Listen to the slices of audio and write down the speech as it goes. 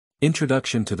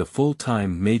Introduction to the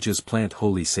full-time Mage's Plant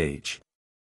Holy Sage.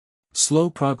 Slow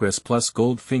progress plus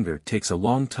gold finger takes a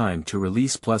long time to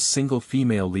release plus single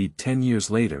female lead. 10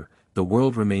 years later, the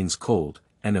world remains cold,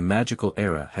 and a magical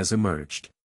era has emerged.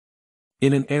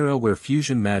 In an era where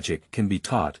fusion magic can be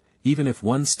taught, even if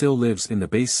one still lives in the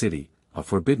base city, a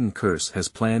forbidden curse has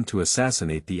planned to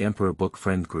assassinate the emperorBook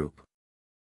friend group.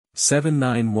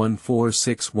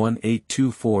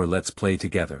 7914611824. Let's play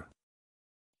together.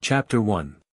 Chapter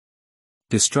 1.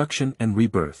 Destruction and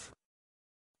Rebirth.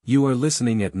 You are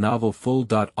listening at Novel Full.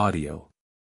 Audio.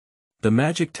 The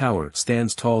magic tower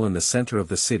stands tall in the center of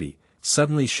the city,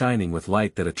 suddenly shining with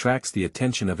light that attracts the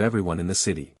attention of everyone in the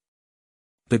city.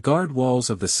 The guard walls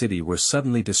of the city were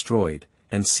suddenly destroyed,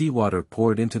 and seawater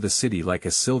poured into the city like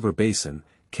a silver basin,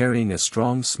 carrying a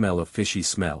strong smell of fishy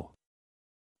smell.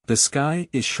 The sky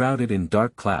is shrouded in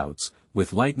dark clouds,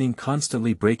 with lightning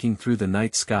constantly breaking through the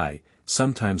night sky,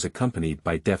 sometimes accompanied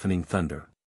by deafening thunder.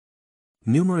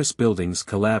 Numerous buildings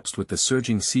collapsed with the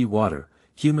surging sea water,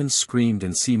 humans screamed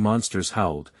and sea monsters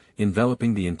howled,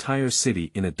 enveloping the entire city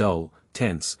in a dull,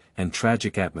 tense, and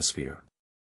tragic atmosphere.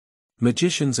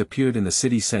 Magicians appeared in the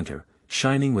city center,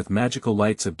 shining with magical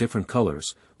lights of different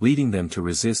colors, leading them to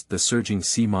resist the surging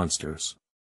sea monsters.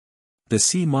 The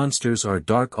sea monsters are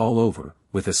dark all over,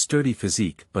 with a sturdy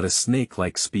physique but a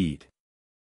snake-like speed.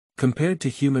 Compared to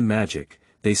human magic,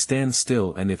 they stand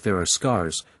still, and if there are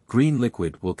scars, green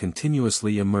liquid will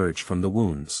continuously emerge from the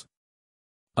wounds.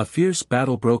 A fierce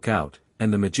battle broke out,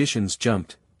 and the magicians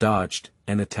jumped, dodged,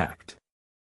 and attacked.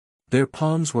 Their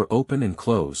palms were open and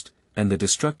closed, and the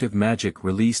destructive magic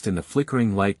released in the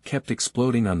flickering light kept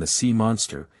exploding on the sea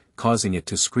monster, causing it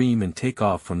to scream and take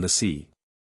off from the sea.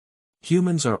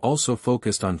 Humans are also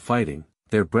focused on fighting,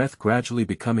 their breath gradually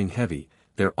becoming heavy,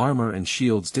 their armor and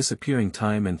shields disappearing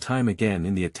time and time again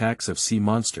in the attacks of sea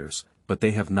monsters, but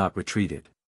they have not retreated.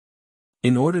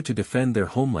 In order to defend their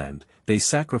homeland, they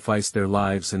sacrifice their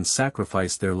lives and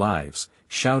sacrifice their lives,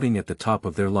 shouting at the top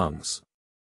of their lungs.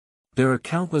 There are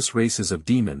countless races of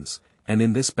demons, and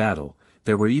in this battle,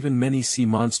 there were even many sea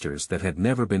monsters that had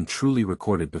never been truly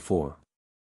recorded before.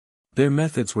 Their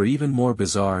methods were even more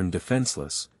bizarre and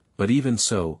defenseless, but even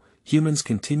so, humans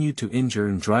continued to injure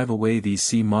and drive away these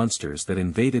sea monsters that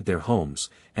invaded their homes,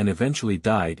 and eventually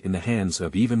died in the hands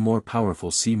of even more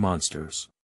powerful sea monsters.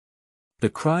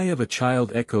 The cry of a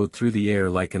child echoed through the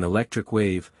air like an electric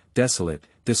wave, desolate,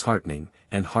 disheartening,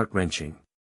 and heart-wrenching.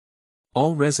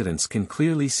 All residents can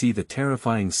clearly see the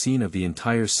terrifying scene of the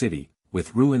entire city,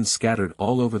 with ruins scattered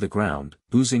all over the ground,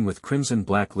 oozing with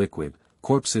crimson-black liquid,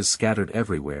 corpses scattered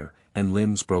everywhere, and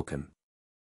limbs broken.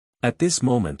 At this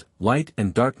moment, light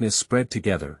and darkness spread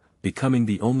together, becoming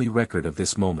the only record of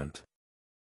this moment.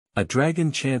 A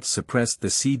dragon chant suppressed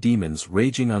the sea demons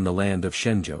raging on the land of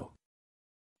Shenzhou.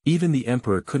 Even the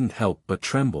emperor couldn't help but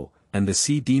tremble, and the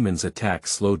sea demons' attack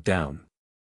slowed down.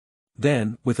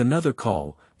 Then, with another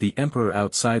call, the emperor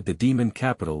outside the demon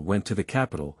capital went to the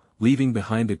capital, leaving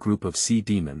behind a group of sea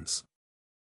demons.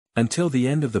 Until the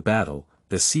end of the battle,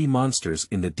 the sea monsters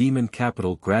in the demon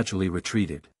capital gradually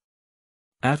retreated.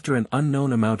 After an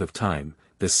unknown amount of time,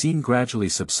 the scene gradually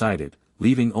subsided,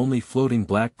 leaving only floating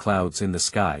black clouds in the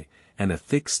sky, and a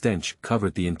thick stench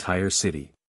covered the entire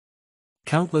city.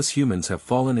 Countless humans have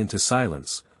fallen into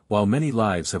silence, while many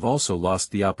lives have also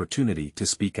lost the opportunity to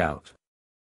speak out.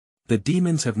 The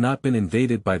demons have not been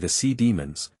invaded by the sea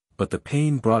demons, but the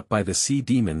pain brought by the sea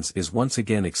demons is once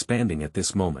again expanding at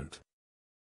this moment.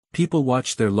 People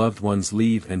watch their loved ones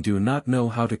leave and do not know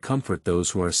how to comfort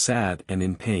those who are sad and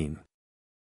in pain.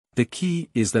 The key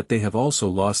is that they have also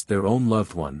lost their own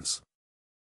loved ones.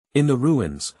 In the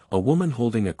ruins, a woman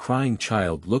holding a crying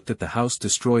child looked at the house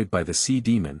destroyed by the sea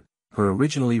demon, her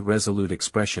originally resolute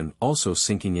expression also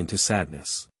sinking into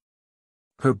sadness.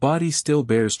 Her body still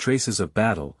bears traces of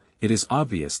battle. It is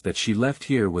obvious that she left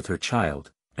here with her child,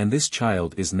 and this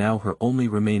child is now her only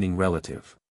remaining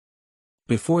relative.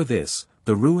 Before this,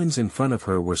 the ruins in front of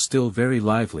her were still very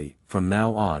lively. From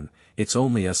now on, it's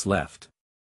only us left.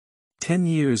 10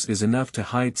 years is enough to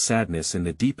hide sadness in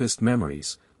the deepest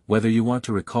memories, whether you want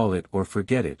to recall it or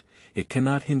forget it. It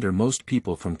cannot hinder most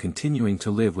people from continuing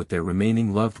to live with their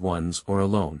remaining loved ones or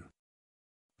alone.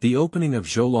 The opening of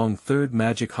Zhoulong Third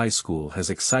Magic High School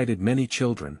has excited many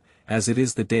children, as it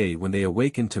is the day when they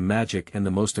awaken to magic and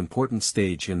the most important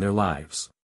stage in their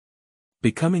lives.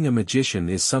 Becoming a magician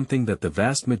is something that the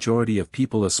vast majority of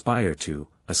people aspire to,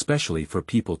 especially for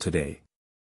people today.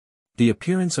 The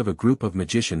appearance of a group of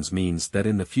magicians means that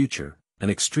in the future, an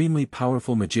extremely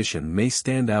powerful magician may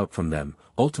stand out from them,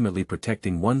 ultimately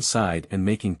protecting one side and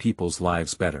making people's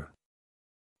lives better.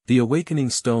 The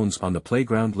awakening stones on the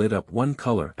playground lit up one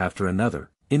color after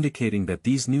another, indicating that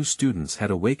these new students had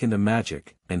awakened a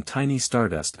magic, and tiny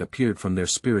stardust appeared from their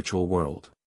spiritual world.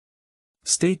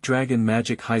 State Dragon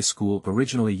Magic High School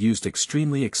originally used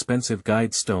extremely expensive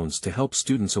guide stones to help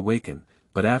students awaken,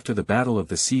 but after the Battle of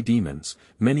the Sea Demons,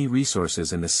 many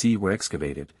resources in the sea were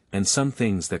excavated, and some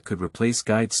things that could replace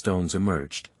guide stones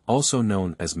emerged, also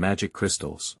known as magic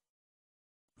crystals.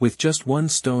 With just one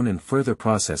stone and further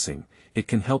processing, it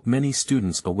can help many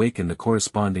students awaken the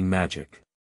corresponding magic.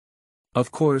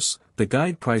 Of course, the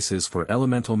guide prices for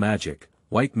elemental magic,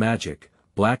 white magic,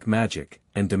 black magic,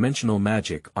 and dimensional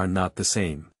magic are not the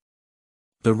same.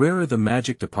 The rarer the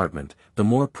magic department, the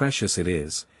more precious it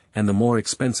is, and the more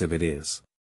expensive it is.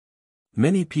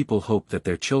 Many people hope that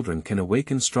their children can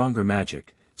awaken stronger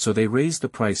magic, so they raise the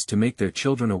price to make their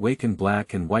children awaken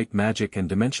black and white magic and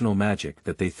dimensional magic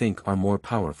that they think are more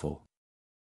powerful.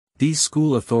 These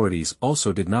school authorities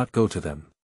also did not go to them.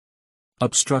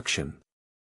 Obstruction.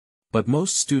 But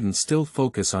most students still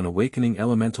focus on awakening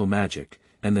elemental magic,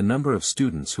 and the number of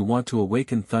students who want to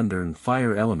awaken thunder and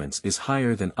fire elements is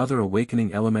higher than other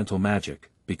awakening elemental magic,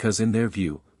 because in their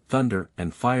view, thunder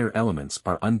and fire elements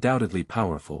are undoubtedly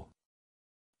powerful.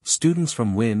 Students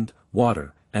from wind,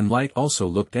 water, and light also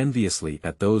looked enviously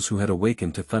at those who had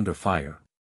awakened to thunder fire.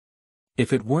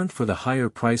 If it weren't for the higher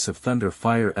price of thunder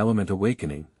fire element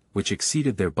awakening, which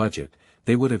exceeded their budget,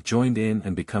 they would have joined in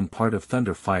and become part of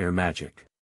thunder fire magic.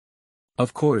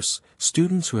 Of course,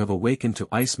 students who have awakened to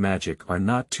ice magic are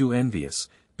not too envious,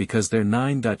 because their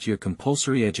 9-year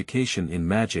compulsory education in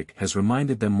magic has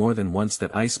reminded them more than once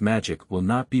that ice magic will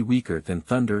not be weaker than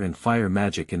thunder and fire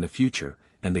magic in the future,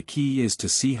 and the key is to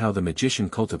see how the magician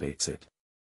cultivates it.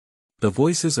 The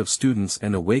voices of students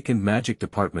and awakened magic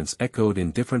departments echoed in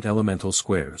different elemental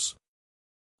squares.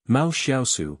 Mao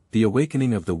Xiaosu, the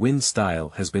awakening of the wind style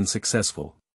has been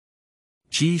successful.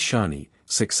 Ji Shani,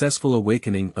 successful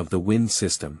awakening of the wind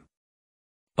system.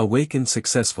 Awakened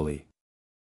successfully.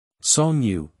 Song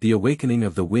Yu, the awakening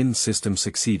of the wind system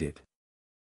succeeded.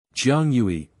 Jiang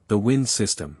Yui, the wind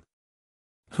system.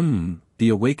 The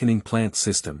awakening plant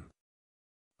system.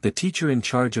 The teacher in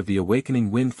charge of the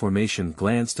awakening wind formation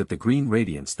glanced at the green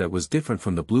radiance that was different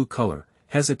from the blue color,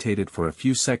 hesitated for a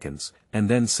few seconds, and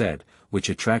then said, which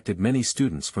attracted many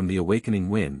students from the awakening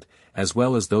wind, as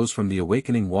well as those from the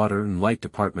awakening water and light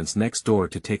departments next door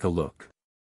to take a look.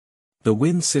 The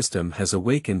wind system has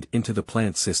awakened into the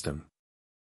plant system.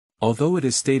 Although it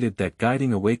is stated that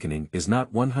guiding awakening is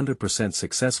not 100%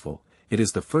 successful, it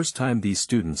is the first time these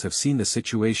students have seen the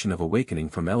situation of awakening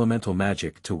from elemental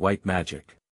magic to white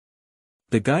magic.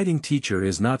 The guiding teacher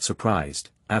is not surprised,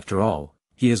 after all,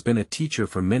 he has been a teacher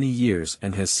for many years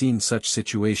and has seen such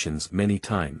situations many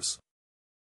times.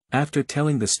 After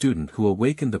telling the student who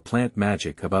awakened the plant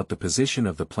magic about the position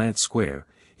of the plant square,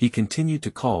 he continued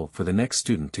to call for the next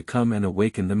student to come and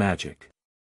awaken the magic.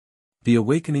 The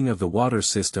awakening of the water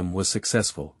system was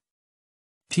successful.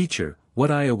 Teacher,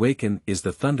 what I awaken is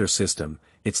the thunder system,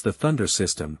 it's the thunder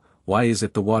system, why is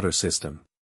it the water system?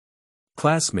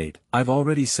 Classmate, I've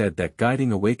already said that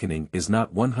guiding awakening is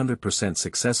not 100%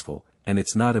 successful, and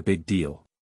it's not a big deal.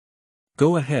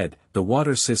 Go ahead, the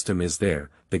water system is there,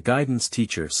 the guidance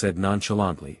teacher said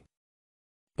nonchalantly.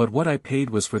 But what I paid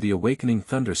was for the Awakening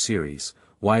Thunder series,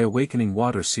 why Awakening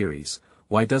Water series,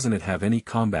 why doesn't it have any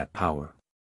combat power?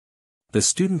 The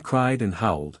student cried and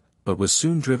howled, but was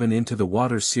soon driven into the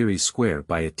Water series square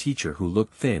by a teacher who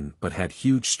looked thin but had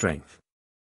huge strength.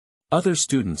 Other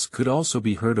students could also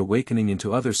be heard awakening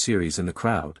into other series in the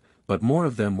crowd, but more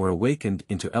of them were awakened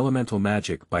into elemental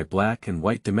magic by black and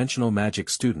white dimensional magic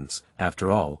students. After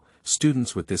all,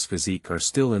 students with this physique are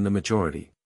still in the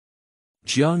majority.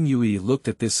 Jiang Yui looked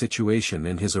at this situation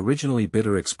and his originally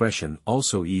bitter expression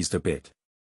also eased a bit.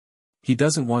 He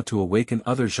doesn't want to awaken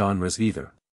other genres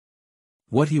either.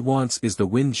 What he wants is the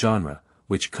wind genre,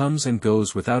 which comes and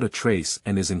goes without a trace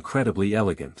and is incredibly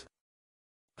elegant.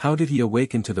 How did he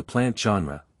awaken to the plant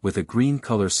genre, with a green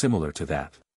color similar to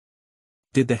that?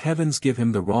 Did the heavens give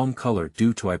him the wrong color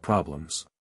due to eye problems?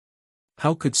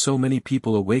 How could so many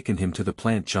people awaken him to the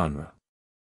plant genre?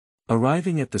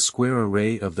 Arriving at the square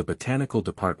array of the botanical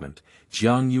department,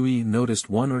 Jiang Yui noticed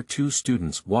one or two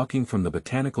students walking from the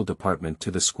botanical department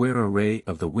to the square array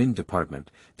of the wind department,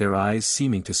 their eyes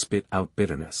seeming to spit out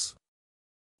bitterness.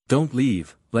 Don't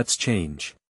leave, let's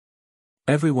change.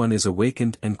 Everyone is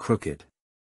awakened and crooked.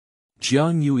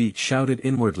 Jiang Yui shouted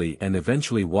inwardly and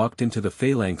eventually walked into the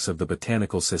phalanx of the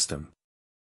botanical system.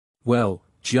 Well,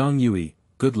 Jiang Yui,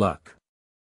 good luck.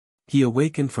 He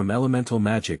awakened from elemental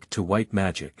magic to white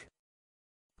magic.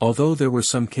 Although there were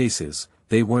some cases,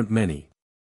 they weren't many.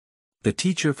 The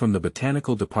teacher from the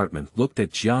botanical department looked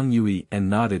at Jiang Yui and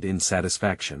nodded in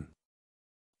satisfaction.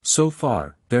 So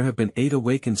far, there have been 8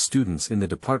 awakened students in the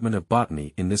Department of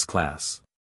Botany in this class.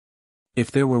 If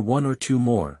there were 1 or 2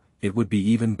 more, it would be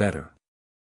even better.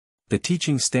 The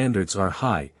teaching standards are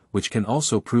high, which can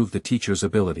also prove the teacher's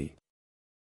ability.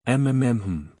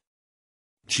 Jiang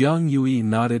Youyou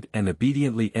nodded and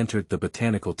obediently entered the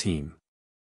botanical team.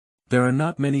 There are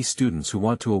not many students who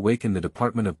want to awaken the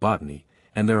Department of Botany,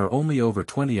 and there are only over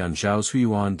 20 on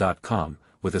zhaohuiyuan.com,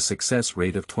 with a success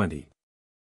rate of 30%.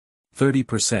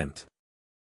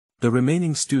 The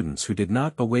remaining students who did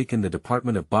not awaken the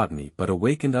Department of Botany but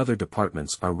awakened other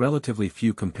departments are relatively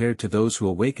few compared to those who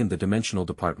awakened the Dimensional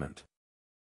Department.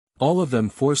 All of them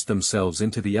forced themselves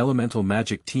into the elemental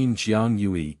magic team. Jiang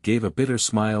Youyou gave a bitter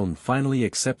smile and finally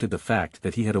accepted the fact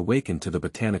that he had awakened to the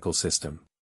botanical system.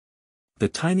 The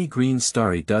tiny green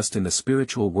starry dust in the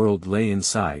spiritual world lay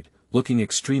inside, looking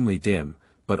extremely dim,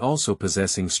 but also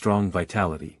possessing strong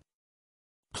vitality.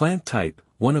 Plant type,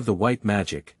 one of the white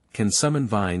magic, can summon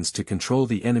vines to control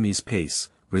the enemy's pace,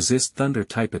 resist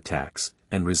thunder-type attacks,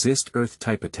 and resist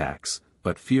earth-type attacks,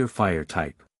 but fear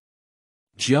fire-type.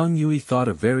 Jiang Youyou thought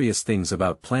of various things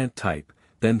about plant type,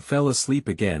 then fell asleep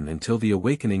again until the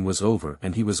awakening was over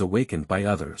and he was awakened by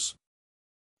others.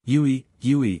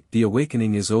 Youyou, the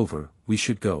awakening is over, we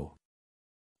should go.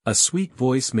 A sweet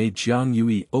voice made Jiang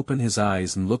Youyou open his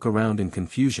eyes and look around in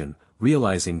confusion,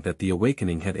 realizing that the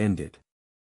awakening had ended.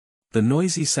 The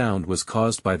noisy sound was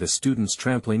caused by the students'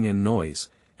 trampling and noise,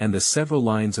 and the several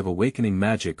lines of awakening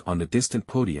magic on the distant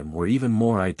podium were even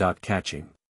more eye-catching.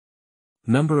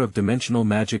 Number of dimensional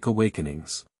magic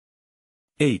awakenings.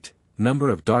 8. Number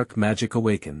of dark magic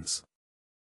awakens.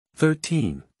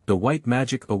 13. The white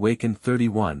magic awakened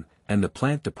 31, and the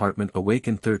plant department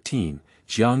awakened 13,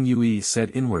 Jiang Youyou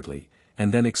said inwardly,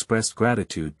 and then expressed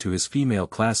gratitude to his female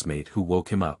classmate who woke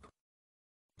him up.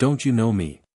 Don't you know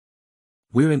me?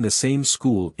 We're in the same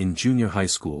school in junior high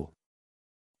school.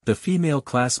 The female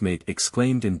classmate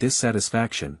exclaimed in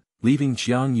dissatisfaction, leaving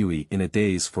Jiang Youyou in a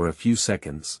daze for a few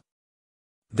seconds.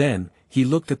 Then, he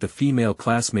looked at the female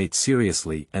classmate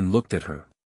seriously and looked at her.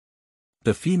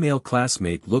 The female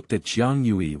classmate looked at Jiang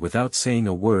Youyou without saying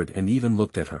a word and even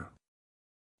looked at her.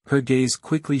 Her gaze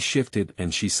quickly shifted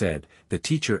and she said, "The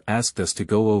teacher asked us to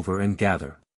go over and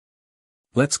gather.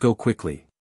 Let's go quickly."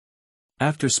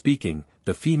 After speaking,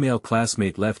 the female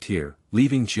classmate left here,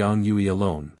 leaving Jiang Youyou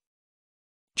alone.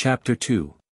 Chapter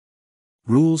 2.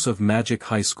 Rules of Magic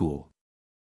High School.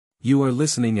 You are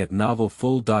listening at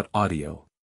novelfull.audio.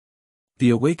 The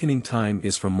awakening time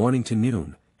is from morning to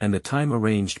noon, and the time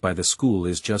arranged by the school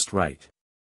is just right.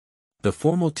 The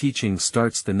formal teaching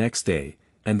starts the next day,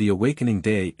 and the awakening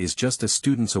day is just a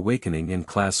student's awakening in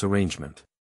class arrangement.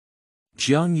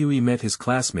 Jiang Youyou met his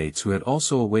classmates who had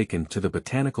also awakened to the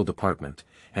botanical department,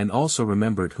 and also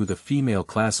remembered who the female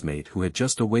classmate who had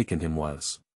just awakened him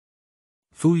was.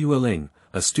 Fu Yueling,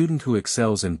 a student who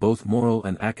excels in both moral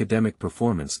and academic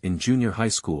performance in junior high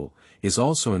school, is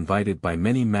also invited by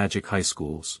many magic high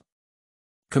schools.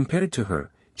 Compared to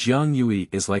her, Jiang Youyou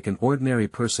is like an ordinary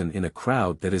person in a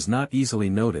crowd that is not easily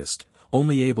noticed,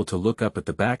 only able to look up at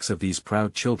the backs of these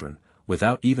proud children,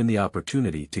 without even the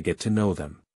opportunity to get to know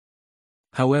them.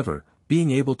 However,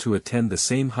 being able to attend the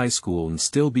same high school and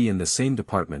still be in the same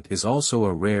department is also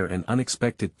a rare and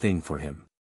unexpected thing for him.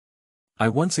 I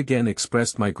once again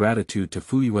expressed my gratitude to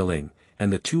Fu Yueling,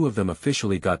 and the two of them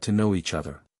officially got to know each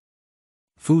other.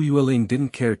 Fu Yueling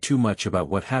didn't care too much about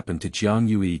what happened to Jiang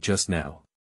Youyou just now.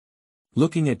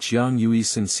 Looking at Jiang Youyou's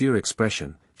sincere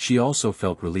expression, she also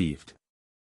felt relieved.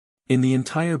 In the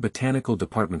entire botanical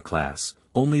department class,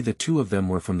 only the two of them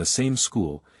were from the same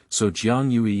school, so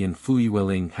Jiang Youyou and Fu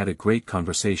Yueling had a great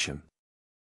conversation.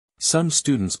 Some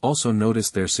students also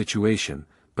noticed their situation,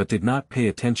 but did not pay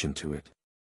attention to it.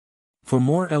 For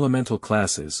more elemental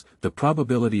classes, the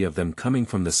probability of them coming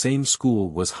from the same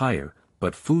school was higher,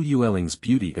 but Fu Yueling's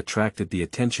beauty attracted the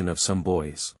attention of some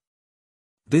boys.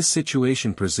 This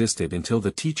situation persisted until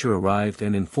the teacher arrived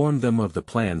and informed them of the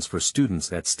plans for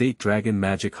students at State Dragon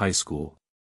Magic High School.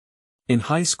 In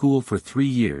high school for 3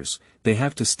 years, they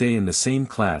have to stay in the same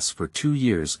class for 2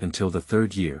 years until the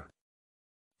 3rd year.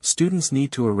 Students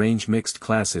need to arrange mixed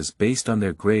classes based on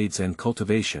their grades and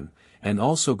cultivation, and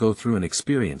also go through an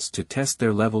experience to test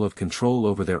their level of control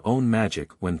over their own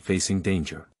magic when facing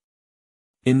danger.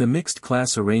 In the mixed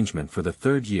class arrangement for the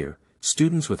 3rd year,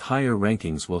 students with higher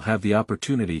rankings will have the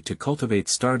opportunity to cultivate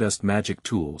Stardust magic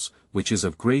tools, which is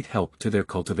of great help to their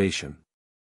cultivation.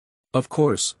 Of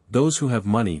course, those who have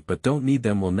money but don't need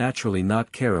them will naturally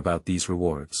not care about these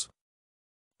rewards.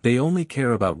 They only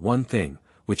care about one thing,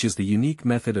 which is the unique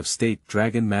method of State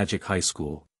Dragon Magic High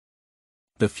School.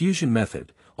 The fusion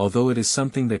method, although it is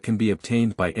something that can be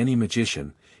obtained by any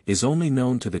magician, is only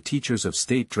known to the teachers of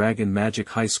State Dragon Magic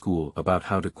High School about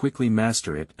how to quickly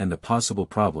master it and the possible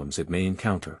problems it may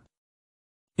encounter.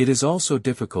 It is also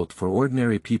difficult for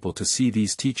ordinary people to see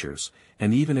these teachers,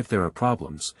 and even if there are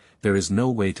problems, there is no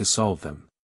way to solve them.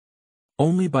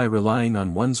 Only by relying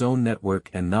on one's own network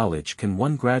and knowledge can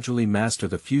one gradually master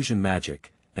the fusion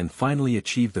magic, and finally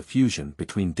achieve the fusion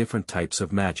between different types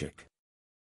of magic.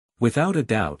 Without a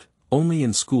doubt, only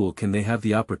in school can they have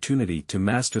the opportunity to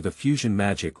master the fusion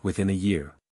magic within a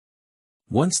year.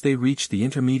 Once they reach the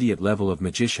intermediate level of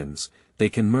magicians, they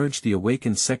can merge the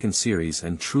Awakened Second Series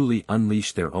and truly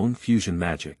unleash their own fusion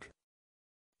magic.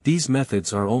 These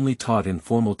methods are only taught in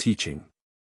formal teaching.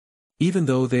 Even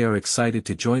though they are excited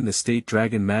to join the State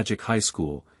Dragon Magic High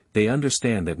School, they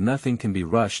understand that nothing can be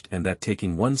rushed and that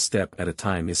taking one step at a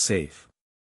time is safe.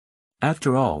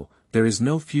 After all, there is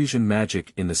no fusion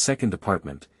magic in the second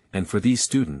department, and for these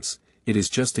students, it is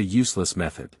just a useless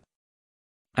method.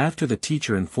 After the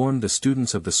teacher informed the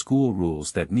students of the school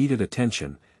rules that needed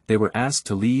attention, they were asked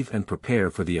to leave and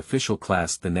prepare for the official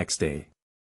class the next day.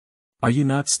 "Are you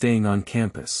not staying on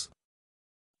campus?"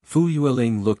 Fu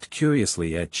Yueling looked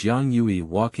curiously at Jiang Yui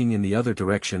walking in the other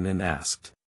direction and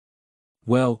asked.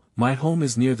 "Well, my home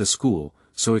is near the school,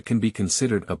 so it can be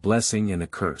considered a blessing and a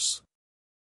curse.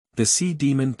 The sea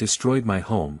demon destroyed my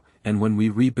home, and when we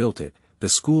rebuilt it, the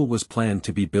school was planned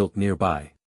to be built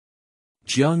nearby."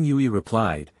 Jiang Yui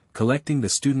replied, collecting the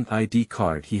student ID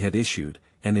card he had issued,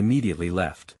 and immediately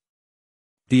left.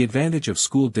 The advantage of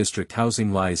school district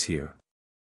housing lies here.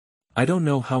 I don't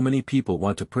know how many people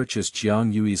want to purchase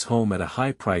Jiang Yui's home at a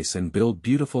high price and build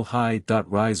beautiful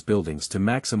high-rise buildings to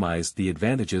maximize the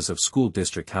advantages of school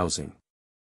district housing.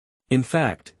 In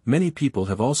fact, many people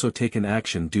have also taken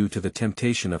action due to the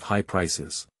temptation of high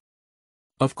prices.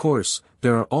 Of course,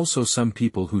 there are also some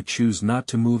people who choose not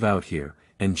to move out here,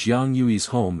 and Jiang Yui's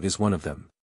home is one of them.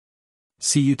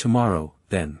 "See you tomorrow,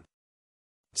 then."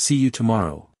 "See you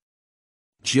tomorrow."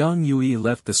 Jiang Yui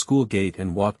left the school gate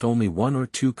and walked only 1 or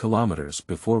 2 kilometers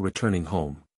before returning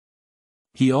home.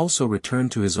 He also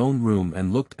returned to his own room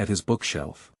and looked at his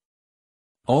bookshelf.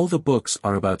 All the books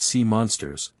are about sea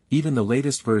monsters, even the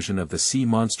latest version of the Sea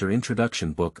Monster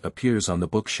Introduction book appears on the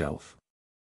bookshelf.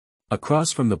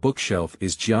 Across from the bookshelf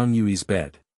is Jiang Yui's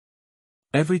bed.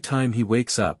 Every time he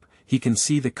wakes up, he can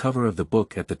see the cover of the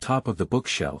book at the top of the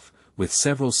bookshelf, with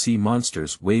several sea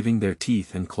monsters waving their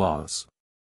teeth and claws.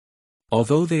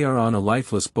 Although they are on a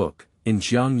lifeless book, in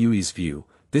Jiang Yui's view,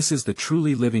 this is the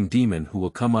truly living demon who will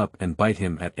come up and bite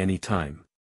him at any time.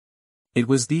 It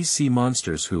was these sea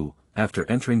monsters who, after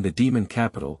entering the demon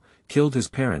capital, killed his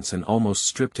parents and almost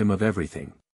stripped him of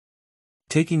everything.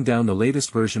 Taking down the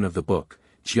latest version of the book,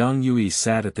 Jiang Yui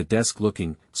sat at the desk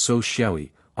looking, "So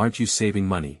Xiaoyi, aren't you saving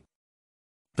money?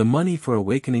 The money for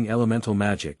awakening elemental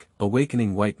magic,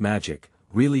 awakening white magic,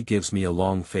 really gives me a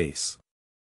long face.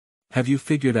 Have you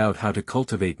figured out how to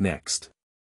cultivate next?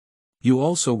 You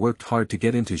also worked hard to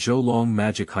get into Zhoulong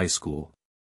Magic High School.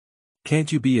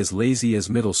 Can't you be as lazy as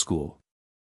middle school?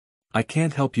 I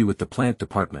can't help you with the plant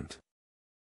department.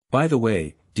 By the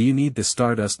way, do you need the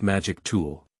Stardust magic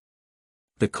tool?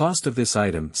 The cost of this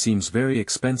item seems very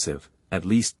expensive, at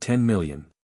least 10 million.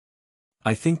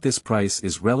 I think this price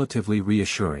is relatively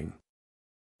reassuring.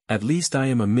 At least I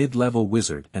am a mid-level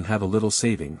wizard and have a little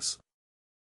savings."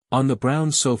 On the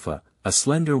brown sofa, a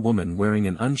slender woman wearing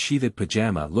an unsheathed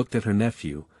pajama looked at her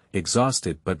nephew,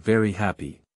 exhausted but very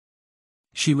happy.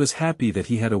 She was happy that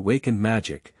he had awakened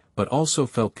magic, but also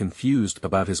felt confused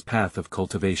about his path of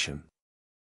cultivation.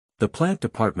 The plant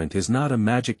department is not a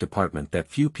magic department that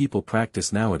few people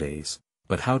practice nowadays,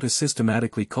 but how to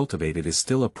systematically cultivate it is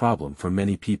still a problem for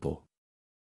many people.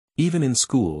 Even in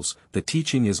schools, the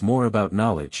teaching is more about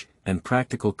knowledge, and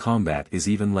practical combat is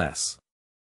even less.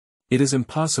 It is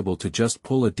impossible to just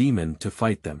pull a demon to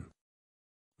fight them.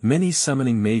 Many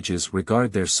summoning mages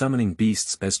regard their summoning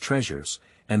beasts as treasures,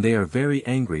 and they are very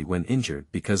angry when injured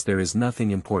because there is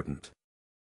nothing important.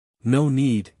 No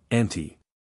need, Auntie.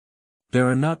 There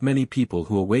are not many people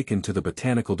who awaken to the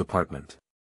botanical department.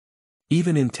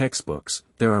 Even in textbooks,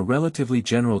 there are relatively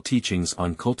general teachings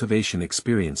on cultivation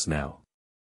experience now.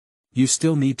 You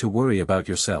still need to worry about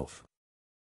yourself.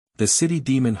 The city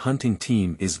demon hunting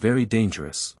team is very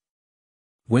dangerous.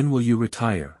 When will you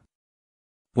retire?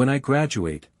 When I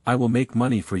graduate, I will make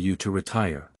money for you to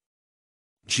retire.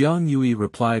 Jiang Yui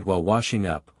replied while washing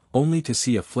up, only to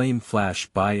see a flame flash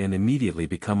by and immediately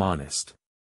become honest.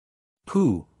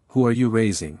 Who are you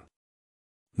raising?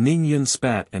 Ning Yun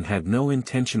spat and had no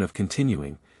intention of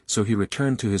continuing, so he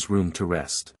returned to his room to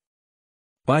rest.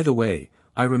 By the way,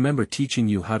 I remember teaching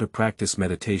you how to practice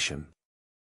meditation.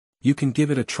 You can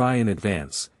give it a try in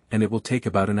advance, and it will take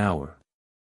about an hour.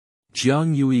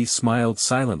 Youyou smiled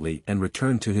silently and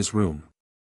returned to his room.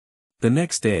 The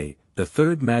next day, the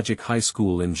third magic high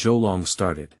school in Zhoulong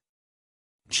started.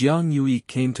 Youyou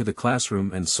came to the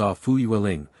classroom and saw Fu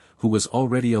Yueling, who was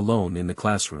already alone in the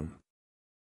classroom.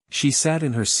 She sat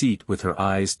in her seat with her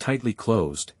eyes tightly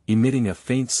closed, emitting a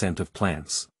faint scent of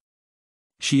plants.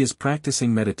 She is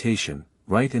practicing meditation,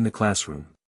 right in the classroom.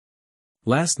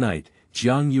 Last night,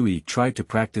 Youyou tried to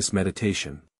practice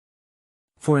meditation.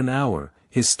 For an hour,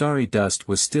 his starry dust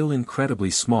was still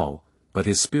incredibly small, but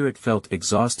his spirit felt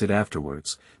exhausted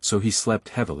afterwards, so he slept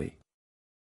heavily.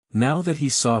 Now that he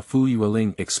saw Fu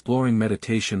Yueling exploring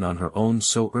meditation on her own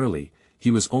so early, he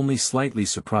was only slightly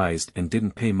surprised and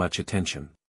didn't pay much attention.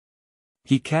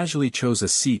 He casually chose a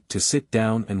seat to sit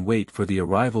down and wait for the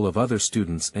arrival of other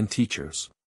students and teachers.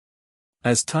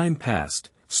 As time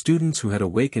passed, students who had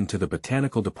awakened to the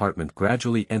botanical department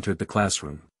gradually entered the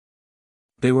classroom.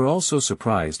 They were also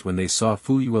surprised when they saw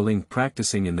Fu Yueling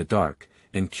practicing in the dark,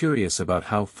 and curious about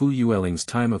how Fu Yueling's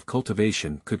time of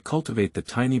cultivation could cultivate the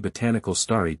tiny botanical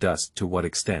starry dust to what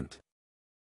extent.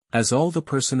 As all the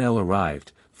personnel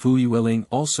arrived, Fu Yueling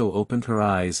also opened her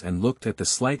eyes and looked at the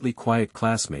slightly quiet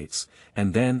classmates,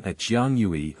 and then at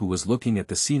Youyou who was looking at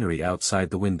the scenery outside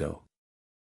the window.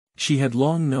 She had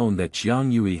long known that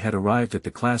Youyou had arrived at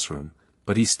the classroom,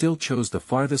 but he still chose the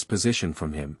farthest position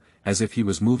from him, as if he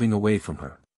was moving away from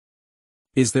her.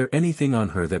 Is there anything on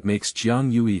her that makes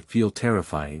Youyou feel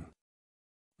terrifying?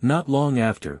 Not long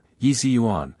after,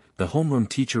 Yiziyuan, the homeroom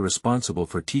teacher responsible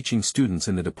for teaching students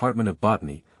in the Department of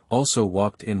Botany, also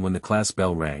walked in when the class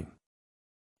bell rang.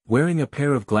 Wearing a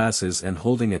pair of glasses and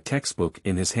holding a textbook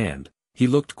in his hand, he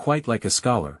looked quite like a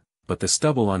scholar, but the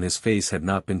stubble on his face had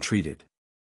not been treated.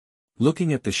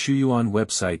 Looking at the Shuyuan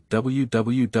website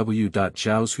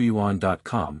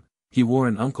www.zhaoshuyuan.com, he wore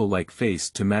an uncle-like face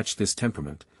to match this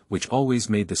temperament, which always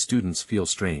made the students feel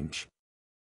strange.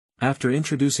 After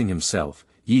introducing himself,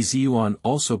 Yiziyuan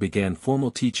also began formal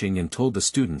teaching and told the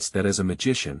students that as a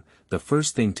magician, the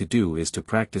first thing to do is to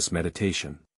practice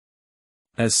meditation.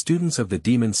 As students of the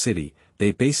Demon City,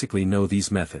 they basically know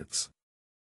these methods.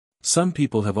 Some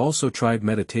people have also tried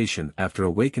meditation after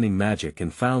awakening magic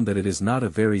and found that it is not a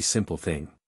very simple thing.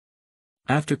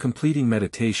 After completing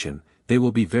meditation, they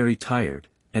will be very tired,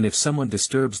 and if someone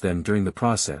disturbs them during the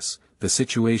process, the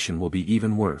situation will be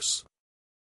even worse.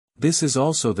 This is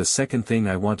also the second thing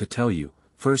I want to tell you.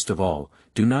 First of all,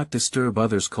 do not disturb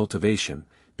others' cultivation,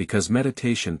 because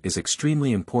meditation is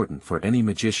extremely important for any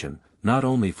magician, not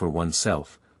only for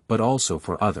oneself, but also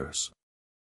for others.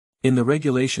 In the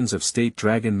regulations of State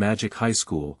Dragon Magic High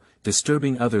School,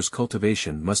 disturbing others'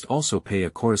 cultivation must also pay a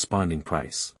corresponding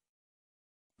price.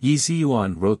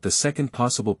 Yiziyuan wrote the second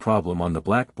possible problem on the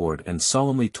blackboard and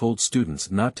solemnly told students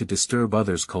not to disturb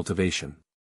others' cultivation.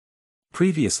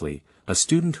 Previously, a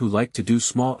student who liked to do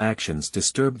small actions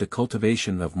disturbed the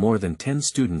cultivation of more than 10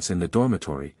 students in the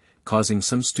dormitory, causing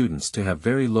some students to have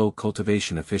very low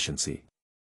cultivation efficiency.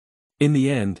 In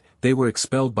the end, they were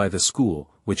expelled by the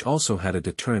school, which also had a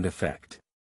deterrent effect.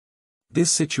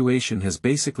 This situation has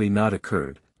basically not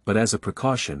occurred, but as a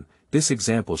precaution, this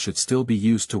example should still be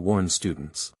used to warn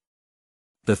students.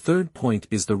 The third point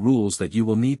is the rules that you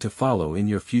will need to follow in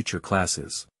your future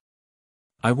classes.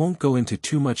 I won't go into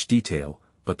too much detail,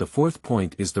 but the fourth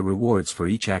point is the rewards for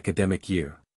each academic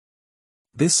year.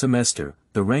 This semester,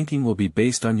 the ranking will be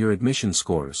based on your admission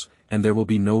scores, and there will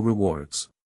be no rewards.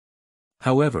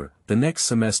 However, the next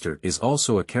semester is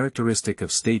also a characteristic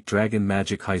of State Dragon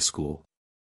Magic High School.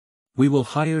 We will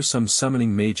hire some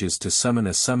summoning mages to summon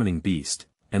a summoning beast,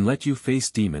 and let you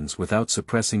face demons without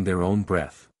suppressing their own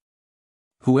breath.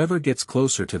 Whoever gets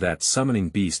closer to that summoning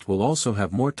beast will also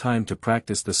have more time to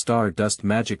practice the Star Dust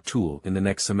magic tool in the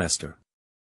next semester.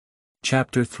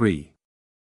 Chapter 3.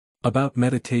 About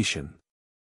meditation.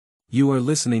 You are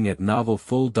listening at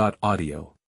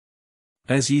novelfull.audio.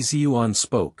 As Yiziyuan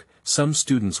spoke, some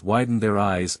students widened their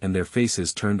eyes and their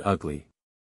faces turned ugly.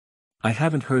 I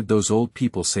haven't heard those old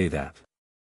people say that.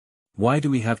 Why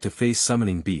do we have to face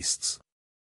summoning beasts?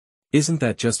 Isn't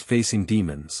that just facing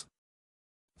demons?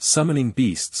 Summoning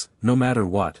beasts, no matter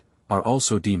what, are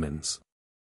also demons.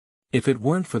 If it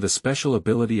weren't for the special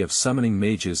ability of summoning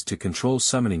mages to control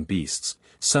summoning beasts,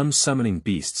 some summoning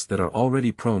beasts that are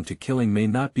already prone to killing may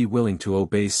not be willing to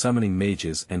obey summoning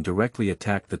mages and directly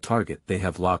attack the target they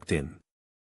have locked in.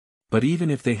 But even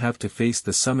if they have to face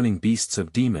the summoning beasts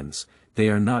of demons, they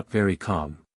are not very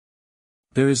calm.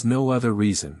 There is no other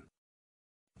reason.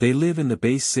 They live in the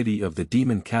base city of the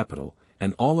demon capital,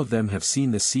 and all of them have seen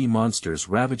the sea monsters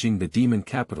ravaging the demon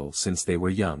capital since they were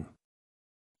young.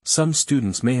 Some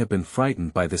students may have been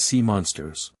frightened by the sea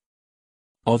monsters.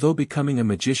 Although becoming a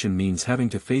magician means having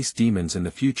to face demons in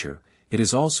the future, it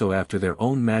is also after their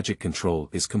own magic control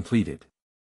is completed.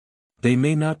 They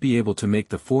may not be able to make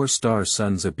the 4-star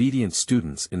Sun's obedient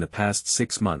students in the past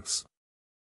 6 months.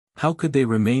 How could they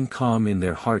remain calm in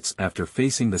their hearts after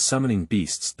facing the summoning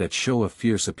beasts that show a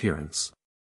fierce appearance?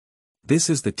 This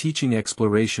is the teaching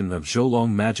exploration of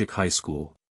Zhoulong Magic High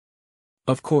School.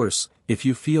 Of course, if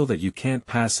you feel that you can't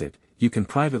pass it, you can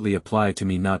privately apply to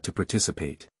me not to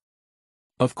participate.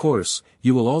 Of course,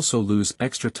 you will also lose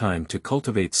extra time to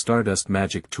cultivate Stardust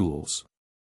magic tools.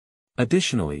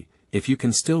 Additionally, if you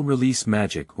can still release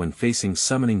magic when facing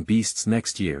summoning beasts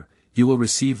next year, you will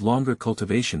receive longer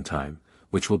cultivation time,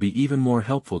 which will be even more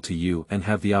helpful to you and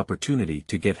have the opportunity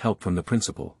to get help from the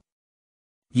principal.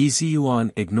 Yi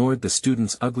Ziyuan ignored the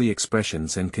student's ugly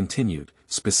expressions and continued,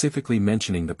 specifically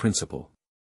mentioning the principal.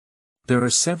 There are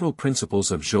several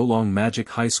principals of Zhoulong Magic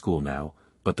High School now,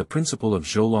 but the principal of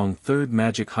Zhoulong Third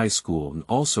Magic High School and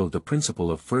also the principal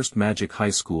of First Magic High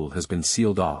School has been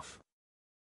sealed off.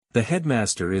 The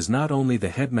headmaster is not only the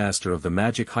headmaster of the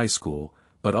Magic High School,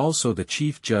 but also the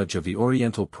chief judge of the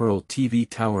Oriental Pearl TV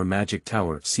Tower Magic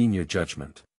Tower Senior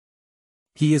Judgment.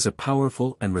 He is a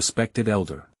powerful and respected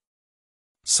elder.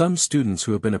 Some students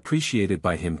who have been appreciated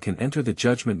by him can enter the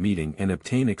judgment meeting and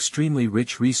obtain extremely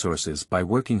rich resources by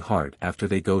working hard after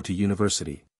they go to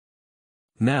university.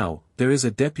 Now, there is a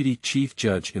deputy chief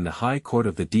judge in the High Court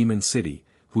of the Demon City,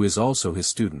 who is also his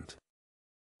student.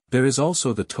 There is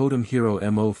also the totem hero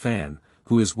Mo Fan,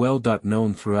 who is well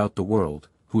known throughout the world,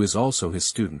 who is also his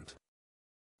student.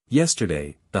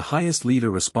 Yesterday, the highest leader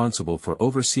responsible for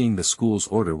overseeing the school's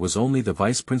order was only the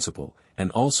vice principal,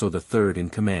 and also the third in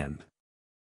command.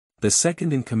 The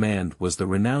second in command was the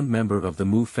renowned member of the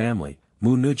Mu family,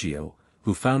 Mu Nujio,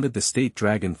 who founded the State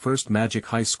Dragon First Magic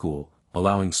High School,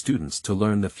 allowing students to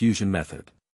learn the fusion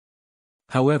method.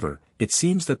 However, it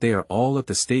seems that they are all at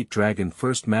the State Dragon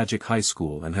First Magic High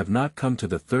School and have not come to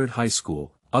the third high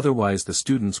school, otherwise the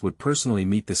students would personally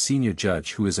meet the senior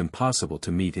judge who is impossible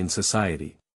to meet in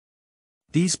society.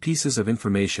 These pieces of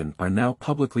information are now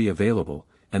publicly available,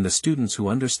 and the students who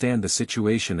understand the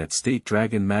situation at State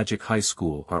Dragon Magic High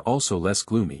School are also less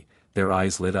gloomy, their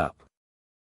eyes lit up.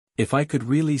 If I could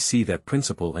really see that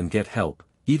principal and get help,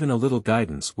 even a little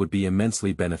guidance would be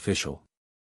immensely beneficial.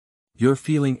 You're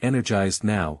feeling energized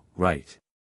now, right?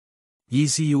 Yi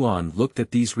Ziyuan looked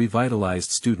at these revitalized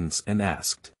students and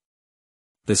asked.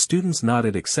 The students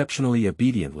nodded exceptionally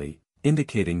obediently,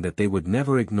 indicating that they would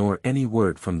never ignore any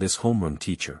word from this homeroom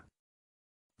teacher.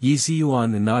 Yi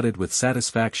Ziyuan nodded with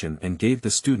satisfaction and gave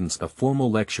the students a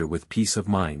formal lecture with peace of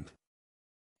mind.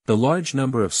 The large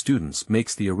number of students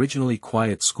makes the originally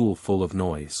quiet school full of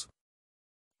noise.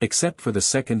 Except for the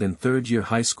second and third year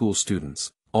high school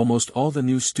students, almost all the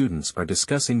new students are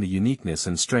discussing the uniqueness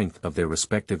and strength of their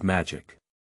respective magic.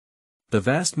 The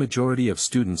vast majority of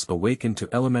students awaken to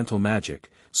elemental magic,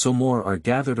 so more are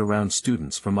gathered around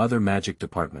students from other magic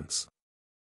departments.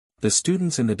 The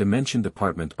students in the Dimension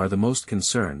Department are the most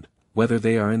concerned, whether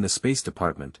they are in the Space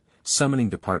Department, Summoning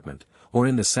Department, or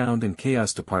in the Sound and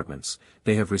Chaos Departments,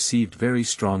 they have received very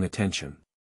strong attention.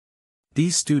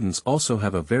 These students also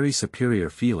have a very superior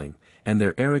feeling, and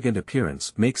their arrogant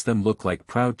appearance makes them look like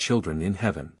proud children in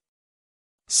heaven.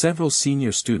 Several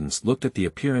senior students looked at the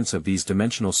appearance of these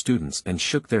dimensional students and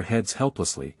shook their heads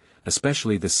helplessly,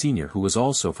 especially the senior who was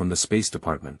also from the Space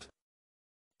Department.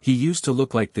 He used to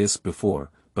look like this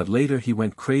before, but later he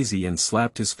went crazy and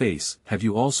slapped his face. Have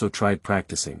you also tried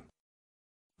practicing?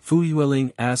 Fu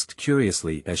Yueling asked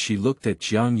curiously as she looked at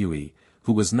Jiang Yui,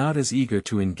 who was not as eager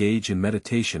to engage in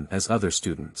meditation as other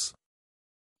students.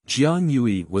 Jiang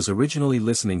Yui was originally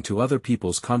listening to other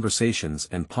people's conversations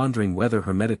and pondering whether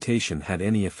her meditation had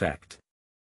any effect.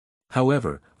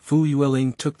 However, Fu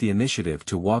Yueling took the initiative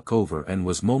to walk over and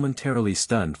was momentarily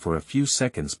stunned for a few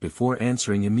seconds before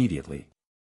answering immediately.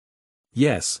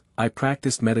 Yes, I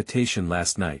practiced meditation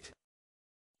last night.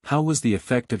 How was the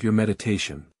effect of your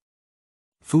meditation?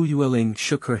 Fu Yueling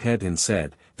shook her head and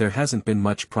said, there hasn't been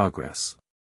much progress.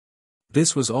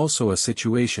 This was also a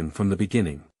situation from the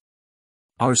beginning.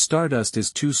 Our stardust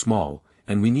is too small,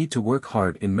 and we need to work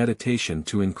hard in meditation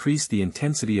to increase the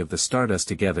intensity of the stardust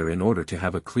together in order to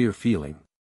have a clear feeling.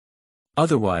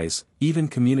 Otherwise, even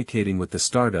communicating with the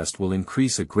stardust will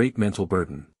increase a great mental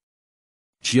burden.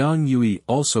 Jiang Yui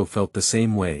also felt the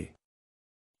same way.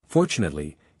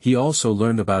 Fortunately, he also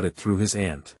learned about it through his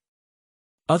aunt.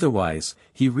 Otherwise,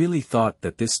 he really thought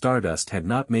that this stardust had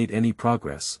not made any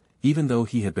progress, even though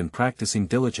he had been practicing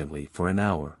diligently for an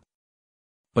hour.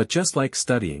 But just like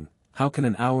studying, how can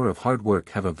an hour of hard work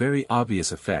have a very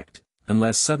obvious effect,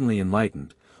 unless suddenly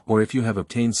enlightened, or if you have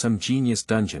obtained some genius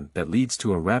dungeon that leads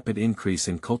to a rapid increase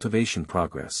in cultivation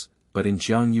progress, but in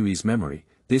Jiang Yui's memory,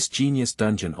 this genius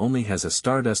dungeon only has a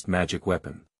stardust magic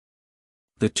weapon.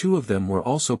 The two of them were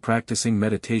also practicing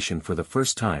meditation for the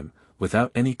first time,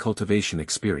 without any cultivation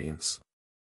experience.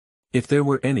 If there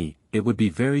were any, it would be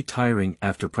very tiring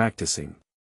after practicing.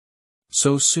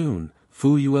 So soon,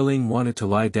 Fu Yueling wanted to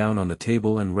lie down on the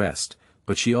table and rest,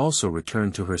 but she also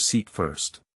returned to her seat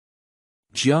first.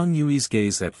 Jiang Yui's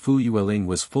gaze at Fu Yueling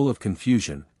was full of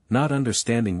confusion, not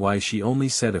understanding why she only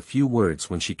said a few words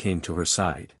when she came to her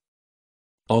side.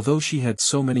 Although she had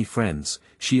so many friends,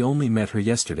 she only met her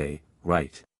yesterday,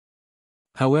 right?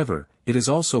 However, it is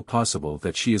also possible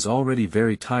that she is already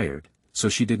very tired, so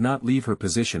she did not leave her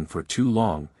position for too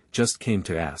long, just came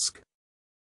to ask.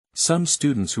 Some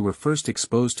students who were first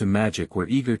exposed to magic were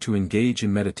eager to engage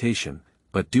in meditation,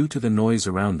 but due to the noise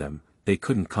around them, they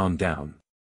couldn't calm down.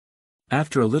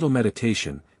 After a little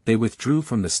meditation, they withdrew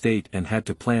from the state and had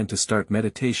to plan to start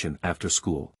meditation after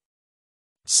school.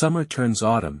 Summer turns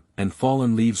autumn, and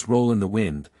fallen leaves roll in the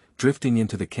wind, drifting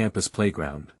into the campus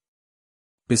playground.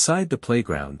 Beside the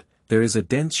playground, there is a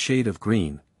dense shade of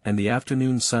green, and the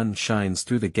afternoon sun shines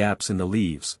through the gaps in the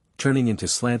leaves, turning into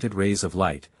slanted rays of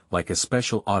light, like a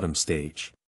special autumn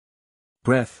stage.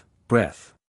 Breath,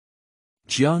 breath.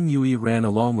 Jiang Yui ran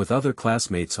along with other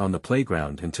classmates on the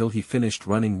playground until he finished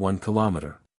running 1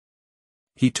 kilometer.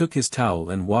 He took his towel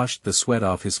and washed the sweat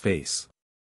off his face.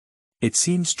 It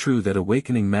seems true that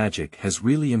awakening magic has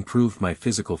really improved my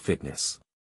physical fitness.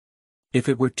 If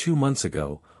it were 2 months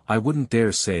ago, I wouldn't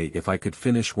dare say if I could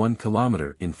finish 1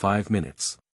 kilometer in 5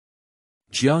 minutes.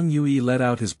 Jiang Yui let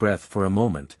out his breath for a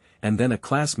moment, and then a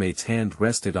classmate's hand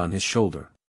rested on his shoulder.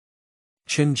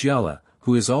 Chen Jiala,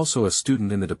 who is also a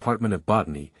student in the Department of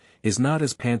Botany, is not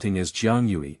as panting as Jiang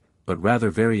Yui, but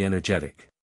rather very energetic.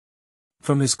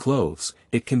 From his clothes,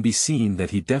 it can be seen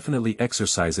that he definitely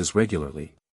exercises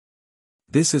regularly.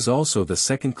 This is also the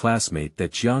second classmate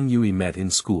that Jiang Yui met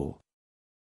in school.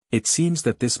 It seems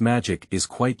that this magic is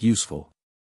quite useful.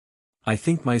 I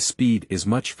think my speed is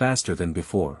much faster than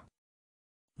before.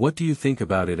 What do you think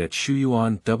about it at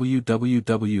Shuyuan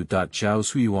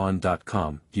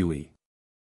www.jiaoshuyuan.com, Yui?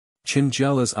 Chen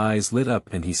Jiala's eyes lit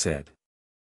up and he said.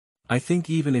 I think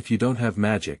even if you don't have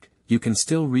magic, you can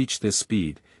still reach this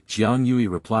speed, Jiang Yui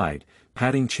replied,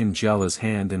 patting Chen Jiala's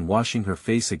hand and washing her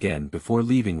face again before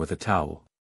leaving with a towel.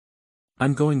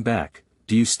 I'm going back,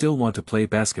 do you still want to play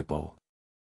basketball?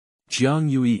 Jiang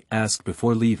Yui asked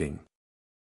before leaving.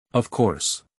 Of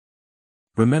course.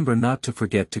 Remember not to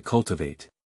forget to cultivate.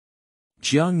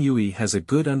 Jiang Yui has a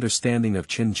good understanding of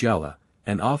Chen Jiala,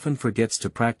 and often forgets to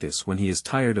practice when he is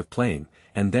tired of playing,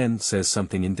 and then says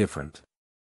something indifferent.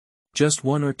 Just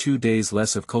 1 or 2 days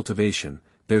less of cultivation,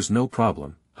 there's no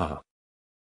problem, haha.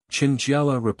 Chen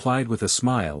Jiala replied with a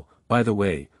smile, by the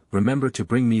way, remember to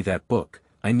bring me that book,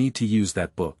 I need to use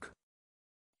that book.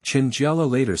 Chen Jiala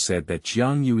later said that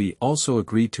Jiang Yui also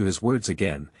agreed to his words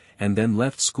again, and then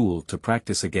left school to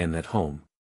practice again at home.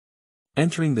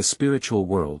 Entering the spiritual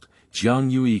world, Jiang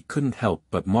Yui couldn't help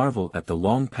but marvel at the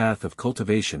long path of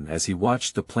cultivation as he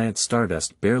watched the plant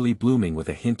stardust barely blooming with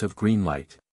a hint of green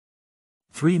light.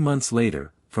 3 months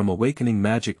later, from awakening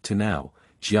magic to now,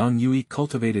 Jiang Yui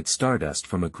cultivated stardust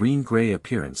from a green-gray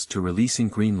appearance to releasing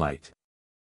green light.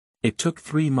 It took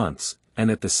 3 months, and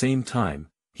at the same time,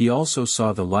 he also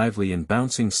saw the lively and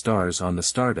bouncing stars on the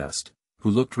stardust, who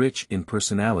looked rich in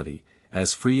personality,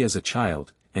 as free as a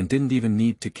child, and didn't even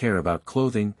need to care about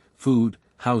clothing, food,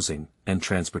 housing, and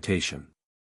transportation.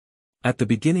 At the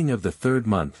beginning of the 3rd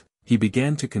month, he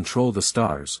began to control the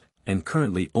stars, and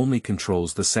currently only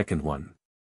controls the 2nd one.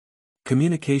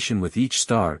 Communication with each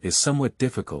star is somewhat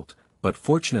difficult, but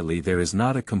fortunately there is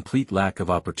not a complete lack of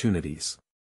opportunities.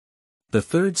 The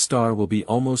 3rd star will be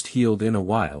almost healed in a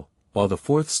while the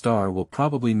 4th star will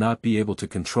probably not be able to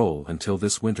control until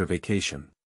this winter vacation.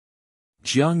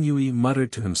 Jiang Yui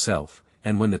muttered to himself,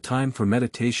 and when the time for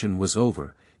meditation was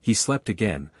over, he slept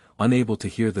again, unable to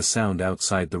hear the sound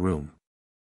outside the room.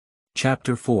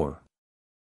 Chapter 4.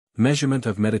 Measurement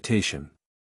of Meditation.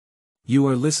 You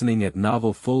are listening at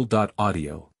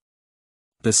novelfull.audio.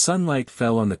 The sunlight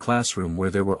fell on the classroom where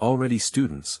there were already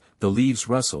students, the leaves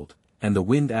rustled, and the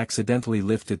wind accidentally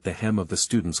lifted the hem of the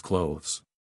students' clothes.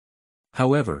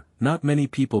 However, not many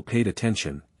people paid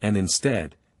attention, and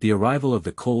instead, the arrival of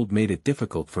the cold made it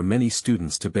difficult for many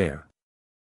students to bear.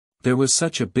 There was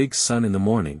such a big sun in the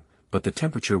morning, but the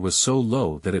temperature was so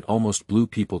low that it almost blew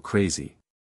people crazy.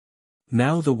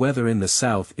 Now the weather in the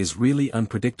south is really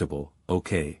unpredictable,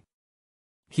 okay?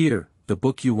 Here, the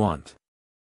book you want.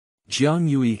 Jiang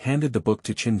Yui handed the book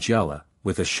to Chen Jiala,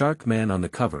 with a shark man on the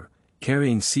cover,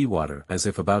 carrying seawater as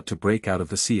if about to break out of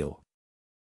the seal.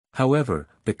 However,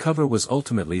 the cover was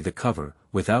ultimately the cover,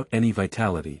 without any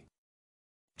vitality.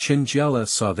 Jiao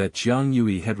saw that Jiang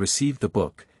Yui had received the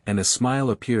book, and a smile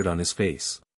appeared on his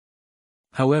face.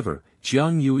 However,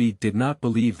 Jiang Yui did not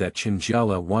believe that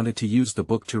Jiao wanted to use the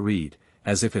book to read,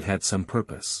 as if it had some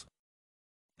purpose.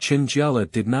 Jiao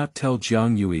did not tell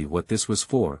Jiang Yui what this was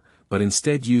for, but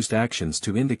instead used actions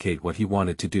to indicate what he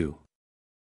wanted to do.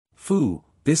 Fu,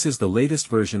 this is the latest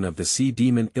version of the Sea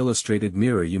Demon illustrated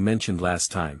mirror you mentioned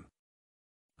last time.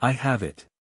 I have it.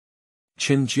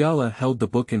 Jiao held the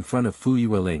book in front of Fu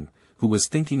Yueling, who was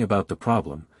thinking about the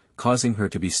problem, causing her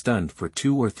to be stunned for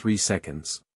 2 or 3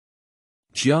 seconds.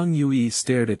 Jiang Yui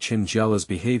stared at Jiao's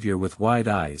behavior with wide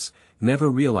eyes, never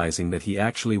realizing that he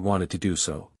actually wanted to do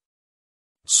so.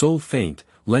 Soul faint,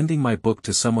 lending my book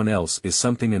to someone else is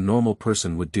something a normal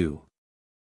person would do.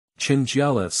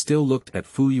 Jiao still looked at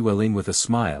Fu Yueling with a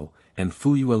smile, and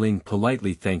Fu Yueling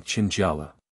politely thanked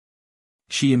Jiao.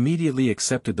 She immediately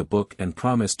accepted the book and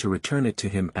promised to return it to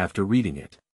him after reading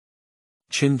it.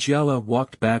 Jiao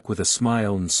walked back with a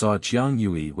smile and saw Jiang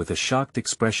Yui with a shocked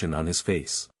expression on his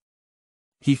face.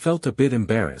 He felt a bit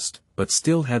embarrassed, but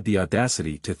still had the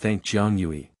audacity to thank Jiang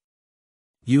Yui.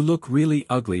 You look really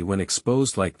ugly when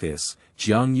exposed like this,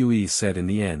 Jiang Yui said in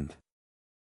the end.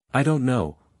 I don't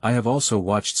know, I have also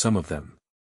watched some of them.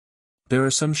 There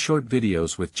are some short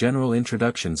videos with general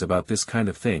introductions about this kind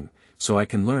of thing, so I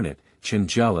can learn it,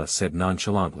 Jiao said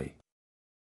nonchalantly.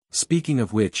 Speaking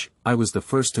of which, I was the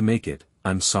first to make it,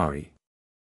 I'm sorry.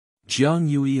 Jiang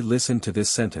Yui listened to this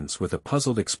sentence with a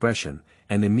puzzled expression,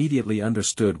 and immediately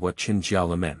understood what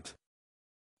Jiao meant.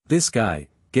 This guy,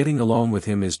 getting along with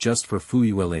him is just for Fu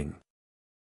Yueling.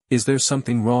 Is there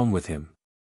something wrong with him?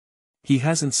 He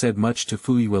hasn't said much to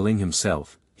Fu Yueling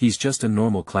himself, he's just a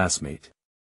normal classmate.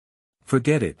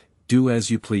 Forget it, do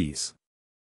as you please.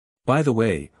 By the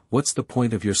way, what's the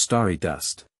point of your starry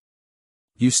dust?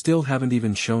 You still haven't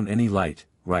even shown any light,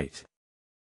 right?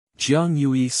 Jiang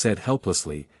Yui said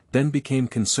helplessly, then became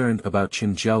concerned about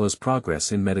Jiao's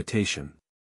progress in meditation.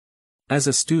 As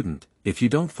a student, if you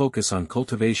don't focus on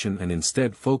cultivation and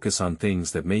instead focus on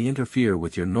things that may interfere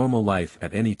with your normal life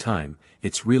at any time,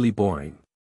 it's really boring.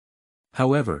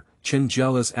 However,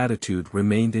 Jiao's attitude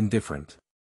remained indifferent.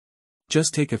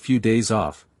 Just take a few days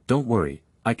off, don't worry,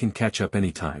 I can catch up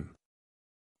anytime.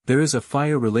 There is a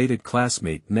fire-related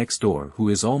classmate next door who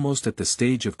is almost at the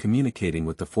stage of communicating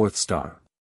with the 4th star.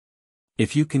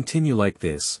 If you continue like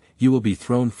this, you will be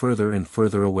thrown further and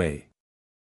further away.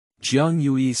 Jiang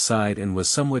Yui sighed and was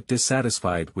somewhat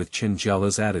dissatisfied with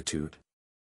Jiao's attitude.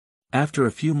 After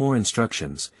a few more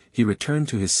instructions, he returned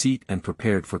to his seat and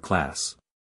prepared for class.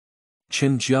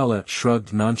 Jiao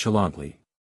shrugged nonchalantly.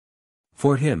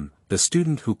 For him, the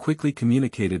student who quickly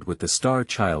communicated with the star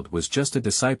child was just a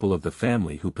disciple of the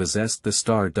family who possessed the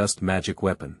star dust magic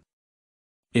weapon.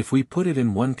 If we put it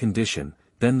in one condition,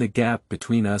 then the gap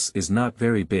between us is not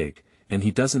very big, and he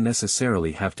doesn't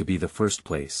necessarily have to be the first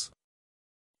place.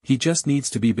 He just needs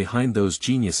to be behind those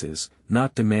geniuses,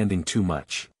 not demanding too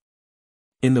much.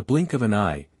 In the blink of an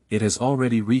eye, it has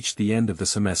already reached the end of the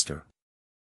semester.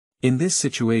 In this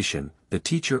situation, the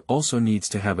teacher also needs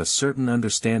to have a certain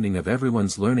understanding of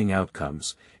everyone's learning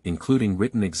outcomes, including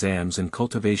written exams and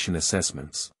cultivation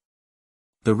assessments.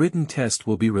 The written test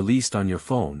will be released on your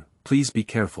phone, please be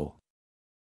careful.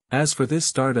 As for this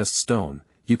stardust stone,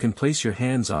 you can place your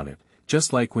hands on it,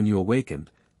 just like when you awakened,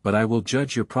 but I will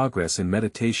judge your progress in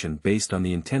meditation based on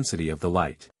the intensity of the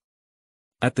light.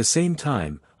 At the same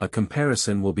time, a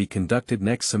comparison will be conducted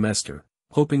next semester,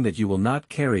 hoping that you will not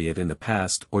carry it in the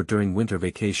past or during winter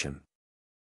vacation.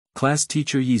 Class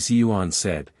teacher Yi Ziyuan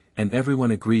said, and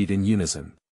everyone agreed in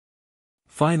unison.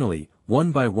 Finally,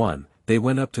 one by one, they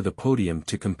went up to the podium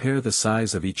to compare the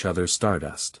size of each other's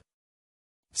stardust.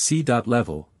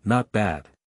 C.level, not bad.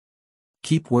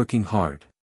 Keep working hard.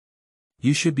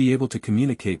 You should be able to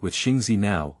communicate with Xingzi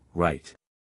now, right?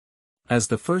 As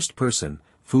the first person,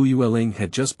 Fu Yueling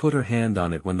had just put her hand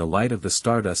on it when the light of the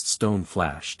stardust stone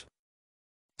flashed.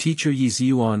 Teacher Yi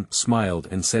Ziyuan smiled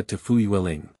and said to Fu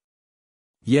Yueling.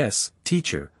 Yes,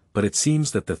 teacher, but it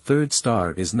seems that the 3rd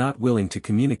star is not willing to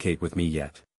communicate with me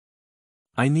yet.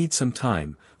 I need some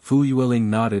time, Fu Yueling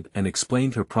nodded and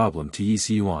explained her problem to Yi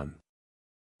Ziyuan.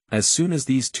 As soon as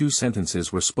these 2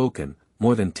 sentences were spoken,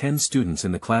 more than 10 students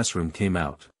in the classroom came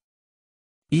out.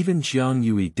 Even Jiang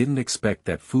Yui didn't expect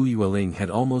that Fu Yueling had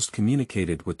almost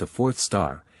communicated with the 4th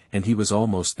star, and he was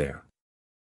almost there.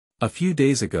 A few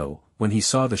days ago, when he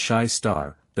saw the shy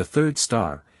star, the 3rd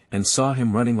star, and saw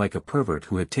him running like a pervert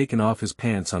who had taken off his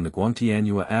pants on the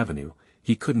Guangtianhua Avenue,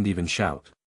 he couldn't even shout.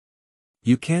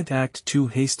 You can't act too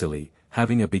hastily,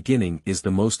 having a beginning is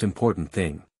the most important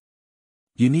thing.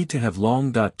 You need to have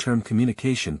long-term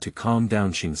communication to calm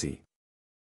down Xingzi.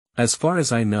 As far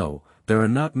as I know, there are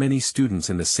not many students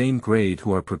in the same grade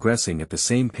who are progressing at the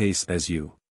same pace as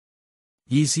you.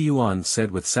 Yi Ziyuan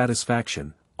said with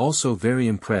satisfaction, also very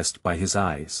impressed by his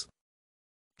eyes.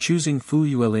 Choosing Fu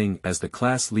Yueling as the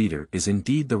class leader is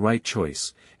indeed the right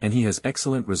choice, and he has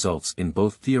excellent results in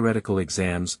both theoretical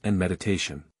exams and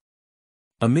meditation.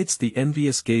 Amidst the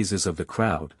envious gazes of the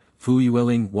crowd, Fu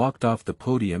Yueling walked off the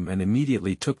podium and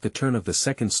immediately took the turn of the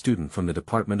second student from the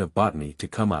Department of Botany to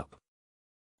come up.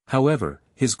 However,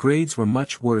 his grades were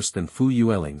much worse than Fu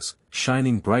Yueling's,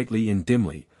 shining brightly and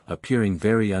dimly, appearing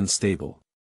very unstable.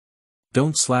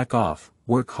 Don't slack off,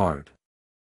 work hard.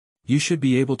 You should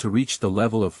be able to reach the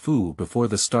level of Fu before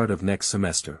the start of next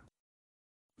semester.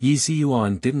 Yi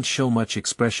Ziyuan didn't show much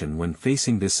expression when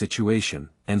facing this situation,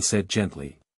 and said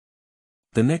gently.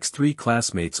 The next three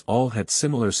classmates all had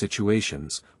similar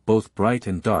situations, both bright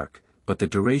and dark, but the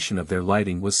duration of their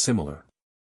lighting was similar.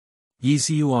 Yi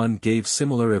Ziyuan gave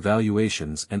similar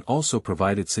evaluations and also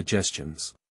provided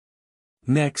suggestions.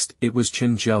 Next, it was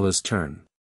Qinjiala's turn.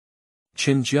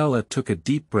 Qinjiala took a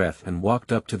deep breath and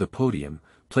walked up to the podium,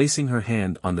 placing her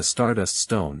hand on the stardust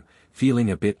stone,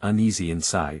 feeling a bit uneasy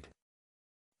inside.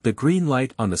 The green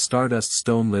light on the stardust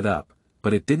stone lit up,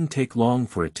 but it didn't take long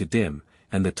for it to dim,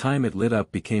 and the time it lit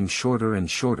up became shorter and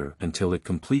shorter until it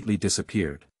completely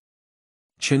disappeared.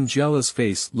 Qinjiala's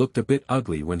face looked a bit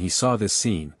ugly when he saw this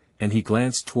scene, and he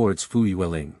glanced towards Fu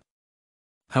Yueling.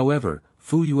 However,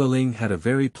 Fu Yueling had a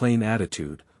very plain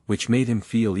attitude, which made him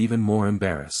feel even more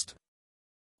embarrassed.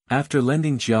 After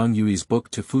lending Jiang Yui's book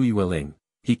to Fu Yueling,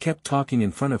 he kept talking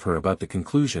in front of her about the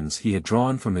conclusions he had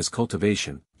drawn from his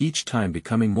cultivation, each time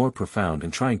becoming more profound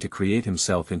and trying to create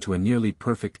himself into a nearly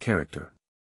perfect character.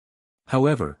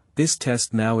 However, this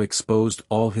test now exposed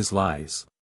all his lies.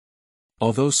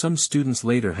 Although some students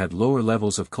later had lower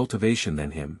levels of cultivation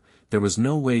than him, there was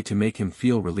no way to make him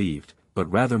feel relieved, but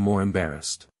rather more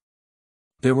embarrassed.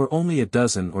 There were only a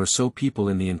dozen or so people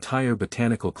in the entire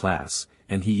botanical class,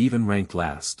 and he even ranked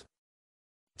last.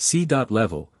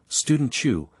 C.level, Student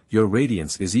Chu, your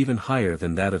radiance is even higher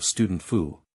than that of Student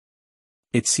Fu.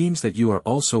 It seems that you are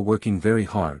also working very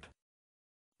hard.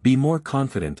 Be more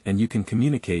confident and you can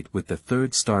communicate with the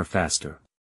third star faster.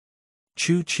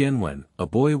 Chu Qianwen, a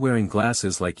boy wearing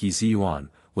glasses like Yi Ziyuan,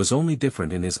 was only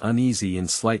different in his uneasy and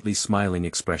slightly smiling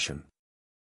expression.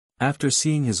 After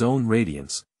seeing his own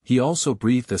radiance, he also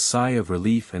breathed a sigh of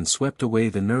relief and swept away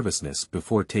the nervousness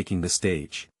before taking the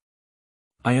stage.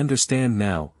 I understand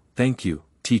now, thank you,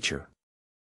 teacher.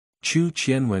 Chu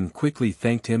Qianwen quickly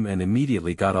thanked him and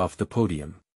immediately got off the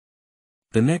podium.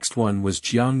 The next one was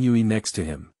Jiang Yui next to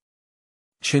him.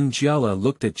 Qinjiala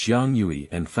looked at Jiang Yui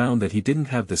and found that he didn't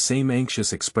have the same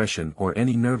anxious expression or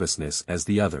any nervousness as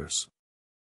the others.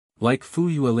 Like Fu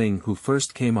Yueling who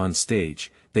first came on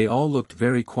stage, they all looked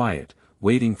very quiet,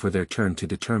 waiting for their turn to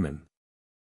determine.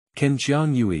 Can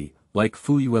Jiang Yui, like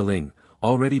Fu Yueling,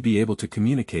 already be able to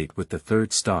communicate with the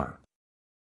third star?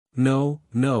 No,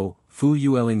 Fu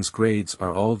Yueling's grades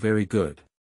are all very good.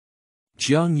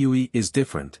 Jiang Yui is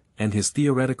different, and his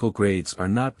theoretical grades are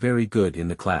not very good in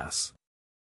the class.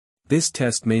 This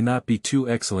test may not be too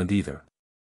excellent either.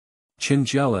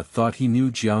 Qinjiala thought he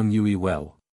knew Jiang Yui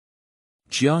well.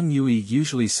 Jiang Yui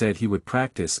usually said he would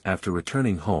practice after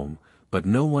returning home, but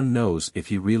no one knows if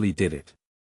he really did it.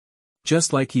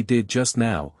 Just like he did just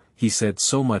now, he said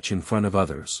so much in front of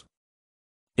others.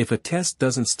 If a test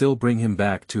doesn't still bring him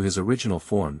back to his original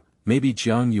form, maybe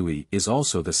Jiang Yui is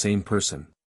also the same person.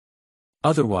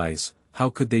 Otherwise, how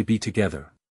could they be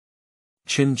together?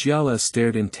 Qinjiala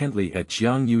stared intently at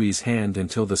Jiang Yui's hand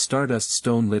until the stardust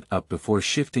stone lit up before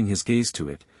shifting his gaze to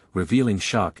it, revealing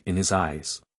shock in his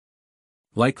eyes.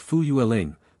 Like Fu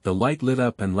Yueling, the light lit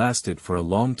up and lasted for a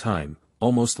long time,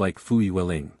 almost like Fu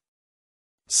Yueling.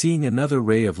 Seeing another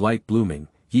ray of light blooming,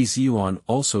 Yi Ziyuan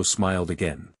also smiled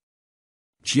again.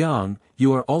 Jiang,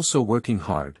 you are also working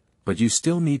hard, but you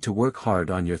still need to work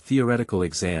hard on your theoretical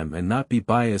exam and not be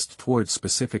biased towards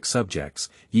specific subjects,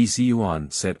 Yi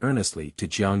Ziyuan said earnestly to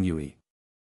Jiang Yui.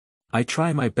 I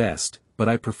try my best, but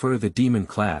I prefer the demon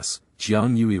class,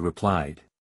 Jiang Yui replied.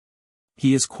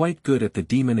 He is quite good at the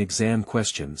demon exam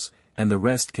questions, and the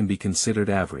rest can be considered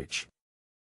average.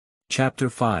 Chapter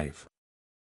 5.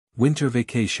 Winter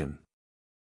Vacation.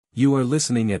 You are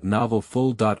listening at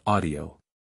novelfull.audio.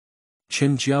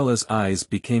 Qinjiala's eyes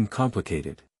became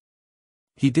complicated.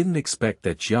 He didn't expect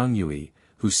that Jiang Yui,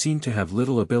 who seemed to have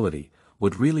little ability,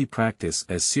 would really practice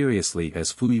as seriously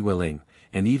as Fu Yueling,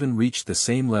 and even reach the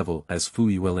same level as Fu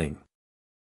Yueling.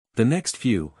 The next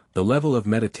few, the level of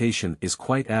meditation is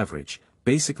quite average,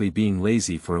 basically being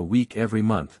lazy for a week every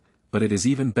month, but it is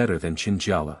even better than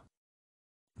Qinjiala.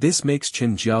 This makes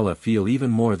Qinjiala feel even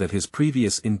more that his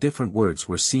previous indifferent words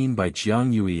were seen by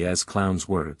Jiang Yui as clown's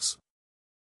words.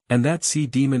 And that sea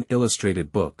demon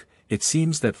illustrated book, it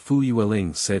seems that Fu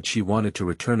Yueling said she wanted to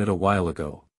return it a while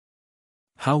ago.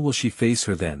 How will she face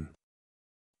her then?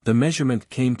 The measurement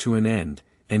came to an end,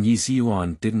 and Yi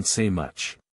Ziyuan didn't say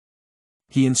much.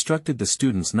 He instructed the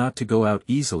students not to go out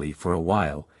easily for a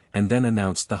while, and then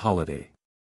announced the holiday.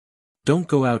 Don't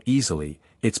go out easily,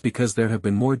 it's because there have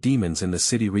been more demons in the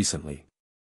city recently.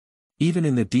 Even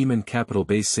in the demon capital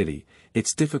Bay City,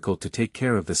 it's difficult to take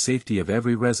care of the safety of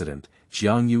every resident,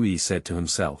 Jiang Yui said to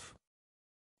himself.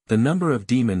 The number of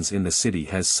demons in the city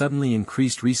has suddenly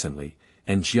increased recently,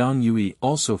 and Jiang Yui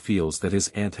also feels that his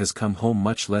aunt has come home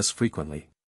much less frequently.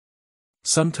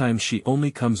 Sometimes she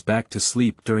only comes back to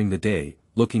sleep during the day,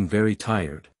 looking very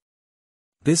tired.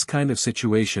 This kind of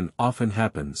situation often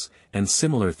happens, and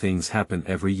similar things happen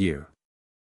every year.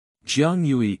 Jiang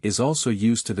Yui is also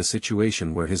used to the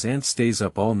situation where his aunt stays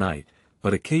up all night,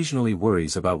 but occasionally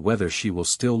worries about whether she will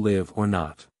still live or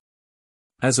not.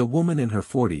 As a woman in her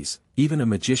 40s, even a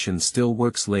magician still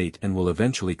works late and will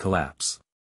eventually collapse.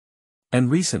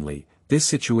 And recently, this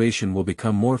situation will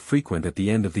become more frequent at the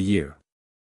end of the year.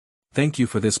 Thank you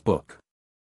for this book.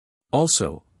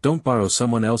 Also, don't borrow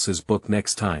someone else's book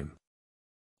next time.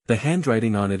 The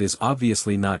handwriting on it is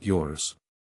obviously not yours.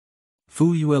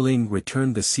 Fu Yueling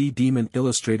returned the sea demon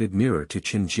illustrated mirror to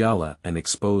Qinjiala and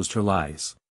exposed her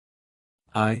lies.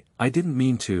 I didn't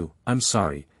mean to, I'm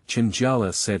sorry,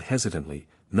 Qinjiala said hesitantly,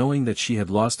 knowing that she had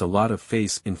lost a lot of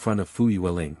face in front of Fu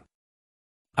Yueling.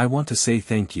 I want to say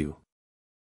thank you.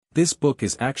 This book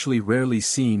is actually rarely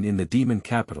seen in the demon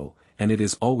capital, and it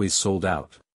is always sold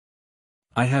out.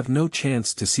 I have no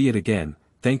chance to see it again,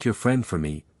 thank your friend for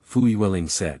me, Fu Yueling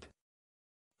said.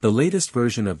 The latest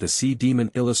version of the Sea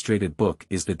Demon illustrated book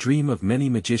is the dream of many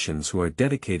magicians who are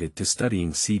dedicated to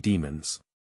studying sea demons.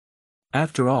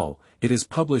 After all, it is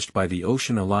published by the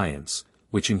Ocean Alliance,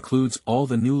 which includes all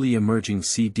the newly emerging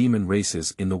sea demon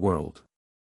races in the world.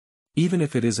 Even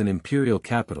if it is an imperial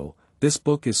capital, this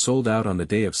book is sold out on the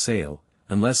day of sale,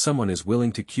 unless someone is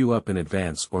willing to queue up in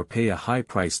advance or pay a high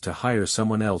price to hire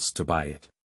someone else to buy it.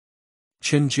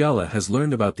 Qinjiala has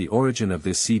learned about the origin of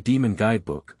this sea demon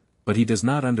guidebook, but he does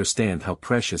not understand how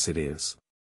precious it is.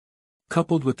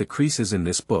 Coupled with the creases in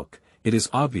this book, it is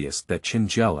obvious that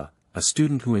Qinjiala, a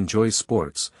student who enjoys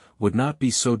sports, would not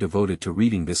be so devoted to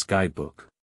reading this guidebook.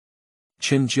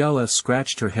 Qinjiala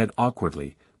scratched her head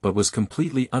awkwardly, but was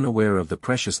completely unaware of the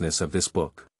preciousness of this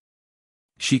book.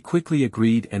 She quickly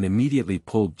agreed and immediately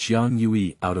pulled Jiang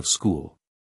Yui out of school.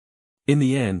 In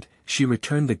the end, she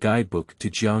returned the guidebook to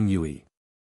Jiang Yui.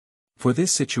 For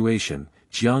this situation,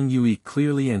 Jiang Yui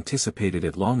clearly anticipated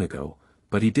it long ago,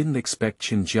 but he didn't expect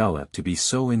Qinjiala to be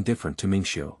so indifferent to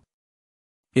Mingxiu.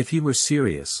 If he were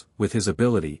serious, with his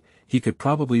ability, he could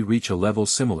probably reach a level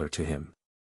similar to him.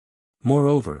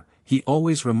 Moreover, he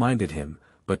always reminded him,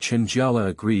 but Qinjiala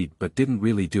agreed but didn't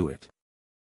really do it.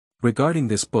 Regarding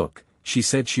this book, she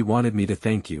said she wanted me to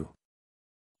thank you.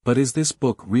 But is this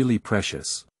book really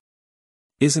precious?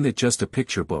 Isn't it just a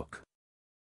picture book?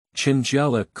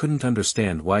 Qinjiala couldn't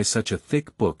understand why such a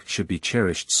thick book should be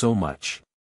cherished so much.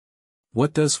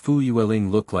 What does Fu Yueling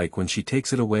look like when she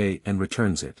takes it away and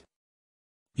returns it?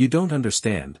 You don't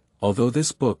understand, although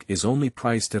this book is only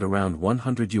priced at around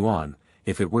 100 yuan,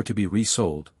 if it were to be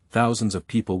resold, thousands of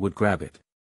people would grab it.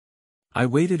 I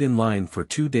waited in line for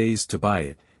 2 days to buy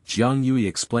it, Jiang Yui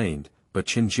explained, but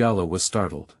Qinjiala was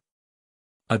startled.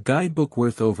 A guidebook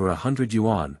worth over 100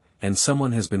 yuan, and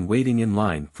someone has been waiting in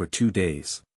line for 2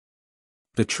 days.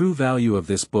 The true value of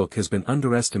this book has been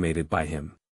underestimated by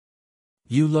him.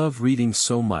 You love reading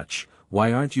so much,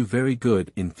 why aren't you very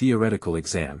good in theoretical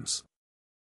exams?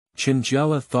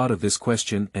 Qinjiala thought of this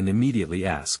question and immediately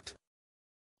asked.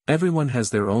 Everyone has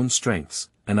their own strengths,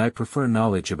 and I prefer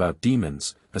knowledge about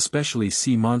demons, especially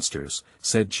sea monsters,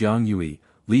 said Jiang Yui,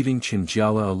 leaving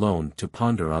Qinjiala alone to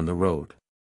ponder on the road.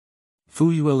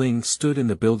 Fu Yueling stood in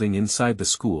the building inside the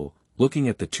school, looking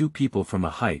at the two people from a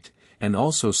height, and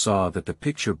also saw that the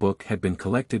picture book had been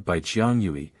collected by Jiang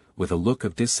Yui, with a look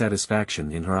of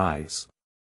dissatisfaction in her eyes.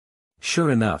 Sure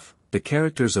enough, the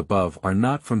characters above are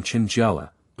not from Qinjiala,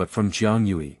 but from Jiang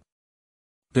Yui.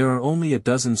 There are only a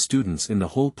dozen students in the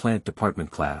whole plant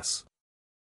department class.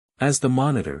 As the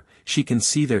monitor, she can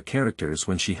see their characters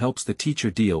when she helps the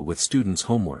teacher deal with students'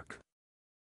 homework.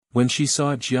 When she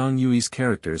saw Jiang Yui's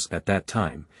characters at that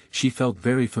time, she felt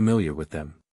very familiar with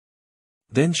them.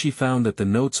 Then she found that the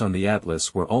notes on the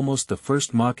atlas were almost the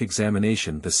first mock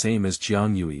examination, the same as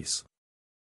Jiang Yui's.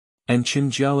 And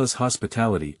Qinjiala's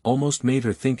hospitality almost made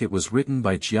her think it was written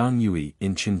by Jiang Yui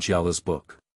in Qinjiala's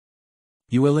book.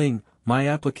 Yueling, my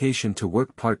application to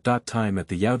work part-time at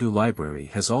the Youyou library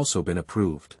has also been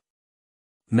approved.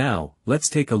 Now, let's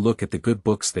take a look at the good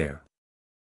books there.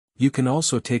 You can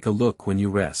also take a look when you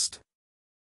rest.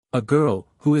 A girl,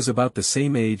 who is about the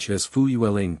same age as Fu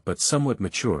Yueling but somewhat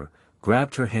mature,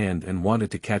 grabbed her hand and wanted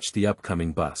to catch the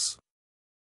upcoming bus.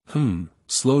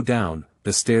 Slow down,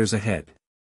 the stairs ahead.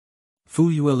 Fu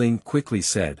Yueling quickly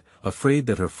said, afraid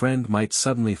that her friend might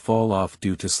suddenly fall off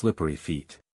due to slippery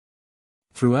feet.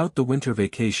 Throughout the winter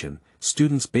vacation,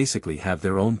 students basically have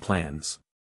their own plans.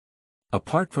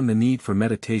 Apart from the need for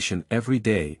meditation every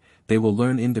day, they will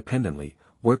learn independently,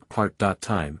 work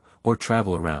part-time, or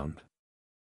travel around.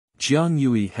 Jiang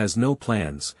Yui has no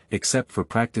plans, except for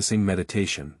practicing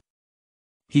meditation.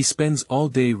 He spends all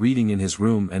day reading in his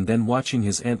room and then watching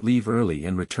his aunt leave early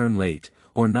and return late,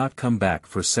 or not come back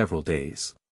for several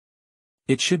days.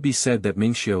 It should be said that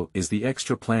Mingxiu is the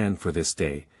extra plan for this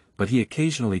day, but he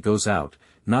occasionally goes out,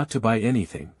 not to buy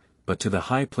anything, but to the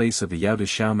high place of the Youyou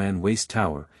Shaoman Waste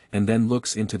Tower, and then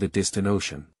looks into the distant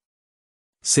ocean.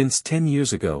 Since 10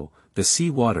 years ago, the sea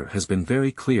water has been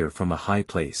very clear from a high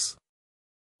place.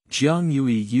 Jiang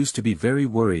Yui used to be very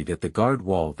worried that the guard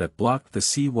wall that blocked the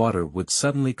sea water would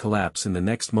suddenly collapse in the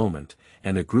next moment,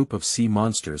 and a group of sea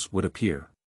monsters would appear.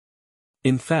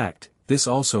 In fact, this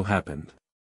also happened.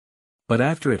 But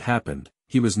after it happened,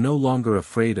 he was no longer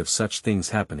afraid of such things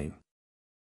happening.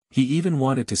 He even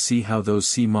wanted to see how those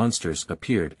sea monsters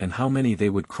appeared and how many they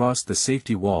would cross the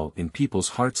safety wall in people's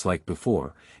hearts like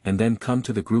before, and then come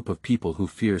to the group of people who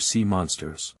fear sea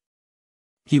monsters.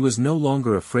 He was no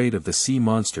longer afraid of the sea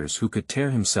monsters who could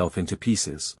tear himself into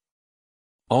pieces.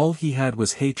 All he had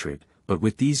was hatred, but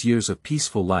with these years of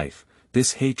peaceful life,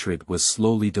 this hatred was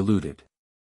slowly diluted.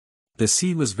 The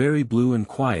sea was very blue and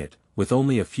quiet, with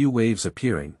only a few waves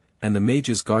appearing, and the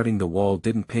mages guarding the wall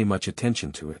didn't pay much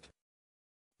attention to it.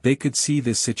 They could see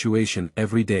this situation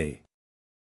every day.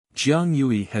 Jiang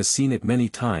Yui has seen it many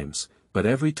times, but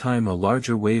every time a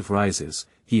larger wave rises,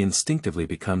 he instinctively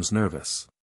becomes nervous.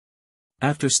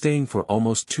 After staying for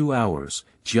almost 2 hours,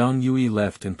 Jiang Yui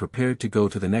left and prepared to go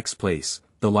to the next place,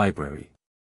 the library.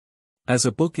 As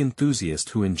a book enthusiast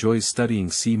who enjoys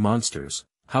studying sea monsters,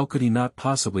 how could he not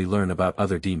possibly learn about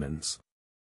other demons?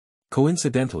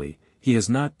 Coincidentally, he has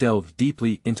not delved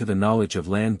deeply into the knowledge of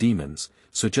land demons,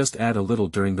 so just add a little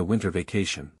during the winter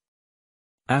vacation.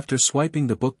 After swiping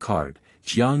the book card,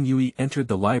 Jiang Yui entered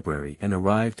the library and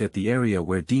arrived at the area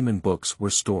where demon books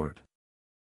were stored.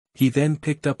 He then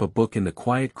picked up a book in the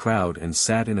quiet crowd and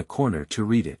sat in a corner to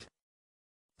read it.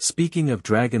 Speaking of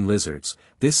dragon lizards,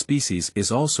 this species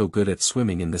is also good at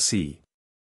swimming in the sea.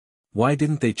 Why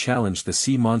didn't they challenge the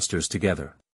sea monsters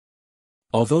together?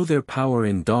 Although their power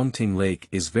in Dongting Lake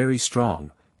is very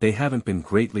strong, they haven't been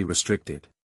greatly restricted.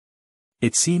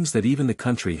 It seems that even the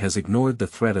country has ignored the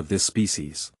threat of this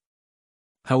species.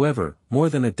 However, more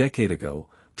than a decade ago,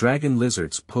 dragon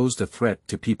lizards posed a threat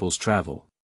to people's travel.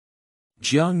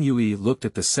 Jiang Yui looked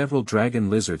at the several dragon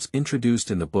lizards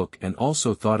introduced in the book and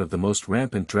also thought of the most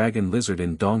rampant dragon lizard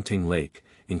in Dongting Lake,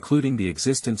 including the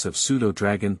existence of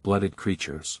pseudo-dragon-blooded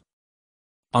creatures.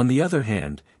 On the other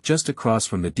hand, just across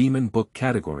from the demon book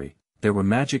category, there were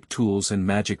magic tools and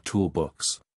magic tool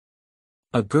books.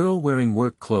 A girl wearing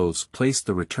work clothes placed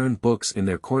the returned books in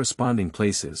their corresponding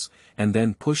places, and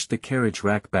then pushed the carriage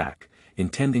rack back,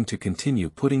 intending to continue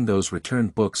putting those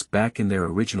returned books back in their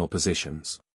original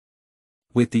positions.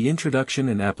 With the introduction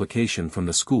and application from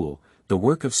the school, the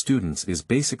work of students is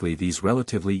basically these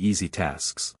relatively easy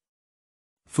tasks.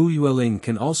 Fu Yueling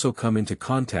can also come into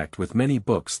contact with many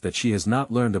books that she has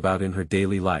not learned about in her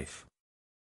daily life.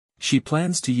 She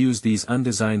plans to use these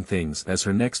undesigned things as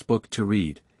her next book to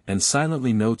read, and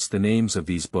silently notes the names of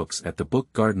these books at the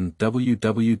book garden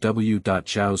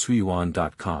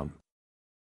www.zhaoshuyuan.com.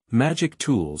 Magic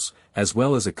tools, as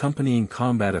well as accompanying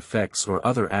combat effects or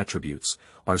other attributes,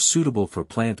 are suitable for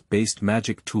plant-based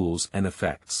magic tools and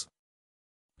effects.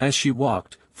 As she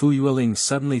walked, Fu Yueling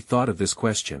suddenly thought of this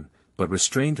question, but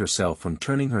restrained herself from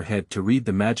turning her head to read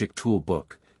the magic tool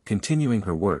book, continuing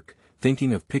her work,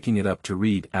 thinking of picking it up to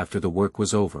read after the work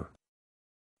was over.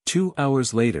 2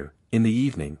 hours later, in the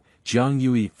evening, Jiang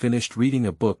Yui finished reading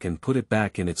a book and put it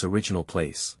back in its original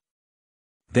place.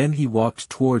 Then he walked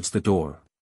towards the door.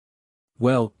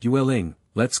 Well, Yueling,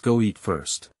 let's go eat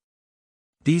first.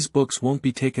 These books won't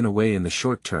be taken away in the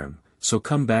short term, so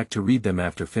come back to read them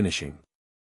after finishing.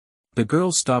 The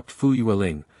girl stopped Fu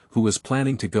Yueling, who was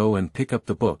planning to go and pick up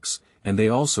the books, and they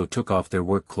also took off their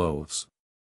work clothes.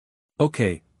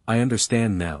 Okay, I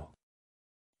understand now.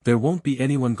 There won't be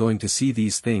anyone going to see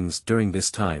these things during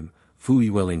this time, Fu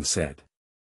Yueling said.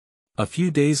 A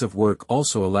few days of work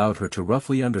also allowed her to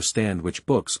roughly understand which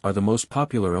books are the most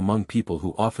popular among people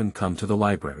who often come to the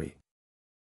library.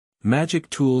 Magic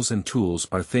tools and tools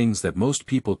are things that most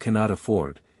people cannot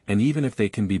afford, and even if they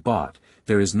can be bought,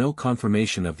 there is no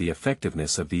confirmation of the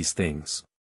effectiveness of these things.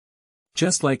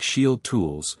 Just like shield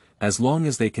tools, as long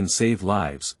as they can save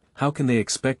lives, how can they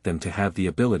expect them to have the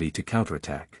ability to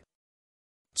counterattack?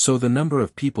 So the number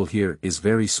of people here is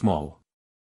very small.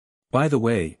 By the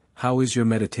way, how is your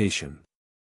meditation?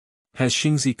 Has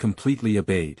Xingzi completely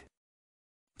obeyed?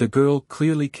 The girl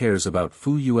clearly cares about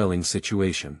Fu Yueling's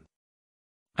situation.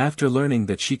 After learning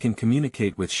that she can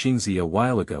communicate with Xingzi a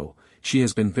while ago, she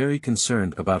has been very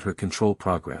concerned about her control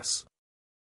progress.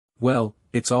 Well,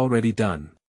 it's already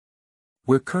done.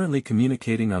 We're currently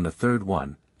communicating on the third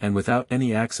one, and without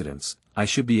any accidents, I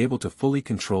should be able to fully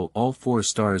control all 4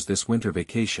 stars this winter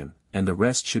vacation, and the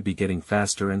rest should be getting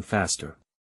faster and faster.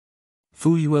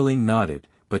 Fu Yueling nodded,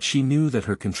 but she knew that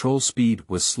her control speed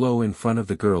was slow in front of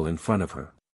the girl in front of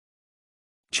her.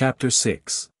 Chapter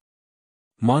 6.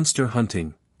 Monster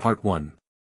Hunting, Part 1.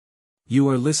 You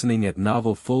are listening at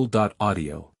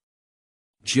novelfull.audio.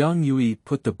 Jiang Yui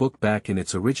put the book back in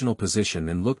its original position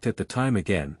and looked at the time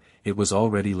again. It was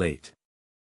already late.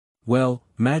 Well,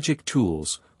 magic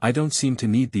tools, I don't seem to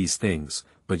need these things,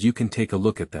 but you can take a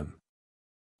look at them.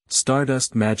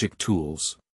 Stardust magic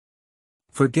tools.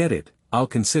 Forget it, I'll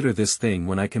consider this thing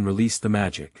when I can release the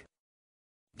magic.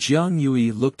 Jiang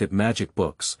Yui looked at magic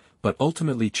books, but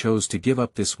ultimately chose to give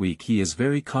up this week. He is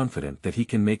very confident that he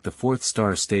can make the 4th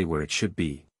star stay where it should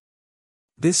be.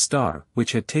 This star,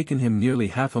 which had taken him nearly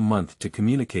half a month to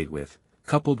communicate with,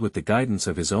 coupled with the guidance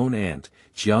of his own aunt,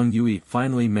 Jiang Yui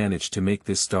finally managed to make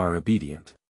this star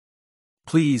obedient.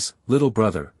 Please, little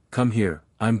brother, come here,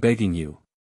 I'm begging you.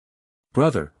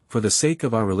 Brother, for the sake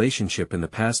of our relationship in the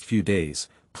past few days,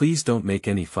 please don't make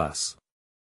any fuss.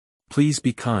 Please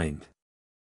be kind.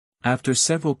 After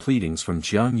several pleadings from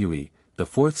Jiang Yui, the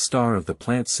 4th star of the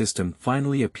plant system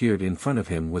finally appeared in front of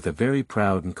him with a very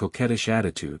proud and coquettish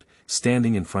attitude,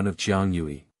 standing in front of Jiang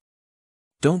Yui.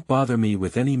 Don't bother me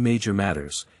with any major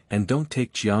matters, and don't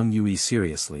take Jiang Yui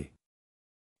seriously.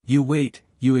 You wait,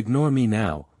 you ignore me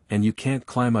now, and you can't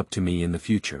climb up to me in the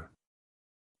future.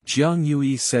 Jiang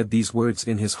Yui said these words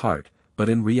in his heart, but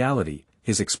in reality,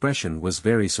 his expression was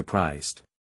very surprised.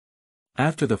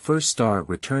 After the 1st star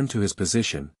returned to his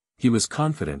position, he was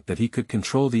confident that he could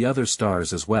control the other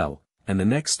stars as well, and the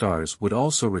next stars would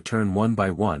also return one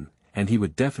by one, and he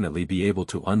would definitely be able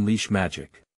to unleash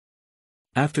magic.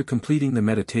 After completing the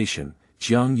meditation,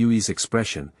 Jiang Yui's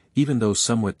expression, even though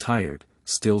somewhat tired,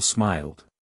 still smiled.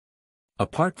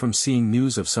 Apart from seeing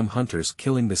news of some hunters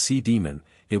killing the sea demon,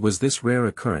 it was this rare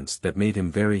occurrence that made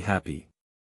him very happy.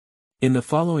 In the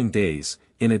following days,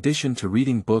 in addition to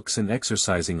reading books and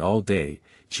exercising all day,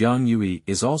 Jiang Yui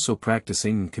is also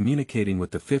practicing and communicating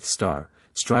with the 5th star,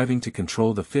 striving to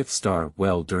control the 5th star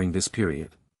well during this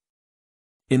period.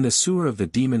 In the sewer of the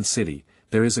demon city,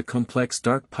 there is a complex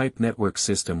dark pipe network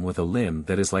system with a limb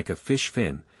that is like a fish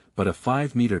fin, but a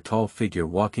 5-meter-tall figure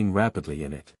walking rapidly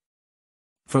in it.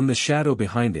 From the shadow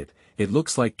behind it, it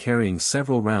looks like carrying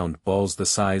several round balls the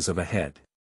size of a head.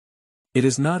 It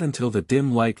is not until the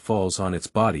dim light falls on its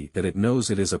body that it knows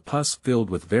it is a pus filled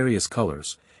with various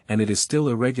colors, and it is still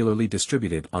irregularly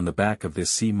distributed on the back of this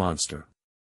sea monster.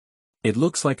 It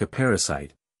looks like a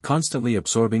parasite, constantly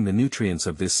absorbing the nutrients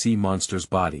of this sea monster's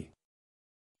body.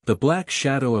 The black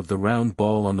shadow of the round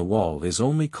ball on the wall is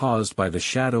only caused by the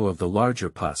shadow of the larger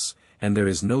pus, and there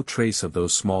is no trace of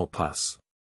those small pus.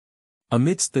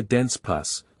 Amidst the dense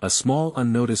pus, a small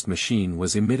unnoticed machine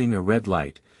was emitting a red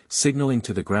light, signaling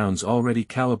to the ground's already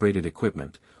calibrated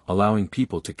equipment, allowing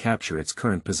people to capture its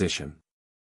current position.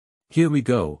 Here we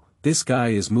go, this guy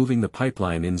is moving the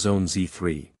pipeline in Zone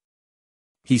Z3.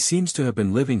 He seems to have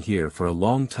been living here for a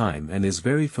long time and is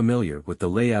very familiar with the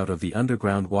layout of the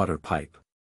underground water pipe.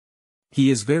 He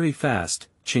is very fast,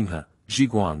 Qinghe,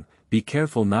 Zhiguang, be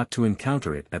careful not to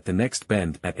encounter it at the next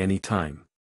bend at any time.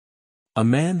 A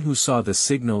man who saw the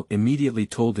signal immediately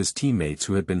told his teammates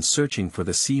who had been searching for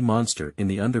the sea monster in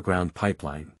the underground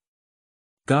pipeline.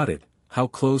 Got it, how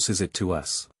close is it to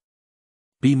us?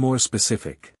 Be more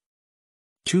specific.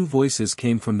 2 voices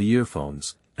came from the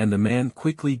earphones, and the man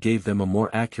quickly gave them a more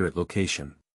accurate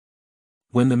location.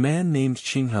 When the man named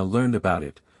Qinghe learned about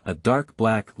it, a dark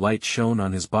black light shone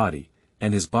on his body,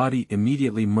 and his body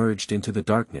immediately merged into the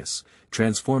darkness,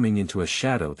 transforming into a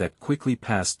shadow that quickly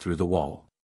passed through the wall.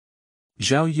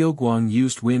 Zhao Youguang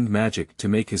used wind magic to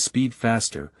make his speed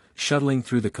faster, shuttling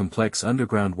through the complex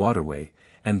underground waterway,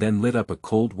 and then lit up a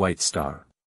cold white star.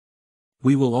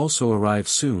 We will also arrive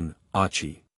soon,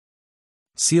 Achi.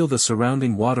 Seal the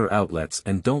surrounding water outlets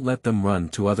and don't let them run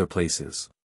to other places.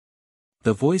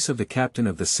 The voice of the captain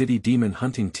of the city demon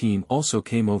hunting team also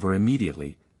came over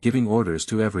immediately, giving orders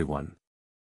to everyone.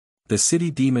 The city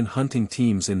demon hunting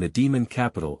teams in the demon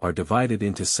capital are divided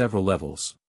into several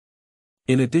levels.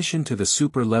 In addition to the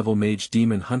super-level mage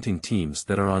demon hunting teams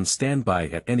that are on standby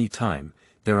at any time,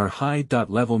 there are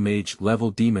high-level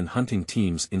mage-level demon hunting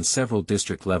teams in several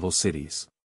district-level cities.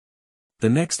 The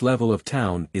next level of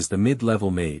town is the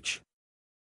mid-level mage.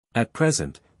 At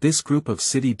present, this group of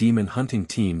city demon hunting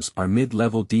teams are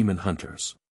mid-level demon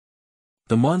hunters.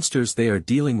 The monsters they are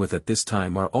dealing with at this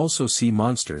time are also sea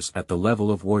monsters at the level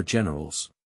of war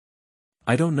generals.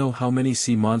 I don't know how many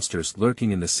sea monsters lurking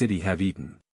in the city have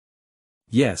eaten.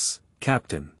 Yes,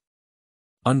 Captain.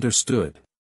 Understood.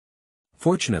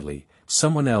 Fortunately,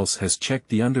 someone else has checked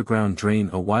the underground drain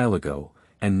a while ago,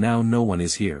 and now no one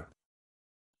is here.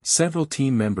 Several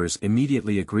team members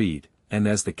immediately agreed, and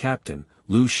as the captain,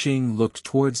 Lu Xing looked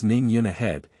towards Ning Yun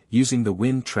ahead, using the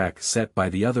wind track set by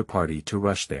the other party to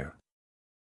rush there.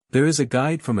 There is a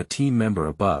guide from a team member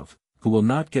above, who will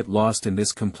not get lost in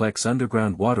this complex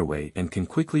underground waterway and can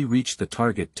quickly reach the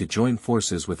target to join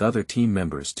forces with other team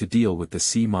members to deal with the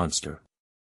sea monster.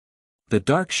 The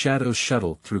dark shadows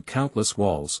shuttle through countless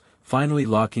walls, finally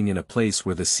locking in a place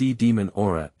where the sea demon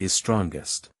aura is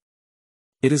strongest.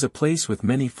 It is a place with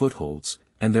many footholds,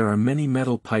 and there are many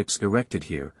metal pipes erected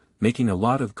here, making a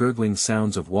lot of gurgling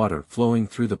sounds of water flowing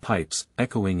through the pipes,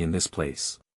 echoing in this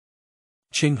place.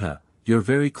 Qinghe, you're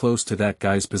very close to that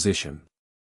guy's position.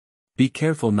 Be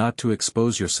careful not to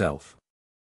expose yourself.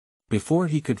 Before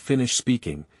he could finish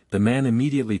speaking, the man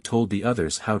immediately told the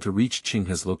others how to reach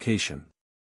Qinghe's location.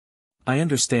 I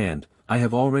understand, I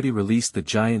have already released the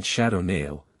giant shadow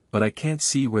nail, but I can't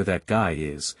see where that guy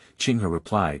is, Qinghe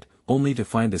replied, only to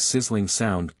find a sizzling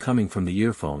sound coming from the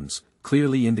earphones,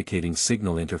 clearly indicating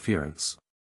signal interference.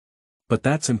 But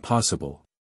that's impossible.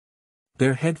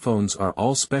 Their headphones are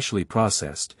all specially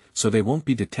processed, so they won't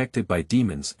be detected by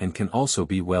demons and can also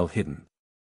be well hidden.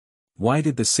 Why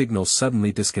did the signal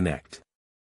suddenly disconnect?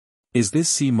 Is this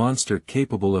sea monster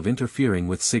capable of interfering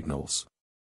with signals?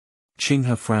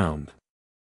 Qinghe frowned.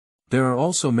 There are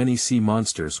also many sea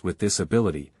monsters with this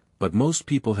ability, but most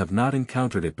people have not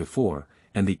encountered it before,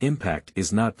 and the impact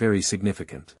is not very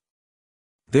significant.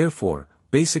 Therefore,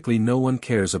 basically no one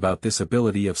cares about this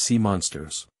ability of sea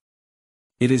monsters.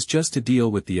 It is just to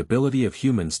deal with the ability of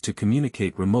humans to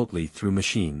communicate remotely through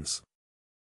machines.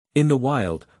 In the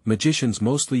wild, magicians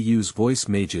mostly use voice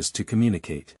mages to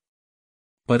communicate.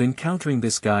 But encountering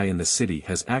this guy in the city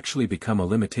has actually become a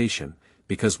limitation,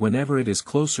 because whenever it is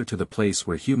closer to the place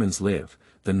where humans live,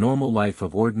 the normal life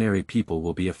of ordinary people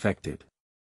will be affected.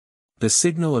 The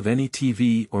signal of any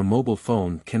TV or mobile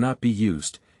phone cannot be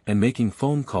used, and making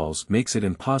phone calls makes it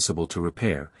impossible to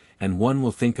repair, and one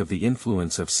will think of the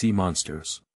influence of sea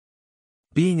monsters.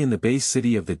 Being in the base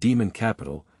city of the demon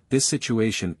capital, this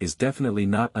situation is definitely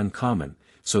not uncommon,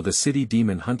 so the city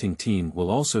demon hunting team will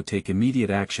also take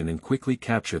immediate action and quickly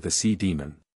capture the sea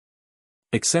demon.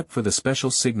 Except for the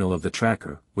special signal of the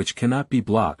tracker, which cannot be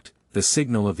blocked, the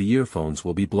signal of the earphones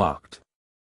will be blocked.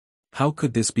 How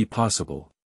could this be possible?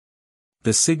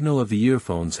 The signal of the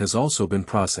earphones has also been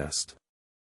processed.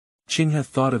 Qinghe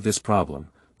thought of this problem,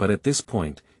 but at this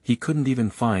point, he couldn't even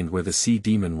find where the sea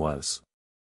demon was.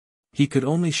 He could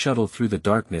only shuttle through the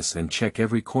darkness and check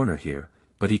every corner here,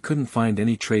 but he couldn't find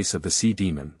any trace of the sea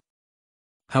demon.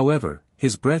 However,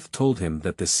 his breath told him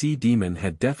that the sea demon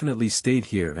had definitely stayed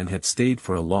here and had stayed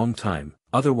for a long time,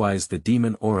 otherwise the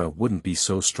demon aura wouldn't be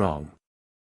so strong.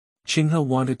 Qinghe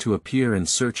wanted to appear and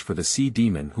search for the sea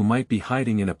demon who might be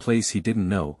hiding in a place he didn't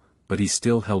know, but he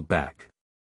still held back.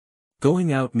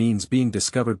 Going out means being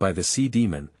discovered by the sea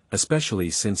demon, especially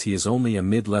since he is only a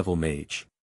mid-level mage.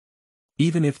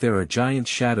 Even if there are giant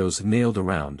shadows nailed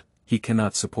around, he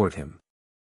cannot support him.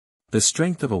 The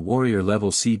strength of a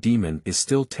warrior-level sea demon is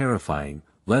still terrifying,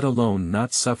 let alone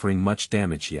not suffering much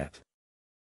damage yet.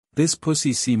 This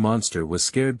pussy sea monster was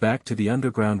scared back to the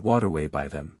underground waterway by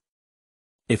them.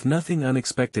 If nothing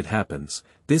unexpected happens,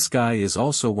 this guy is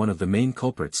also one of the main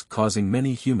culprits causing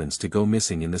many humans to go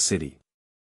missing in the city.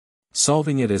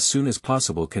 Solving it as soon as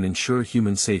possible can ensure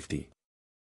human safety.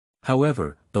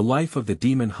 However, the life of the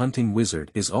demon hunting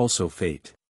wizard is also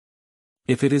fate.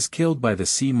 If it is killed by the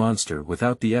sea monster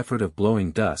without the effort of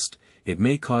blowing dust, it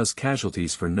may cause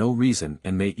casualties for no reason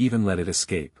and may even let it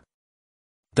escape.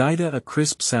 A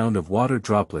crisp sound of water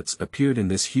droplets appeared in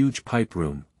this huge pipe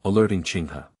room, alerting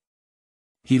Qinghe.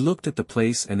 He looked at the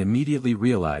place and immediately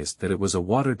realized that it was a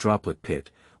water droplet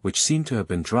pit, which seemed to have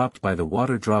been dropped by the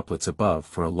water droplets above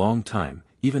for a long time.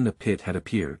 Even the pit had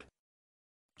appeared.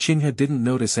 Qinghe didn't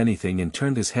notice anything and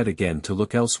turned his head again to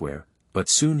look elsewhere, but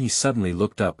soon he suddenly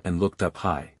looked up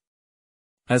high.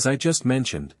 As I just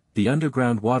mentioned, the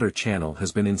underground water channel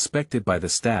has been inspected by the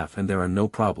staff and there are no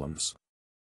problems.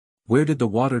 Where did the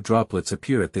water droplets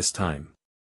appear at this time?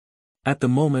 At the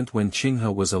moment when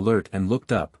Qinghe was alert and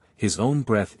looked up, his own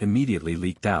breath immediately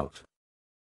leaked out.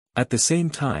 At the same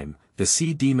time, the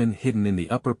sea demon hidden in the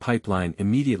upper pipeline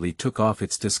immediately took off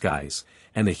its disguise,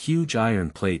 and a huge iron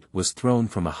plate was thrown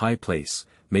from a high place,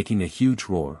 making a huge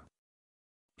roar.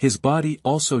 His body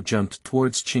also jumped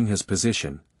towards Qinghe's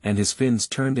position, and his fins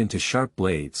turned into sharp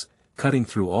blades, cutting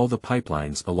through all the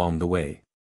pipelines along the way.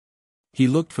 He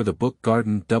looked for the book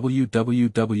garden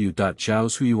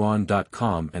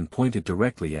www.jiaosuiyuan.com and pointed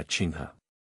directly at Qinghe.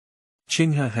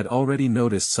 Qinghe had already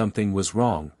noticed something was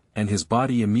wrong, and his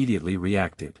body immediately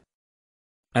reacted.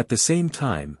 At the same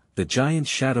time, the giant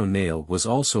shadow nail was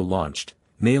also launched,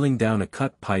 nailing down a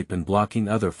cut pipe and blocking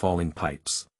other falling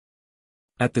pipes.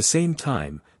 At the same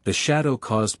time, the shadow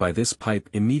caused by this pipe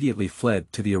immediately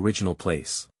fled to the original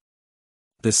place.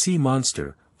 The sea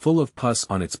monster, full of pus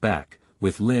on its back,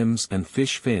 with limbs and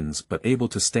fish fins but able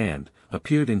to stand,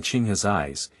 appeared in Qinghe's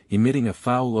eyes, emitting a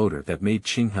foul odor that made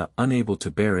Qinghe unable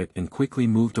to bear it and quickly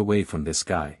moved away from this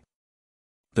guy.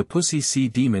 The pussy sea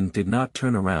demon did not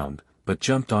turn around, but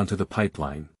jumped onto the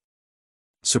pipeline.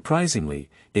 Surprisingly,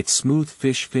 its smooth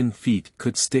fish fin feet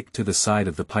could stick to the side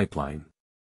of the pipeline.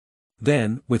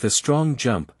 Then, with a strong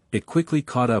jump, it quickly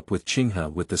caught up with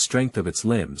Qinghe with the strength of its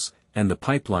limbs, and the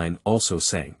pipeline also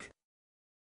sank.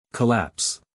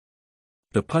 Collapse.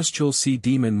 The pustule sea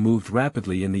demon moved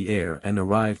rapidly in the air and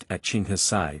arrived at Qinghe's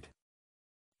side.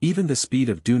 Even the speed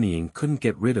of Dunying couldn't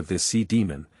get rid of this sea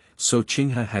demon, so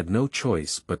Qinghe had no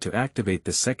choice but to activate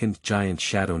the second giant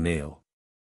shadow nail.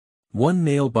 One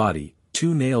nail body,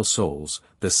 two nail souls.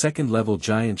 The second level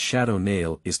giant shadow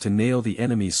nail is to nail the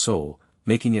enemy's soul,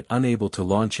 making it unable to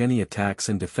launch any attacks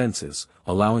and defenses,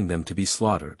 allowing them to be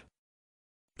slaughtered.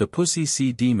 The pussy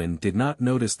sea demon did not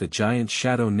notice the giant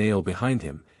shadow nail behind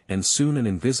him, and soon an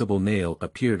invisible nail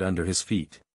appeared under his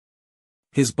feet.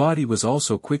 His body was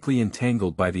also quickly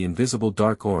entangled by the invisible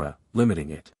dark aura, limiting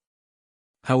it.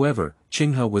 However,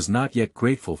 Qinghe was not yet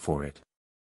grateful for it.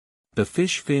 The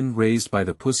fish fin raised by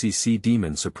the pussy sea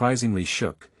demon surprisingly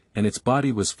shook, and its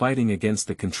body was fighting against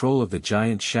the control of the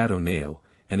giant shadow nail,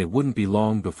 and it wouldn't be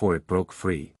long before it broke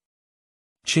free.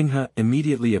 Qinghe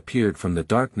immediately appeared from the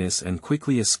darkness and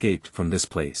quickly escaped from this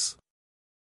place.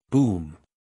 Boom!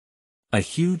 A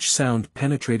huge sound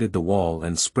penetrated the wall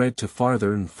and spread to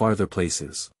farther and farther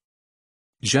places.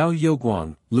 Zhao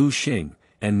Youguang, Lu Xing,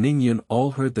 and Ning Yun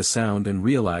all heard the sound and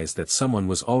realized that someone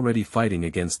was already fighting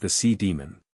against the sea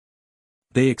demon.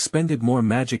 They expended more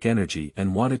magic energy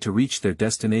and wanted to reach their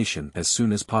destination as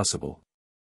soon as possible.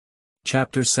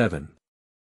 Chapter 7.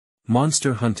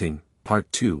 Monster Hunting, Part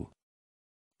 2.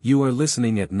 You are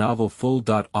listening at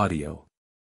novelfull.audio.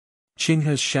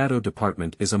 Qinghe's shadow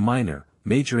department is a minor,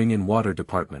 majoring in water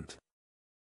department.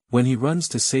 When he runs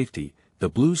to safety, the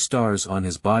blue stars on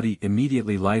his body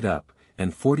immediately light up,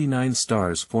 and 49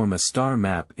 stars form a star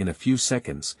map in a few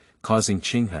seconds, causing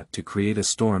Qinghe to create a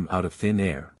storm out of thin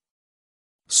air.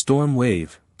 Storm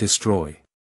wave, destroy.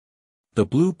 The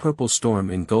blue-purple storm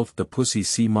engulfed the pussy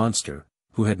sea monster,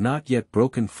 who had not yet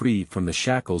broken free from the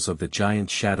shackles of the giant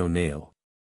shadow nail.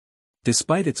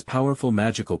 Despite its powerful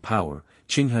magical power,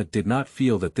 Qinghe did not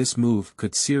feel that this move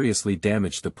could seriously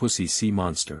damage the pussy sea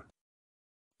monster.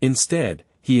 Instead,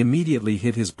 he immediately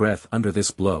hid his breath under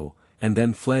this blow, and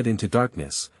then fled into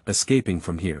darkness, escaping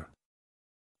from here.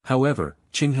 However,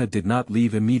 Qinghe did not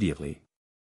leave immediately.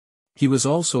 He was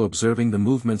also observing the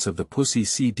movements of the pussy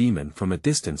sea demon from a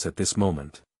distance at this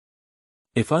moment.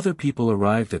 If other people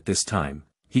arrived at this time,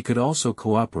 he could also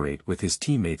cooperate with his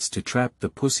teammates to trap the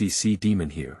pussy sea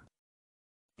demon here.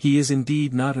 He is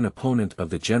indeed not an opponent of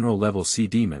the general-level sea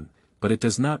demon, but it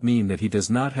does not mean that he does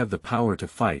not have the power to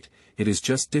fight, it is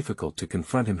just difficult to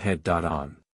confront him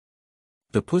head-on.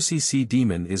 The pussy sea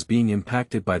demon is being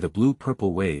impacted by the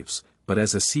blue-purple waves, but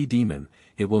as a sea demon,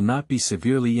 it will not be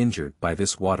severely injured by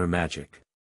this water magic.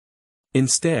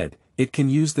 Instead, it can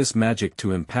use this magic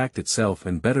to impact itself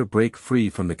and better break free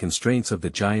from the constraints of the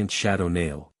giant shadow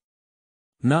nail.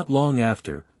 Not long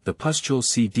after, the pustule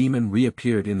sea demon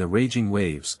reappeared in the raging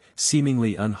waves,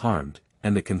 seemingly unharmed,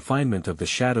 and the confinement of the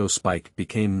shadow spike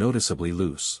became noticeably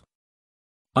loose.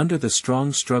 Under the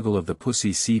strong struggle of the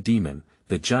pussy sea demon,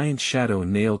 the giant shadow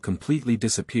nail completely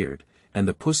disappeared, and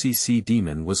the Pussy Sea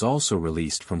Demon was also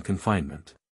released from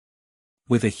confinement.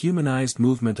 With a humanized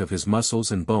movement of his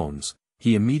muscles and bones,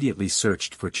 he immediately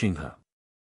searched for Qinghe.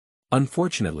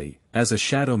 Unfortunately, as a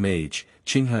shadow mage,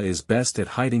 Qinghe is best at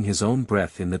hiding his own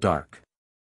breath in the dark.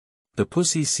 The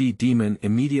Pussy Sea Demon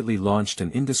immediately launched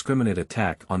an indiscriminate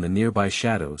attack on the nearby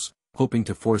shadows, hoping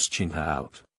to force Qinghe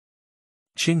out.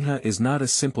 Qinghe is not a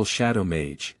simple shadow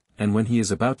mage, and when he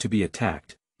is about to be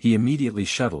attacked, he immediately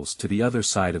shuttles to the other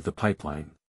side of the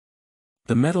pipeline.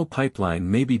 The metal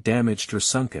pipeline may be damaged or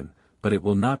sunken, but it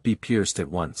will not be pierced at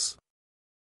once.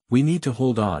 We need to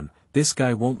hold on, this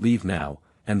guy won't leave now,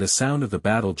 and the sound of the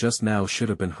battle just now should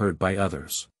have been heard by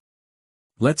others.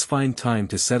 Let's find time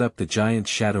to set up the giant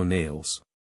shadow nails.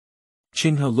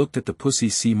 Qinghe looked at the Pussy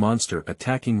Sea monster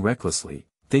attacking recklessly,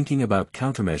 thinking about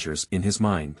countermeasures in his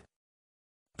mind.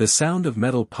 The sound of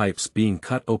metal pipes being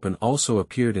cut open also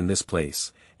appeared in this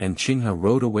place, and Qinghe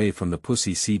rode away from the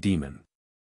Pussy Sea Demon.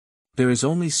 There is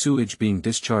only sewage being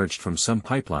discharged from some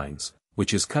pipelines,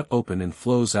 which is cut open and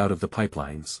flows out of the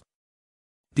pipelines.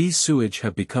 These sewage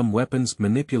have become weapons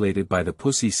manipulated by the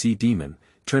Pussy Sea Demon,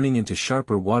 turning into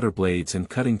sharper water blades and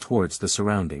cutting towards the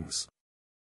surroundings.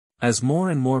 As more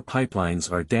and more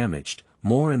pipelines are damaged,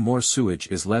 more and more sewage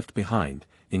is left behind,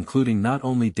 including not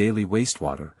only daily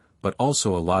wastewater, but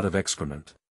also a lot of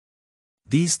excrement.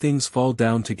 These things fall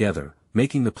down together,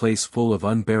 making the place full of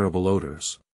unbearable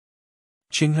odors.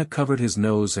 Qinghe covered his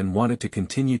nose and wanted to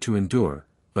continue to endure,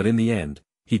 but in the end,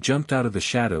 he jumped out of the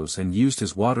shadows and used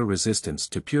his water resistance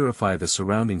to purify the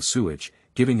surrounding sewage,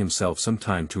 giving himself some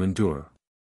time to endure.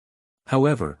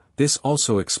 However, this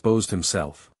also exposed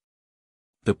himself.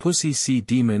 The Pussy Sea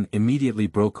Demon immediately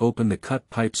broke open the cut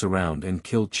pipes around and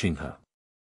killed Qinghe.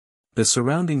 The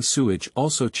surrounding sewage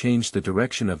also changed the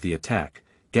direction of the attack,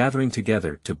 gathering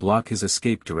together to block his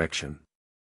escape direction.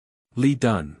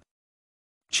 leadTen.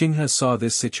 Qinghe saw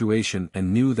this situation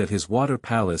and knew that his water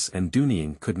palace and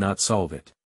Dunying could not solve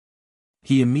it.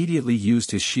 He immediately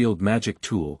used his shield magic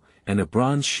tool, and a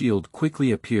bronze shield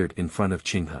quickly appeared in front of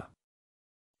Qinghe.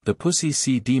 The Pussy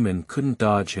Sea Demon couldn't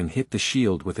dodge and hit the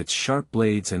shield with its sharp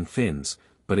blades and fins,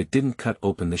 but it didn't cut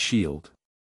open the shield.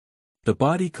 The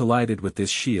body collided with this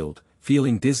shield,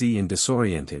 feeling dizzy and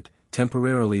disoriented,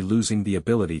 temporarily losing the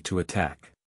ability to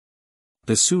attack.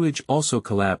 The sewage also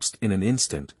collapsed in an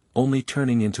instant, only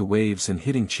turning into waves and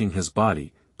hitting Qinghe's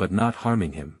body, but not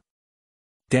harming him.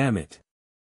 Damn it!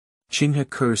 Qinghe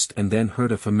cursed and then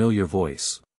heard a familiar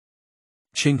voice.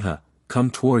 Qinghe, come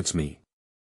towards me.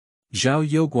 Jiao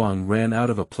Youguang ran out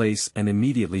of a place and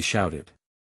immediately shouted.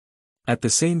 At the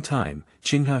same time,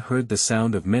 Qinghe heard the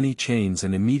sound of many chains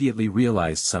and immediately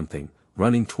realized something,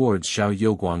 running towards Jiao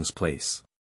Youguang's place.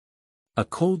 A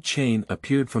cold chain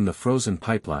appeared from the frozen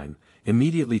pipeline,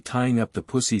 immediately tying up the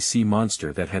Pussy Sea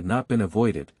monster that had not been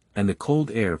avoided, and the cold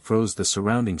air froze the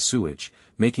surrounding sewage,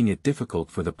 making it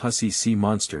difficult for the Pussy Sea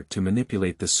monster to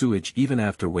manipulate the sewage even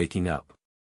after waking up.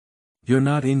 You're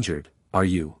not injured, are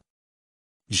you?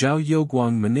 Jiao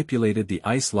Youguang manipulated the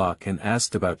ice lock and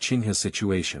asked about Qinghe's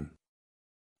situation.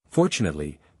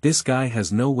 Fortunately, this guy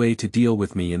has no way to deal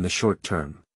with me in the short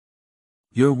term.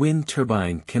 Your wind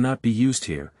turbine cannot be used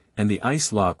here, and the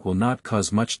ice lock will not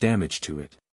cause much damage to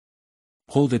it.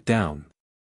 Hold it down.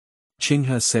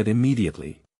 Qinghe said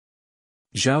immediately.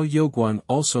 Jiao Youguang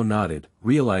also nodded,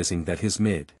 realizing that his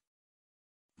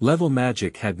mid-level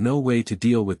magic had no way to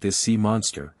deal with this sea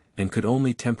monster, and could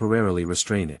only temporarily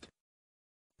restrain it.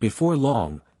 Before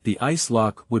long, the ice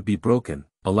lock would be broken,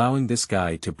 allowing this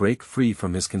guy to break free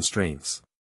from his constraints.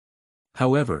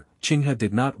 However, Qinghe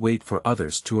did not wait for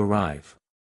others to arrive.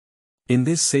 In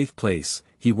this safe place,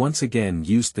 he once again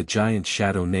used the giant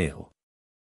shadow nail.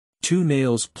 2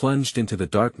 nails plunged into the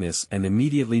darkness and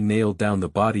immediately nailed down the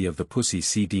body of the Pussy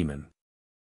Sea Demon.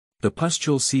 The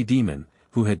Pastoral Sea Demon,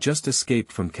 who had just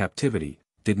escaped from captivity,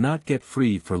 did not get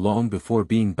free for long before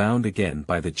being bound again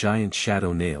by the giant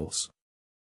shadow nails.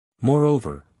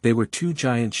 Moreover, they were 2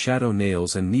 giant shadow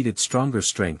nails and needed stronger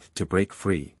strength to break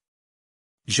free.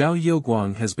 Jiao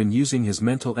Youguang has been using his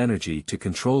mental energy to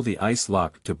control the ice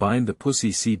lock to bind the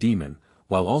Pussy Sea Demon,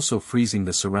 while also freezing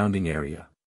the surrounding area.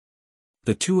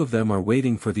 The 2 of them are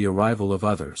waiting for the arrival of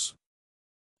others.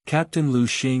 Captain Lu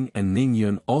Xing and Ning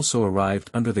Yun also arrived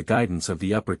under the guidance of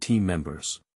the upper team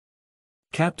members.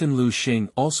 Captain Lu Xing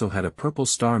also had a purple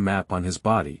star map on his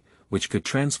body, which could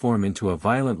transform into a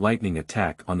violent lightning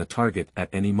attack on the target at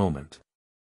any moment.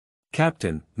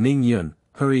 Captain, Ning Yun,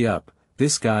 hurry up,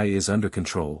 this guy is under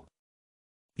control.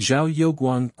 Jiao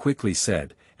Youguang quickly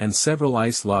said, and several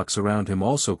ice locks around him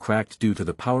also cracked due to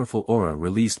the powerful aura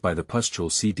released by the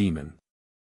Pastoral Sea Demon.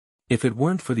 If it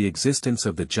weren't for the existence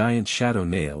of the giant shadow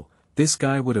nail, this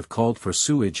guy would have called for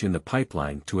sewage in the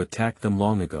pipeline to attack them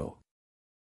long ago.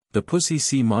 The pussy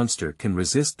sea monster can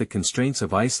resist the constraints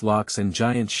of ice locks and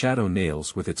giant shadow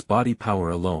nails with its body power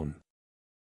alone.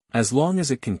 As long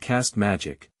as it can cast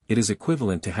magic, it is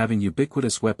equivalent to having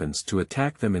ubiquitous weapons to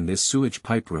attack them in this sewage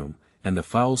pipe room, and the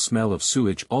foul smell of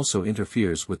sewage also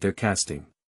interferes with their casting.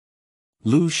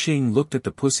 Lu Xing looked at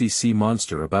the pussy sea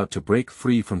monster about to break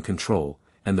free from control,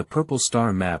 and the purple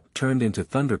star map turned into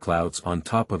thunderclouds on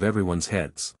top of everyone's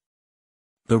heads.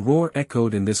 The roar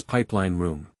echoed in this pipeline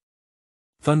room.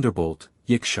 Thunderbolt,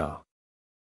 Yiksha.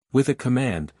 With a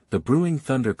command, the brewing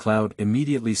thundercloud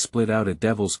immediately split out a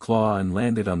devil's claw and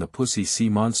landed on the pussy sea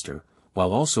monster,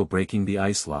 while also breaking the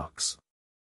ice locks.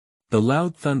 The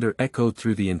loud thunder echoed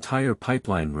through the entire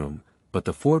pipeline room, but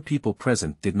the 4 people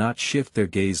present did not shift their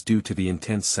gaze due to the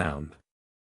intense sound.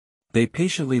 They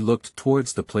patiently looked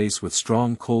towards the place with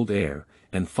strong cold air,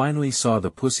 and finally saw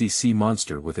the pussy sea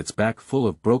monster with its back full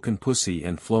of broken pussy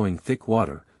and flowing thick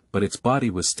water, but its body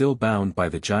was still bound by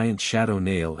the giant shadow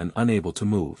nail and unable to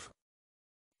move.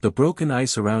 The broken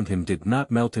ice around him did not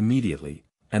melt immediately,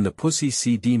 and the pussy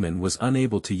sea demon was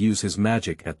unable to use his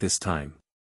magic at this time.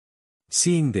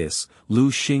 Seeing this,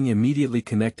 Lu Xing immediately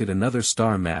connected another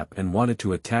star map and wanted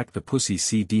to attack the pussy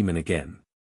sea demon again.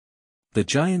 The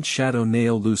giant shadow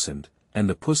nail loosened, and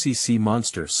the pussy sea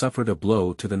monster suffered a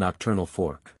blow to the nocturnal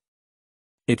fork.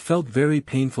 It felt very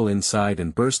painful inside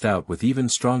and burst out with even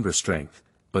stronger strength,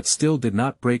 but still did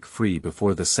not break free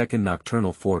before the second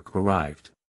nocturnal fork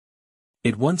arrived.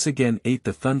 It once again ate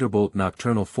the thunderbolt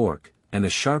nocturnal fork, and a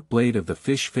sharp blade of the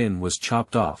fish fin was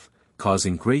chopped off,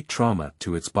 causing great trauma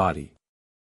to its body.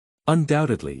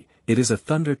 Undoubtedly, it is a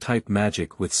thunder-type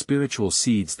magic with spiritual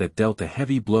seeds that dealt a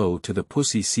heavy blow to the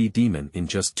pussy sea demon in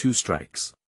just 2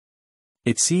 strikes.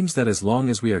 It seems that as long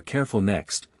as we are careful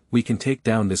next, we can take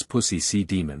down this pussy sea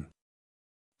demon.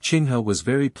 Qinghe was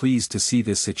very pleased to see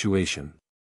this situation.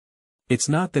 It's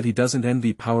not that he doesn't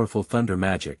envy powerful thunder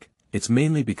magic, it's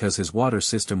mainly because his water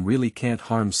system really can't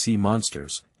harm sea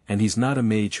monsters, and he's not a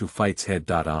mage who fights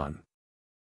head-on.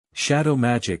 Shadow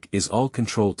magic is all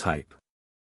control type.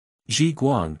 Ji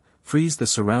Guang, freeze the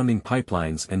surrounding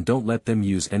pipelines and don't let them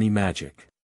use any magic.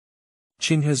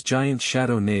 Qinghe's giant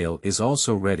shadow nail is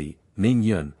also ready. Ning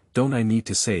Yun, don't I need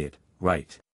to say it,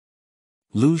 right?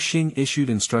 Lu Xing issued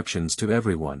instructions to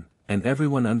everyone, and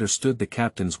everyone understood the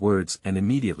captain's words and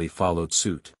immediately followed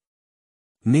suit.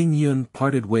 Ning Yun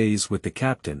parted ways with the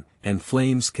captain, and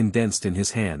flames condensed in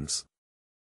his hands.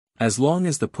 As long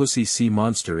as the pussy sea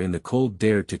monster in the cold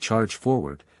dared to charge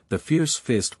forward, the fierce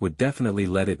fist would definitely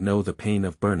let it know the pain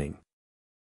of burning.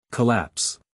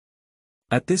 Collapse.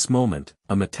 At this moment,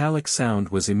 a metallic sound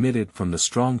was emitted from the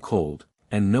strong cold,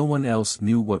 and no one else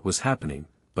knew what was happening,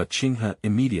 but Qinghe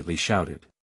immediately shouted.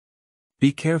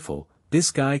 Be careful,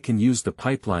 this guy can use the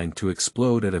pipeline to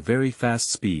explode at a very fast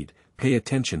speed, pay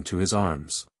attention to his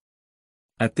arms.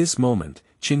 At this moment,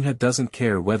 Qinghe doesn't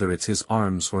care whether it's his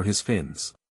arms or his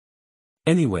fins.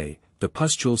 Anyway, the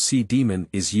pustule sea demon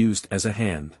is used as a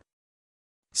hand.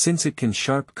 Since it can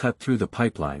sharp cut through the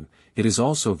pipeline, it is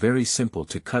also very simple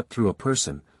to cut through a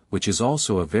person, which is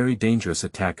also a very dangerous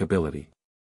attack ability.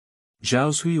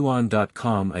 Zhao's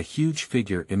Huiyuan.com. A huge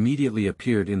figure immediately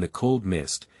appeared in the cold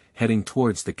mist, heading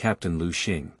towards the captain Lu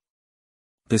Xing.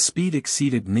 The speed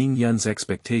exceeded Ning Yun's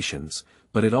expectations,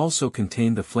 but it also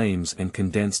contained the flames and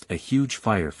condensed a huge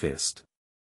fire fist.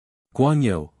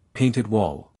 Guanyu, painted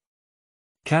wall.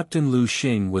 Captain Lu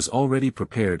Xing was already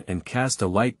prepared and cast a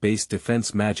light-based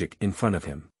defense magic in front of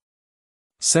him.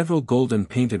 Several golden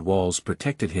painted walls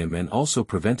protected him and also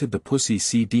prevented the pussy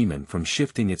sea demon from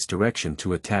shifting its direction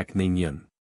to attack Ning Yun.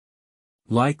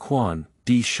 Lai Quan,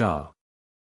 Di Sha.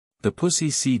 The pussy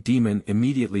sea demon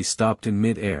immediately stopped in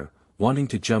mid-air, wanting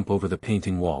to jump over the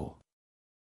painting wall.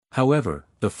 However,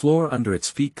 the floor under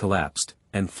its feet collapsed,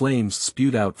 and flames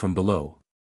spewed out from below.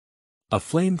 A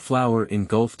flame flower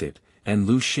engulfed it, and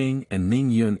Lu Xing and Ning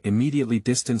Yun immediately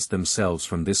distanced themselves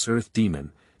from this earth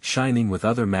demon, shining with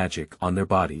other magic on their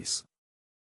bodies.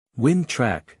 Wind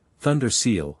Track, Thunder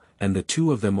Seal, and the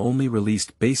two of them only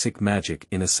released basic magic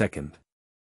in a second.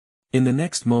 In the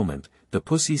next moment, the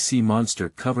pussy sea monster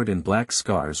covered in black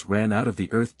scars ran out of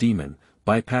the earth demon,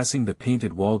 bypassing the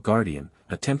painted wall guardian,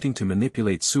 attempting to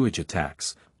manipulate sewage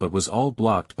attacks, but was all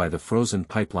blocked by the frozen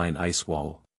pipeline ice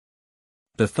wall.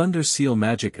 The Thunder Seal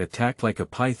magic attacked like a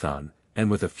python, and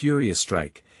with a furious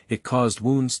strike, it caused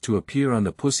wounds to appear on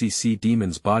the pussy sea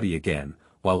demon's body again,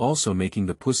 while also making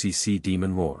the pussy sea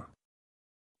demon roar.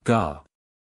 Ga!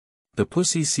 The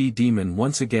pussy sea demon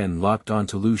once again locked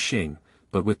onto Lu Xing,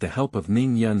 but with the help of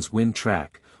Ning Yun's wind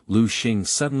track, Lu Xing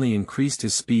suddenly increased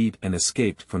his speed and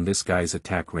escaped from this guy's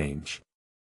attack range.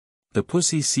 The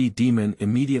Pussy Sea Demon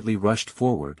immediately rushed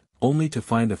forward, only to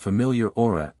find a familiar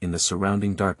aura in the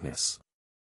surrounding darkness.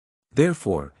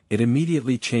 Therefore, it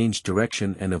immediately changed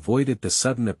direction and avoided the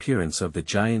sudden appearance of the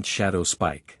giant shadow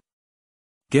spike.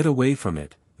 "Get away from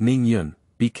it, Ning Yun,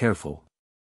 be careful,"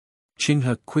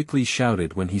 Qinghe quickly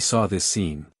shouted when he saw this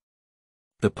scene.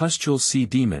 The Pustule Sea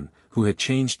Demon, who had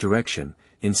changed direction,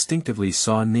 instinctively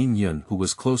saw Ning Yun who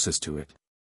was closest to it.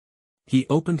 He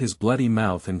opened his bloody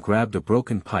mouth and grabbed a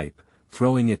broken pipe,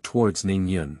 throwing it towards Ning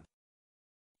Yun.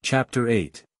 Chapter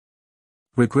 8.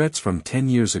 Regrets from 10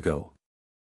 years ago.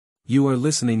 You are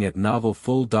listening at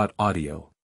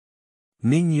novelfull.audio.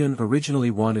 Ning Yun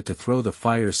originally wanted to throw the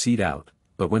fire seed out,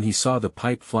 but when he saw the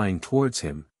pipe flying towards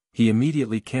him, he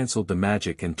immediately cancelled the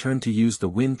magic and turned to use the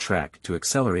wind track to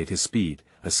accelerate his speed,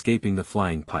 escaping the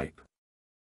flying pipe.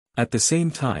 At the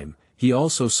same time, he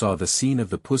also saw the scene of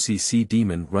the Pussy Sea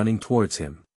Demon running towards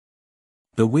him.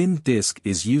 "The wind disc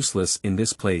is useless in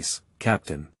this place,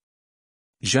 Captain,"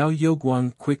 Jiao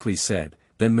Youguang quickly said,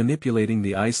 then manipulating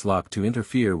the ice lock to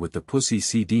interfere with the Pussy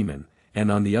Sea Demon,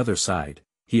 and on the other side,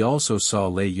 he also saw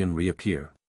Lei Yun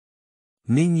reappear.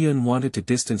 Ning Yun wanted to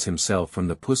distance himself from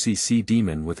the Pussy Sea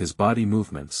Demon with his body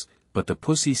movements, but the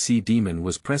Pussy Sea Demon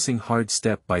was pressing hard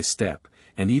step by step,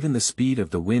 and even the speed of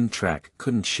the wind track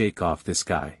couldn't shake off this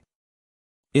guy.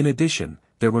 In addition,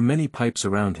 there were many pipes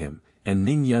around him, and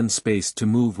Ning Yun's space to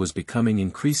move was becoming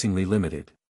increasingly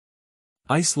limited.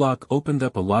 Ice Lock opened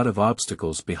up a lot of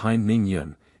obstacles behind Ning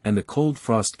Yun, and the cold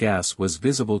frost gas was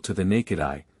visible to the naked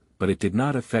eye, but it did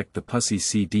not affect the Pussy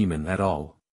Sea Demon at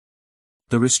all.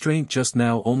 The restraint just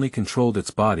now only controlled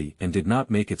its body and did not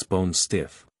make its bones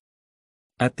stiff.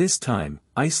 At this time,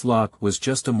 Ice Lock was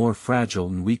just a more fragile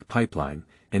and weak pipeline,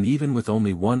 and even with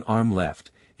only one arm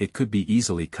left, it could be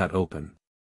easily cut open.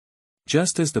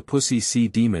 Just as the Pussy Sea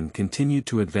Demon continued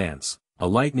to advance, a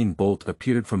lightning bolt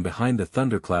appeared from behind the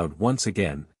thundercloud once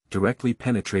again, directly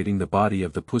penetrating the body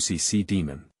of the Pussy Sea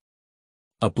Demon.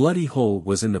 A bloody hole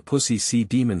was in the Pussy Sea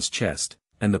Demon's chest,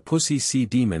 and the Pussy Sea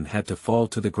Demon had to fall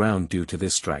to the ground due to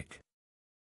this strike.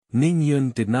 Ning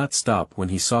Yun did not stop when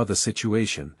he saw the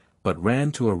situation, but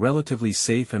ran to a relatively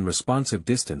safe and responsive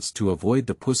distance to avoid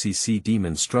the Pussy Sea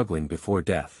Demon struggling before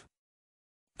death.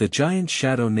 The giant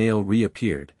shadow nail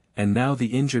reappeared, and now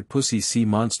the injured Pussy Sea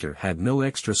monster had no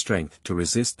extra strength to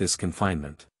resist this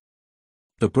confinement.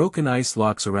 The broken ice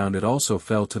locks around it also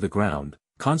fell to the ground,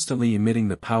 constantly emitting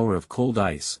the power of cold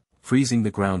ice, freezing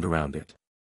the ground around it.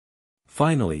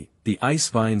 Finally, the ice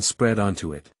vines spread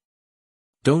onto it.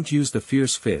 "Don't use the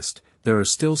fierce fist, there are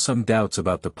still some doubts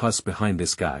about the pus behind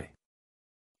this guy.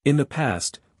 In the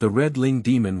past, the Red Ling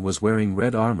Demon was wearing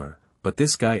red armor, but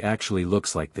this guy actually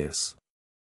looks like this.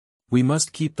 We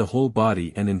must keep the whole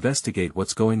body and investigate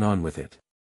what's going on with it."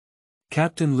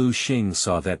 Captain Lu Xing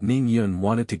saw that Ning Yun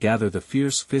wanted to gather the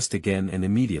fierce fist again and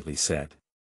immediately said,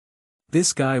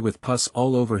 "This guy with pus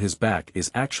all over his back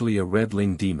is actually a Red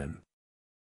Ling Demon.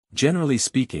 Generally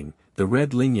speaking, the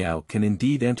Red Lingyao can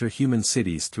indeed enter human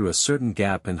cities through a certain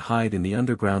gap and hide in the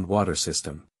underground water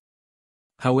system.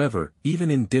 However, even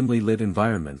in dimly lit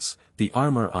environments, the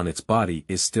armor on its body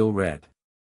is still red.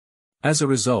 As a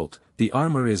result, the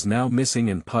armor is now missing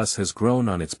and pus has grown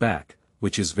on its back,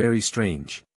 which is very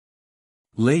strange."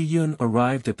 Lei Yun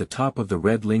arrived at the top of the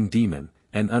Red Ling Demon,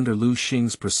 and under Lu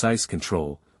Xing's precise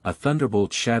control, a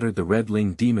thunderbolt shattered the Red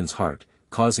Ling Demon's heart,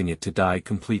 causing it to die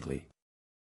completely.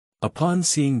 Upon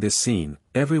seeing this scene,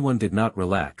 everyone did not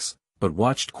relax, but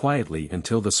watched quietly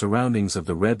until the surroundings of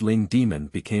the Red Ling Demon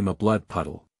became a blood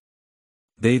puddle.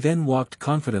 They then walked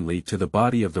confidently to the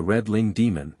body of the Red Ling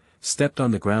Demon, stepped on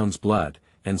the ground's blood,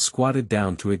 and squatted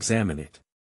down to examine it.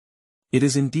 It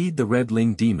is indeed the Red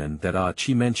Ling Demon that Ah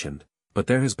Chi mentioned, but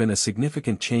there has been a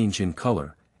significant change in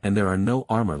color, and there are no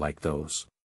armor like those.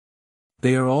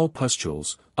 They are all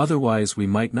pustules, otherwise we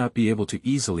might not be able to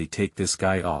easily take this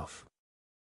guy off.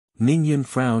 Ning Yun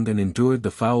frowned and endured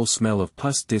the foul smell of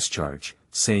pus discharge,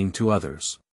 saying to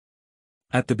others.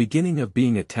 At the beginning of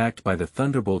being attacked by the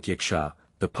Thunderbolt Yaksha,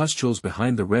 the pustules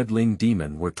behind the Red Ling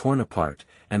Demon were torn apart,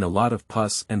 and a lot of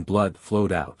pus and blood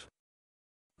flowed out.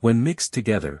 When mixed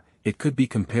together, it could be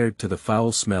compared to the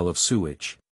foul smell of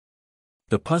sewage.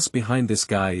 The pus behind this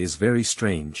guy is very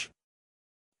strange.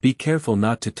 Be careful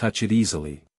not to touch it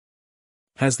easily.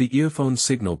 Has the earphone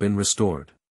signal been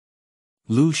restored?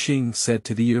 Lu Xing said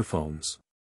to the earphones.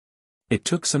 It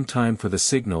took some time for the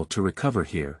signal to recover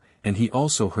here, and he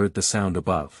also heard the sound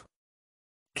above.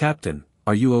 Captain,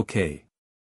 are you okay?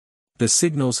 The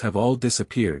signals have all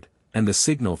disappeared, and the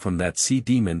signal from that sea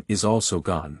demon is also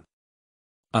gone.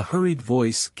 A hurried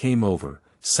voice came over,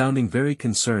 sounding very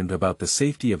concerned about the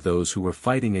safety of those who were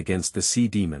fighting against the sea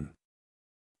demon.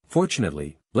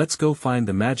 Fortunately, let's go find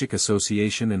the Magic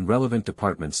Association and relevant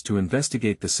departments to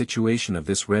investigate the situation of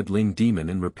this Red Ling demon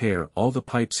and repair all the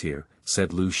pipes here,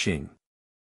 said Lu Xing.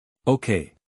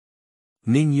 Okay.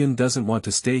 Ning Yun doesn't want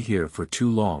to stay here for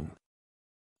too long.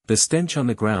 The stench on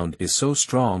the ground is so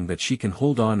strong that she can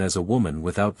hold on as a woman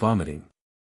without vomiting.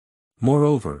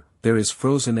 Moreover, there is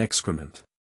frozen excrement.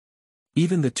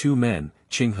 Even the two men,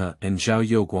 Qinghe and Zhao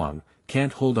Youguang,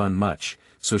 can't hold on much,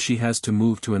 so she has to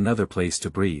move to another place to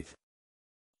breathe.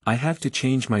 I have to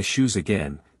change my shoes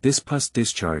again, this pus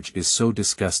discharge is so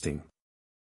disgusting.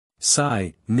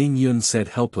 Sigh, Ning Yun said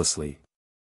helplessly.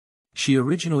 She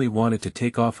originally wanted to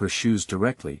take off her shoes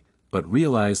directly, but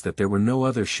realized that there were no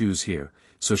other shoes here,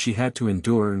 so she had to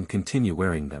endure and continue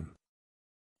wearing them.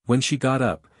 When she got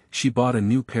up, she bought a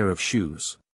new pair of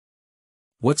shoes.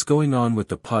 What's going on with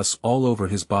the pus all over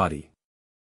his body?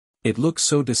 It looks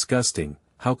so disgusting,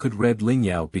 how could Red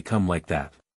Lingyao become like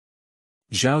that?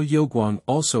 Zhao Youguang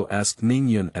also asked Ning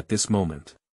Yun at this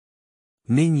moment.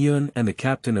 Ning Yun and the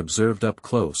captain observed up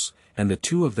close, and the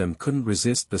two of them couldn't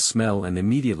resist the smell and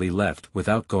immediately left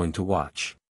without going to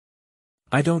watch.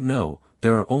 I don't know,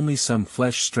 there are only some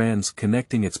flesh strands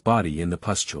connecting its body in the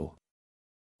pustule.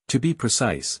 To be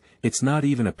precise, it's not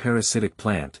even a parasitic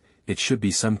plant, it should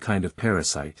be some kind of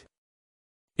parasite.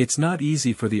 It's not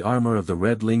easy for the armor of the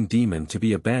Red Ling demon to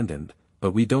be abandoned,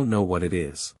 but we don't know what it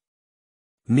is.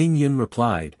 Ning Yun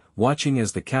replied, watching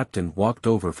as the captain walked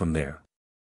over from there.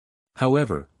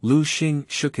 However, Lu Xing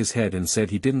shook his head and said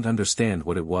he didn't understand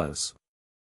what it was.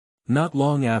 Not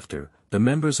long after, the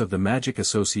members of the Magic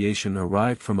Association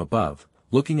arrived from above,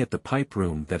 looking at the pipe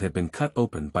room that had been cut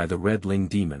open by the Red Ling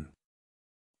demon.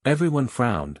 Everyone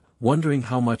frowned, wondering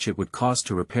how much it would cost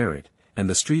to repair it, and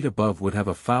the street above would have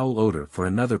a foul odor for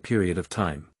another period of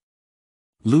time.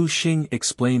 Lu Xing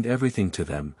explained everything to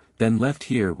them, then left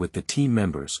here with the team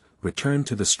members, returned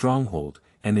to the stronghold,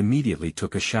 and immediately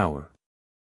took a shower.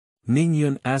 Ning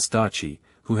Yun asked Achi,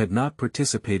 who had not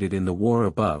participated in the war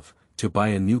above, to buy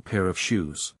a new pair of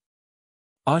shoes.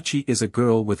 Achi is a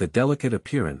girl with a delicate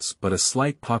appearance but a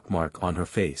slight pockmark on her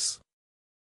face.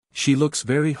 She looks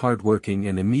very hardworking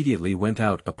and immediately went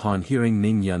out upon hearing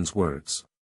Ning Yun's words.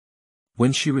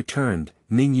 When she returned,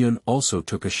 Ning Yun also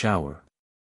took a shower.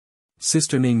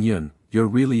 Sister Ning Yun, you're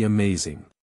really amazing.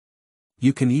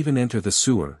 You can even enter the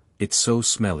sewer, it's so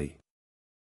smelly.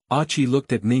 Achi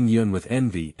looked at Ning Yun with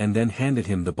envy and then handed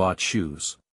him the bought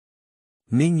shoes.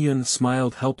 Ning Yun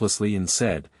smiled helplessly and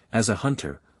said, as a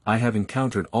hunter, I have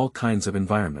encountered all kinds of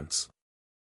environments.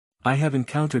 I have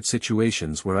encountered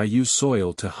situations where I use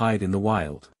soil to hide in the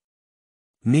wild.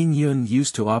 Ning Yun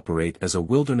used to operate as a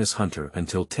wilderness hunter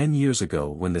until 10 years ago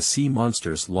when the sea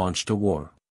monsters launched a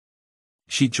war.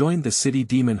 She joined the city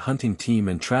demon hunting team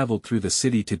and traveled through the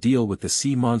city to deal with the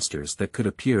sea monsters that could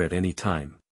appear at any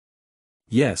time.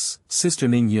 Yes, Sister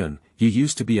Ning Yun, you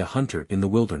used to be a hunter in the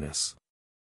wilderness.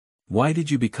 Why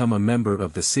did you become a member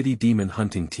of the city demon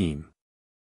hunting team?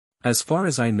 As far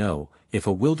as I know, if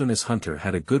a wilderness hunter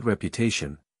had a good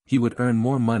reputation, he would earn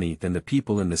more money than the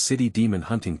people in the city demon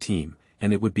hunting team,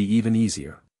 and it would be even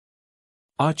easier.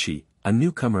 Achi, a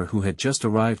newcomer who had just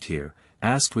arrived here,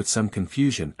 asked with some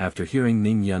confusion after hearing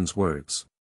Ning Yun's words.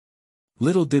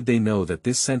 Little did they know that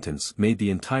this sentence made the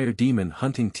entire demon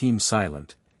hunting team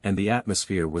silent, and the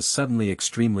atmosphere was suddenly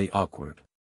extremely awkward.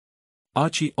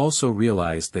 Achi also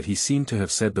realized that he seemed to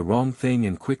have said the wrong thing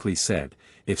and quickly said,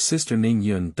 if Sister Ning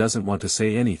Yun doesn't want to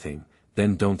say anything,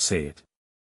 then don't say it.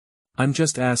 I'm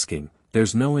just asking,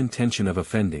 there's no intention of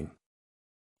offending.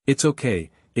 It's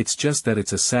okay, it's just that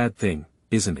it's a sad thing,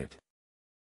 isn't it?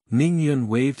 Ning Yun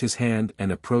waved his hand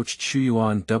and approached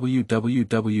Shuyuan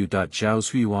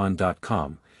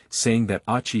www.jiaoshuyuan.com, saying that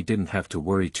Achi didn't have to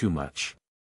worry too much.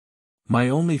 My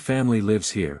only family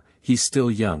lives here, he's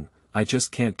still young, I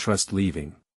just can't trust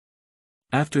leaving.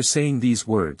 After saying these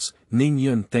words, Ning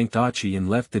Yun thanked Achi and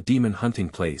left the demon hunting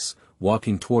place,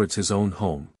 walking towards his own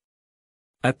home.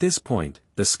 At this point,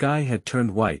 the sky had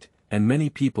turned white, and many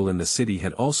people in the city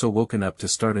had also woken up to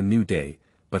start a new day,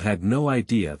 but had no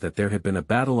idea that there had been a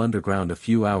battle underground a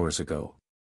few hours ago.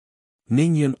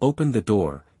 Ning Yun opened the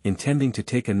door, intending to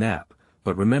take a nap,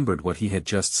 but remembered what he had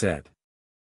just said.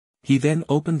 He then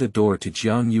opened the door to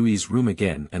Jiang Yui's room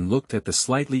again and looked at the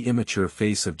slightly immature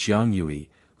face of Jiang Yui,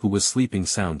 who was sleeping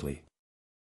soundly.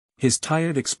 His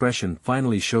tired expression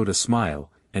finally showed a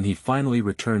smile, and he finally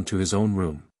returned to his own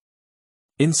room.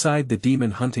 Inside the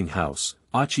demon hunting house,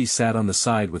 Achi sat on the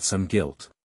side with some guilt.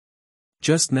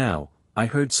 Just now, I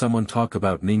heard someone talk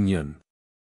about Ning Yun.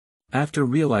 After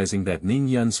realizing that Ning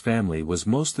Yun's family was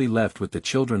mostly left with the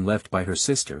children left by her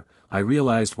sister, I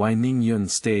realized why Ning Yun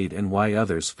stayed and why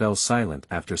others fell silent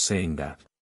after saying that.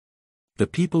 The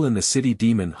people in the city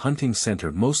demon hunting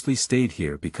center mostly stayed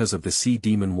here because of the Sea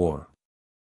Demon War.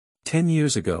 10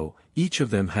 years ago, each of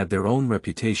them had their own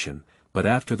reputation, but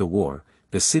after the war,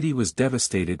 the city was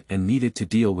devastated and needed to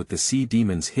deal with the sea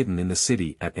demons hidden in the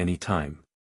city at any time.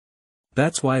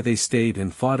 That's why they stayed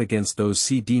and fought against those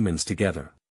sea demons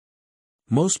together.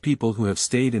 Most people who have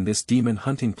stayed in this demon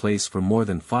hunting place for more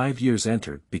than 5 years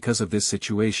entered because of this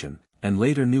situation, and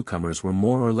later newcomers were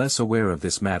more or less aware of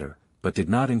this matter, but did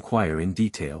not inquire in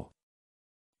detail.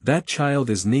 That child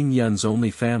is Ning Yun's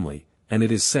only family, and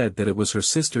it is said that it was her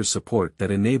sister's support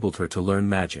that enabled her to learn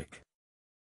magic.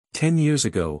 10 years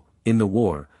ago, in the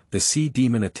war, the sea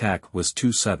demon attack was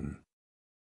too sudden.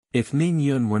 If Ning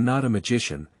Yun were not a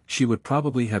magician, she would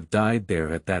probably have died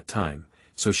there at that time,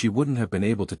 so she wouldn't have been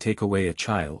able to take away a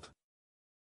child.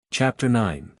 Chapter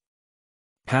 9.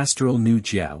 Pastoral New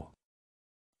Jiao.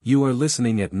 You are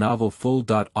listening at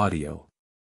novelfull.audio.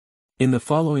 In the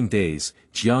following days,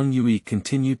 Youyou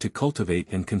continued to cultivate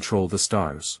and control the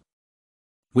stars.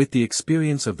 With the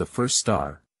experience of the first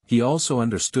star, he also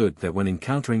understood that when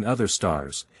encountering other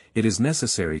stars, it is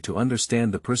necessary to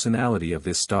understand the personality of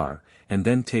this star, and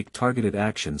then take targeted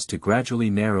actions to gradually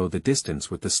narrow the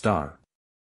distance with the star.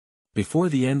 Before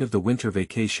the end of the winter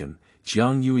vacation,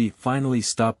 Youyou finally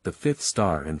stopped the fifth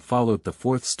star and followed the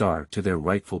fourth star to their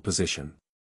rightful position.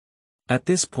 At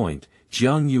this point,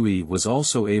 Youyou was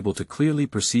also able to clearly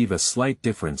perceive a slight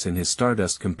difference in his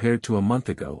stardust compared to a month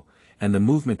ago, and the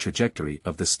movement trajectory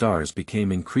of the stars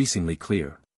became increasingly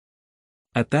clear.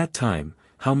 At that time,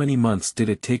 how many months did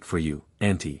it take for you,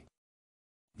 Auntie?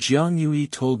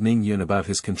 Youyou told Ning Yun about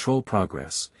his control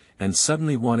progress, and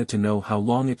suddenly wanted to know how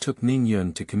long it took Ning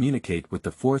Yun to communicate with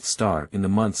the fourth star in the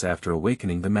months after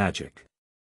awakening the magic.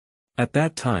 At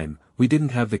that time, we didn't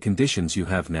have the conditions you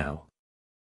have now.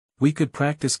 We could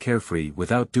practice carefree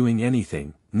without doing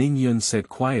anything, Ning Yun said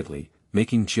quietly,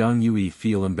 making Youyou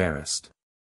feel embarrassed.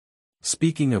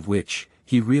 Speaking of which,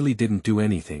 he really didn't do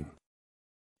anything.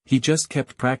 He just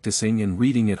kept practicing and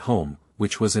reading at home,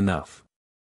 which was enough.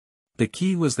 The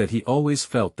key was that he always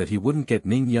felt that he wouldn't get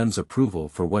Ning Yun's approval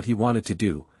for what he wanted to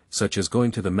do, such as going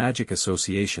to the Magic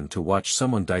Association to watch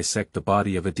someone dissect the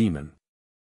body of a demon.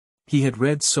 He had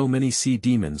read so many sea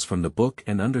demons from the book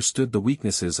and understood the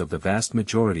weaknesses of the vast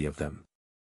majority of them.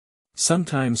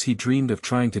 Sometimes he dreamed of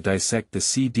trying to dissect the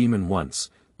sea demon once,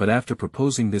 but after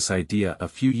proposing this idea a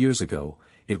few years ago,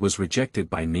 it was rejected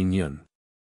by Ning Yun.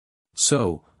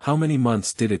 So, how many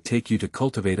months did it take you to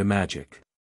cultivate a magic?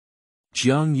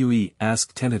 Youyou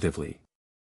asked tentatively.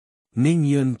 Ning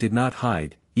Yun did not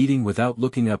hide, eating without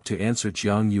looking up to answer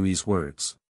Youyou's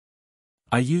words.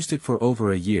 I used it for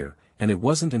over a year, and it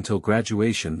wasn't until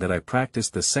graduation that I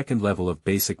practiced the second level of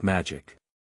basic magic.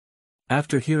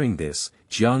 After hearing this,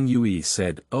 Youyou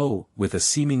said, "Oh," with a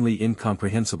seemingly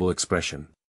incomprehensible expression.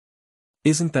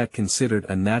 Isn't that considered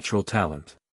a natural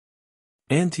talent?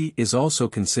 Auntie is also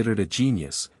considered a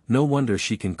genius, no wonder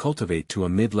she can cultivate to a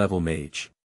mid-level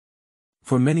mage.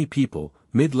 For many people,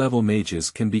 mid-level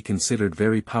mages can be considered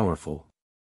very powerful.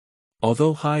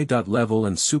 Although high-level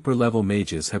and super-level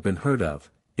mages have been heard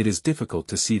of, it is difficult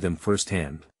to see them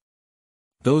firsthand.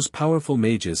 Those powerful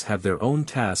mages have their own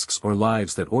tasks or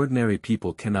lives that ordinary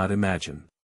people cannot imagine.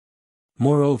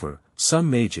 Moreover, some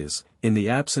mages, in the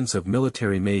absence of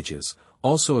military mages,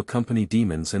 also accompany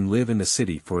demons and live in the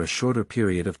city for a shorter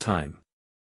period of time.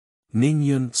 Ning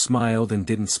Yun smiled and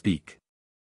didn't speak.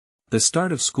 The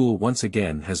start of school once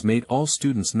again has made all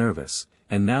students nervous,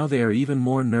 and now they are even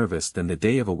more nervous than the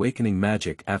day of awakening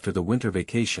magic after the winter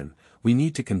vacation. We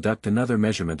need to conduct another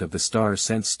measurement of the star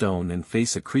sense stone and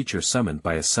face a creature summoned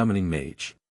by a summoning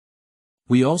mage.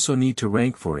 We also need to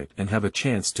rank for it and have a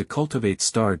chance to cultivate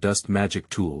stardust magic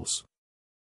tools.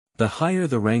 The higher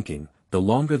the ranking, the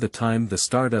longer the time the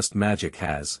stardust magic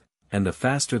has, and the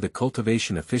faster the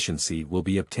cultivation efficiency will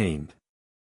be obtained.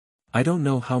 I don't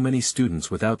know how many students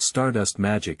without stardust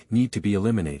magic need to be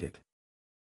eliminated.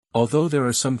 Although there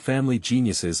are some family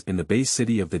geniuses in the base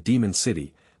city of the demon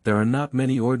city, there are not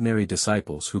many ordinary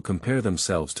disciples who compare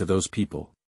themselves to those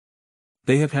people.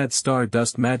 They have had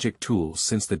stardust magic tools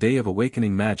since the day of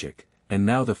awakening magic, and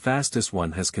now the fastest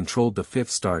one has controlled the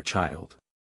fifth star child.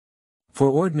 For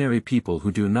ordinary people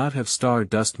who do not have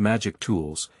stardust magic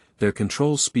tools, their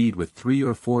control speed with 3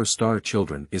 or 4 star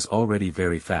children is already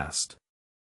very fast.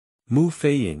 Mu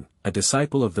Feiying, a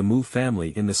disciple of the Mu family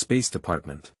in the space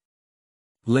department.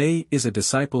 Lei is a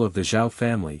disciple of the Jiao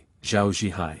family, Zhao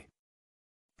Zhihai.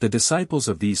 The disciples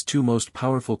of these two most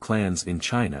powerful clans in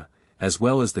China, as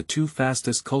well as the two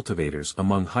fastest cultivators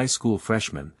among high school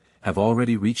freshmen, have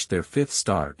already reached their 5th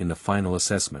star in the final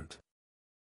assessment.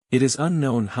 It is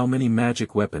unknown how many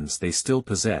magic weapons they still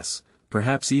possess,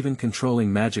 perhaps even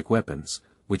controlling magic weapons,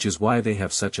 which is why they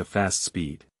have such a fast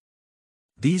speed.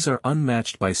 These are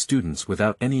unmatched by students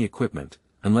without any equipment,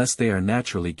 unless they are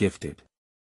naturally gifted.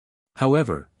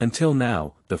 However, until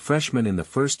now, the freshmen in the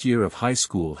first year of high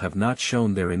school have not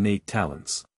shown their innate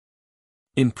talents.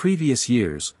 In previous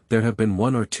years, there have been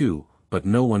one or two, but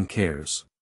no one cares.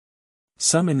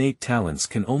 Some innate talents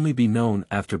can only be known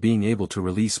after being able to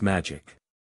release magic.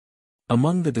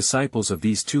 Among the disciples of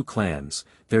these two clans,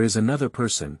 there is another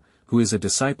person, who is a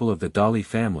disciple of the Dali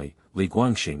family, Li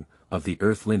Guangxing, of the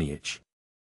Earth lineage.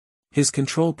 His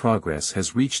control progress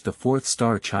has reached the 4th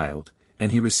star child,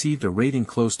 and he received a rating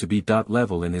close to B.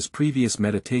 level in his previous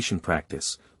meditation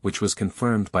practice, which was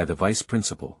confirmed by the vice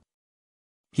principal.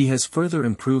 He has further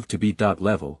improved to B.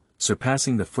 level,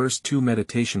 surpassing the first 2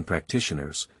 meditation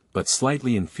practitioners, but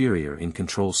slightly inferior in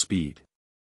control speed.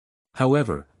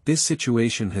 However, this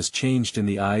situation has changed in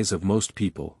the eyes of most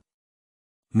people.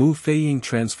 Mu Feiying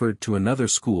transferred to another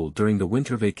school during the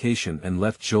winter vacation and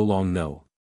left Zhoulong No.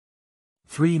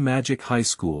 3 Magic High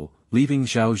School, leaving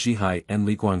Zhao Zhihai and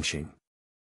Li Guangxing.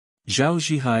 Zhao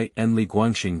Zhihai and Li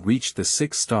Guangxing reached the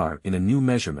 6th star in a new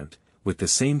measurement, with the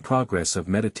same progress of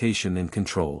meditation and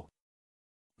control.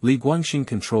 Li Guangxing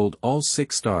controlled all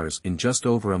 6 stars in just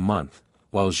over a month,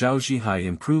 while Zhao Zhihai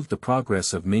improved the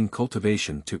progress of Ming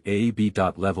cultivation to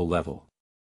AAB. level.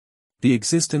 The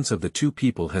existence of the two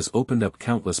people has opened up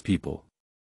countless people.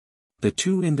 The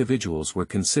two individuals were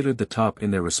considered the top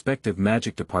in their respective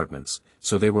magic departments,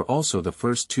 so they were also the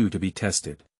first 2 to be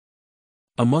tested.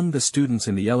 Among the students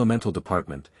in the elemental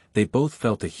department, they both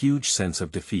felt a huge sense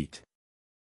of defeat.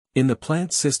 In the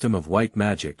plant system of white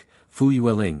magic, Fu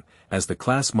Yueling, as the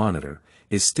class monitor,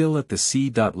 is still at the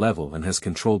C. level and has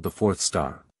controlled the 4th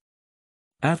star.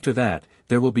 After that,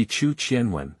 there will be Chu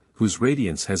Qianwen, whose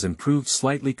radiance has improved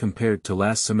slightly compared to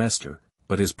last semester,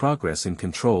 but his progress in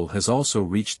control has also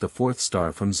reached the 4th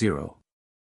star from 0.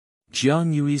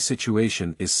 Jiang Yui's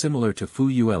situation is similar to Fu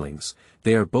Yueling's,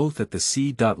 they are both at the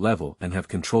C. level and have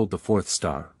controlled the 4th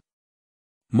star.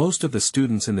 Most of the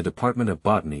students in the Department of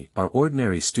Botany are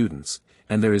ordinary students,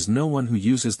 and there is no one who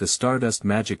uses the Stardust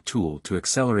magic tool to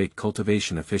accelerate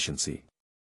cultivation efficiency.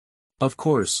 Of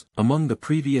course, among the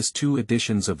previous 2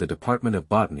 editions of the Department of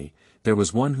Botany, there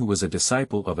was one who was a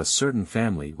disciple of a certain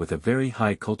family with a very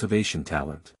high cultivation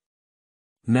talent.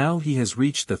 Now he has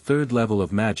reached the 3rd level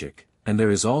of magic, and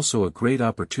there is also a great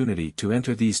opportunity to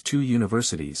enter these 2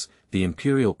 universities, the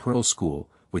Imperial Pearl School,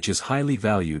 which is highly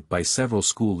valued by several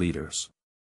school leaders.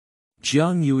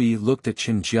 Jiang Yui looked at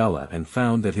Qin Jiala and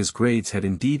found that his grades had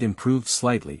indeed improved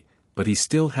slightly, but he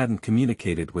still hadn't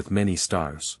communicated with many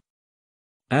stars.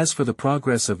 As for the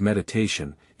progress of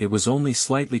meditation, it was only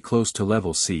slightly close to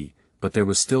level C, but there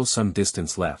was still some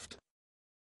distance left.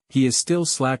 He is still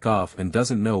slack off and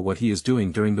doesn't know what he is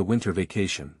doing during the winter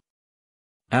vacation.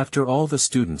 After all the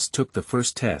students took the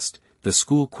first test, the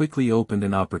school quickly opened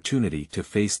an opportunity to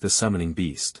face the summoning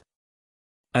beast.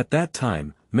 At that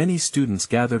time, many students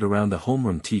gathered around the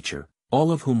homeroom teacher,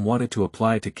 all of whom wanted to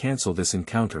apply to cancel this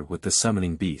encounter with the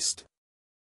summoning beast.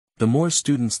 The more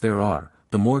students there are,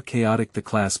 the more chaotic the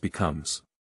class becomes.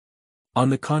 On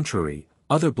the contrary,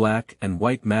 other black and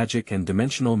white magic and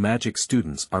dimensional magic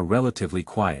students are relatively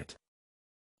quiet.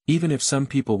 Even if some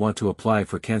people want to apply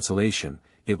for cancellation,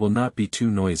 it will not be too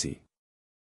noisy.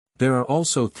 There are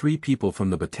also 3 people from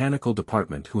the botanical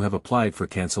department who have applied for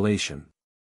cancellation.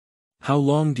 How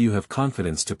long do you have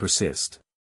confidence to persist?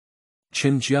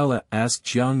 Qin Jiala asked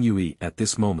Jiang Yui at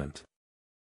this moment.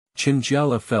 Qin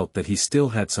Jiala felt that he still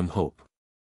had some hope.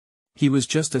 He was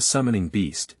just a summoning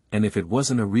beast, and if it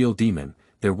wasn't a real demon,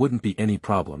 there wouldn't be any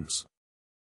problems.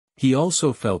 He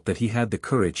also felt that he had the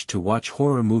courage to watch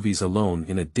horror movies alone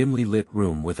in a dimly lit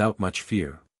room without much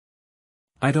fear.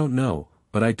 I don't know,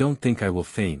 but I don't think I will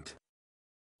faint.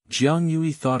 Jiang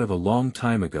Yui thought of a long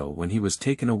time ago when he was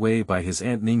taken away by his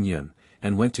aunt Ningyun,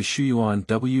 and went to Shuyuan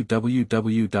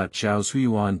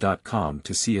www.zhaoshuyuan.com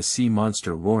to see a sea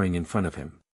monster roaring in front of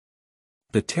him.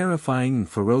 The terrifying and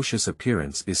ferocious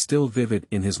appearance is still vivid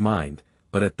in his mind,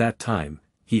 but at that time,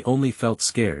 he only felt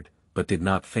scared, but did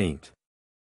not faint.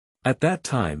 At that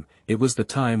time, it was the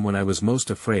time when I was most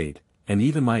afraid, and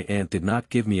even my aunt did not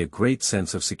give me a great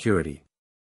sense of security.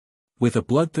 With a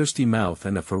bloodthirsty mouth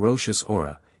and a ferocious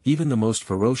aura, even the most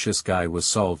ferocious guy was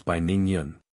solved by Ning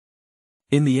Yun.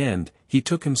 In the end, he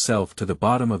took himself to the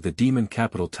bottom of the demon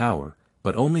capital tower,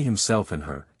 but only himself and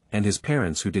her, and his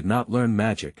parents who did not learn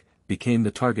magic, became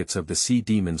the targets of the sea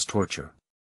demon's torture.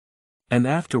 And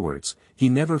afterwards, he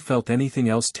never felt anything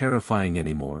else terrifying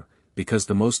anymore, because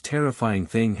the most terrifying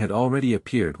thing had already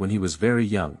appeared when he was very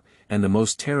young, and the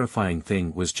most terrifying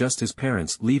thing was just his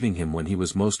parents leaving him when he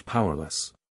was most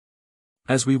powerless.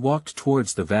 As we walked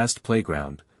towards the vast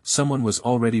playground, someone was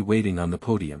already waiting on the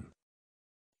podium.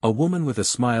 A woman with a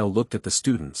smile looked at the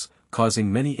students,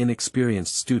 causing many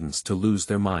inexperienced students to lose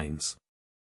their minds.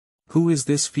 Who is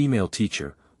this female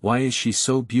teacher? Why is she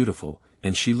so beautiful,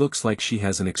 and she looks like she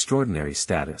has an extraordinary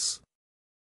status?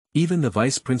 Even the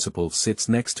vice principal sits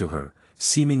next to her,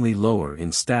 seemingly lower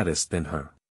in status than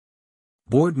her.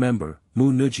 Board member,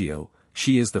 Mu Nujio,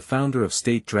 she is the founder of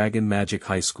State Dragon Magic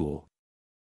High School.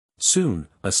 Soon,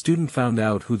 a student found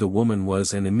out who the woman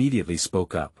was and immediately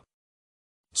spoke up.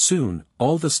 Soon,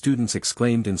 all the students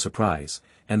exclaimed in surprise,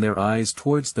 and their eyes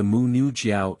towards the Mu Nu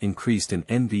Jiao increased in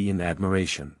envy and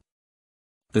admiration.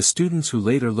 The students who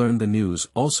later learned the news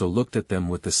also looked at them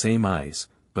with the same eyes,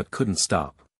 but couldn't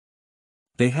stop.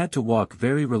 They had to walk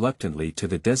very reluctantly to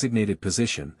the designated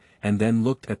position, and then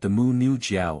looked at the Mu Nu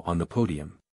Jiao on the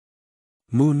podium.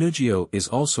 Mu Nujio is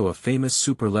also a famous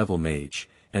super-level mage,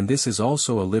 and this is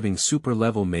also a living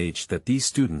super-level mage that these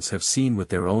students have seen with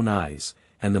their own eyes,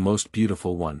 and the most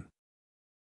beautiful one.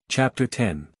 Chapter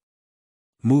 10.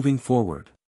 Moving forward.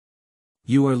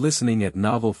 You are listening at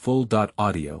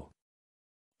novelfull.audio.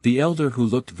 The elder who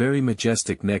looked very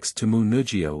majestic next to Mu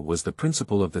Nujio was the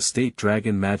principal of the State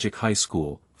Dragon Magic High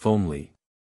School, Fengli.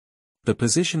 The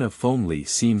position of Fengli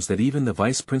seems that even the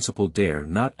vice principal dare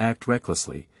not act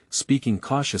recklessly, speaking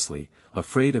cautiously,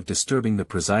 afraid of disturbing the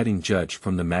presiding judge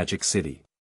from the Magic City.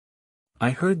 I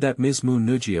heard that Ms. Mu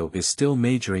Nujio is still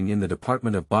majoring in the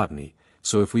Department of Botany,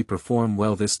 so if we perform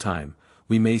well this time,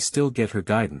 we may still get her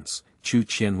guidance, Chu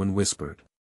Qianwen whispered.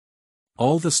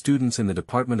 All the students in the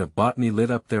Department of Botany lit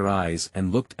up their eyes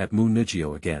and looked at Mu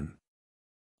Nujio again.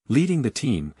 Leading the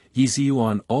team, Yi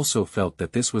Ziyuan also felt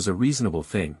that this was a reasonable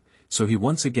thing, so he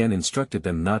once again instructed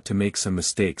them not to make some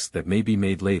mistakes that may be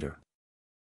made later.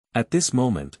 At this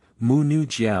moment, Mu Nu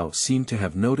Jiao seemed to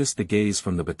have noticed the gaze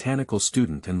from the botanical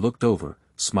student and looked over,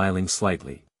 smiling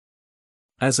slightly.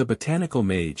 As a botanical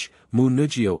mage, Mu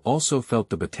Nujio also felt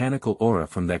the botanical aura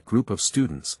from that group of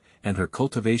students, and her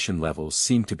cultivation levels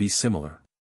seemed to be similar.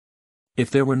 If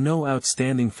there were no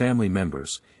outstanding family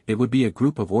members, it would be a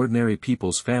group of ordinary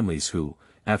people's families who,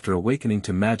 after awakening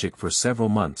to magic for several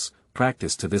months,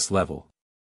 practice to this level.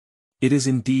 It is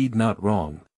indeed not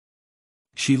wrong.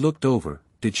 She looked over.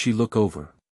 Did she look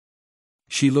over?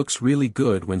 She looks really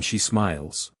good when she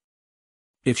smiles.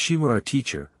 If she were our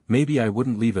teacher, maybe I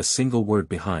wouldn't leave a single word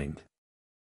behind.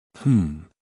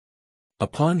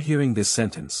 Upon hearing this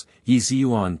sentence, Yi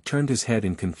Ziyuan turned his head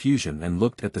in confusion and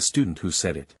looked at the student who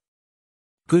said it.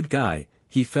 Good guy,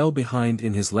 he fell behind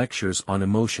in his lectures on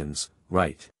emotions,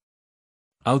 right?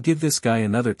 I'll give this guy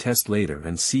another test later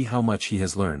and see how much he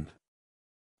has learned.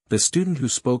 The student who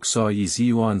spoke saw Yi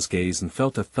Ziyuan's gaze and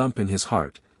felt a thump in his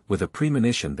heart, with a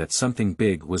premonition that something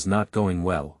big was not going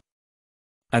well.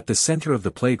 At the center of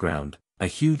the playground, a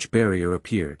huge barrier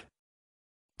appeared.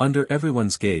 Under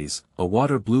everyone's gaze, a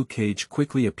water blue cage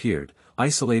quickly appeared,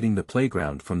 isolating the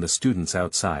playground from the students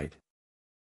outside.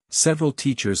 Several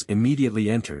teachers immediately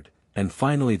entered, and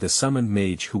finally the summoned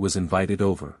mage who was invited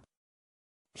over.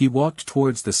 He walked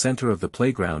towards the center of the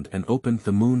playground and opened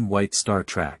the moon-white star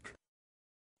track.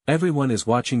 Everyone is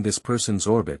watching this person's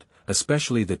orbit,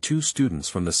 especially the two students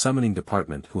from the summoning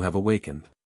department who have awakened.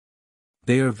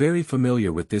 They are very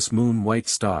familiar with this moon-white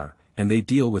star, and they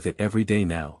deal with it every day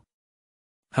now.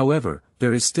 However,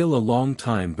 there is still a long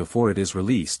time before it is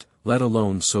released, let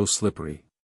alone so slippery.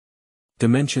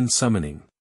 Dimension Summoning.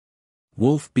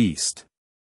 Wolf Beast.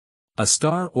 A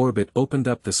star orbit opened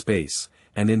up the space,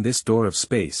 and in this door of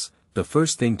space, the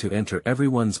first thing to enter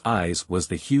everyone's eyes was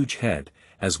the huge head,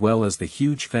 as well as the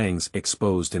huge fangs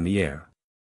exposed in the air.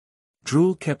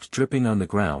 Drool kept dripping on the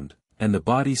ground, and the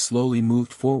body slowly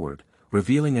moved forward,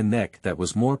 revealing a neck that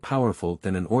was more powerful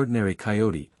than an ordinary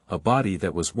coyote, a body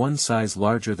that was one size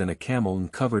larger than a camel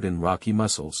and covered in rocky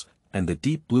muscles, and the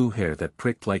deep blue hair that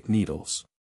pricked like needles.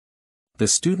 The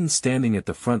students standing at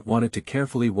the front wanted to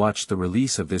carefully watch the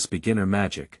release of this beginner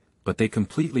magic, but they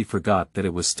completely forgot that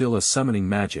it was still a summoning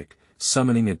magic,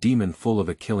 summoning a demon full of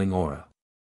a killing aura.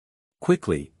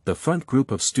 Quickly, the front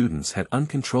group of students had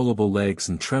uncontrollable legs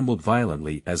and trembled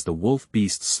violently as the wolf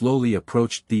beast slowly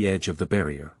approached the edge of the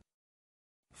barrier.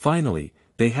 Finally,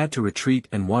 they had to retreat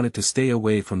and wanted to stay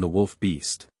away from the wolf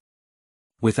beast.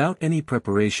 Without any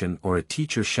preparation or a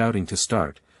teacher shouting to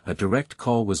start, a direct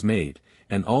call was made,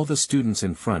 and all the students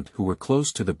in front who were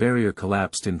close to the barrier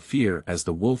collapsed in fear as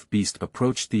the wolf beast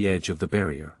approached the edge of the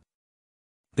barrier.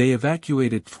 They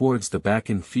evacuated towards the back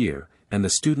in fear, and the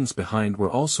students behind were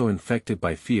also infected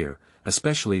by fear,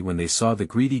 especially when they saw the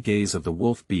greedy gaze of the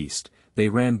wolf beast. They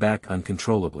ran back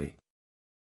uncontrollably.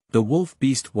 The wolf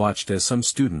beast watched as some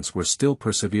students were still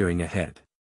persevering ahead.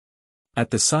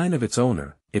 At the sign of its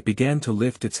owner, it began to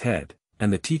lift its head,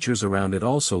 and the teachers around it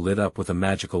also lit up with a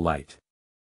magical light.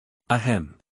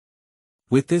 Ahem.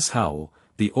 With this howl,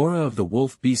 the aura of the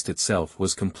wolf beast itself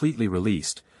was completely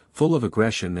released, full of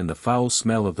aggression, and the foul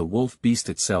smell of the wolf beast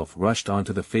itself rushed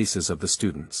onto the faces of the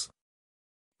students.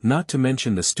 Not to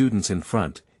mention the students in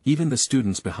front, even the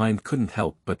students behind couldn't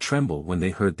help but tremble when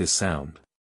they heard this sound.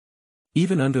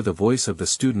 Even under the voice of the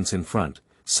students in front,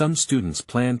 some students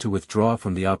planned to withdraw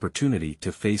from the opportunity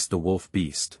to face the wolf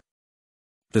beast.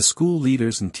 The school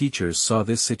leaders and teachers saw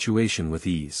this situation with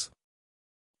ease.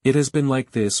 It has been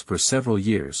like this for several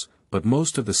years, but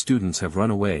most of the students have run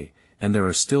away, and there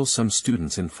are still some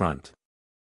students in front.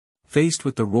 Faced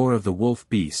with the roar of the wolf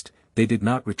beast, they did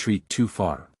not retreat too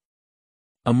far.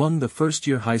 Among the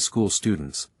first-year high school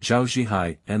students, Zhao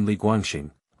Zhihai and Li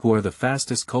Guangxing, who are the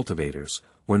fastest cultivators,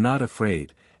 were not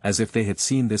afraid, as if they had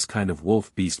seen this kind of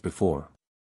wolf beast before.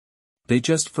 They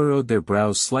just furrowed their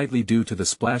brows slightly due to the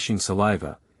splashing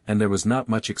saliva, and there was not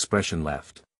much expression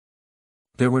left.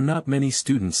 There were not many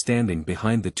students standing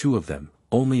behind the two of them,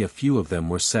 only a few of them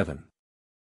were 7.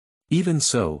 Even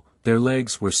so, their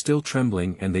legs were still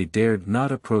trembling and they dared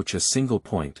not approach a single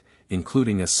point,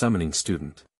 including a summoning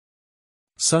student.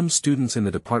 Some students in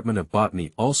the Department of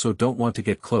Botany also don't want to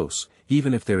get close,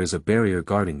 even if there is a barrier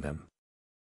guarding them.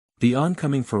 The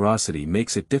oncoming ferocity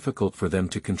makes it difficult for them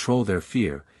to control their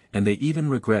fear, and they even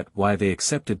regret why they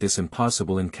accepted this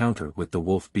impossible encounter with the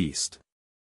wolf beast.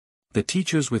 The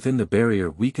teachers within the barrier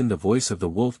weakened the voice of the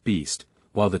wolf beast,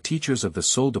 while the teachers of the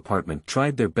Soul Department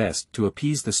tried their best to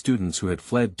appease the students who had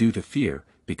fled due to fear,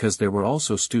 because there were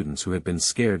also students who had been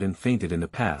scared and fainted in the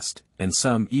past, and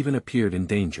some even appeared in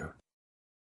danger.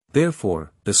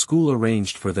 Therefore, the school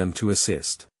arranged for them to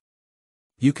assist.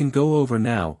 You can go over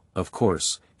now, of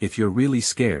course. If you're really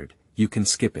scared, you can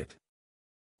skip it.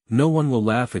 No one will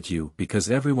laugh at you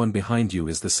because everyone behind you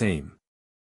is the same.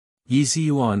 Yi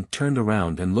Ziyuan turned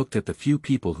around and looked at the few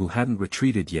people who hadn't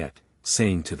retreated yet,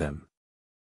 saying to them.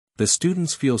 The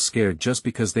students feel scared just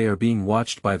because they are being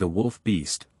watched by the wolf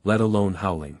beast, let alone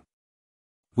howling.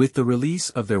 With the release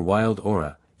of their wild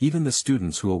aura, even the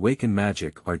students who awaken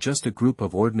magic are just a group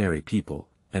of ordinary people,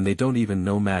 and they don't even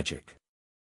know magic.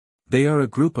 They are a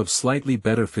group of slightly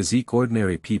better physique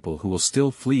ordinary people who will still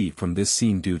flee from this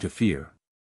scene due to fear.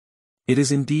 It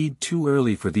is indeed too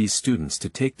early for these students to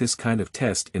take this kind of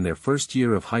test in their first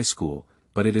year of high school,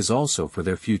 but it is also for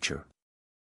their future.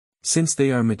 Since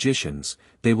they are magicians,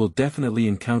 they will definitely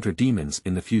encounter demons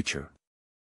in the future.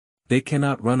 They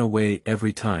cannot run away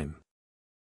every time.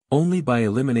 Only by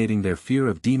eliminating their fear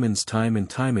of demons time and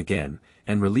time again,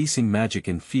 and releasing magic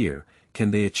in fear,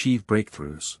 can they achieve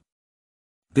breakthroughs.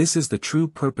 This is the true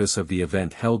purpose of the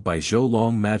event held by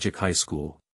Zhoulong Magic High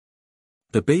School.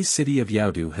 The base city of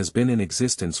Youyou has been in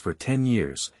existence for 10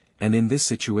 years, and in this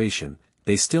situation,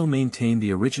 they still maintain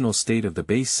the original state of the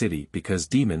base city because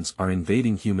demons are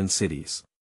invading human cities.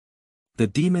 The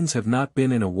demons have not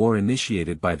been in a war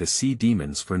initiated by the sea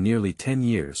demons for nearly 10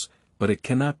 years, but it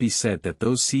cannot be said that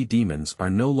those sea demons are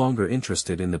no longer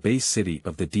interested in the base city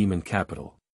of the demon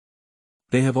capital.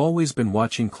 They have always been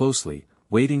watching closely,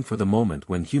 waiting for the moment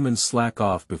when humans slack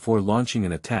off before launching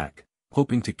an attack,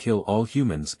 hoping to kill all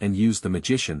humans and use the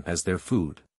magician as their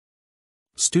food.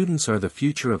 Students are the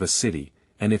future of a city,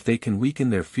 and if they can weaken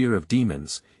their fear of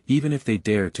demons, even if they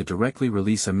dare to directly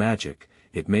release a magic,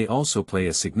 it may also play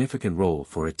a significant role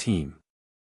for a team.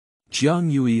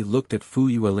 Jiang Yui looked at Fu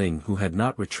Yueling who had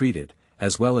not retreated,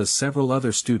 as well as several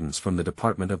other students from the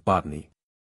Department of Botany.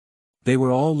 They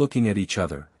were all looking at each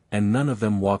other, and none of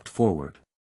them walked forward.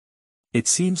 It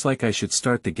seems like I should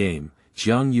start the game.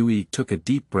 Jiang Yui took a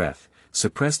deep breath,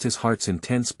 suppressed his heart's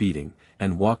intense beating,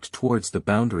 and walked towards the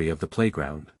boundary of the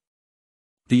playground.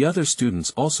 The other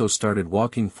students also started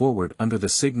walking forward under the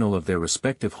signal of their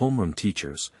respective homeroom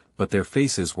teachers, but their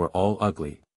faces were all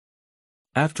ugly.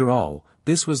 After all,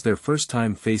 this was their first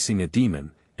time facing a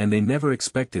demon, and they never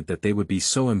expected that they would be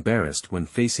so embarrassed when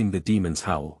facing the demon's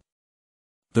howl.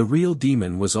 The real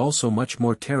demon was also much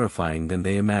more terrifying than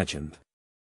they imagined.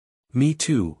 Me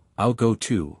too, I'll go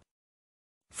too.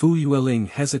 Fu Yueling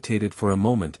hesitated for a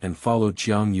moment and followed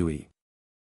Jiang Yui.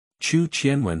 Chu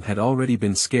Qianwen had already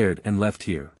been scared and left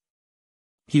here.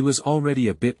 He was already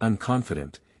a bit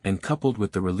unconfident, and coupled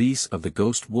with the release of the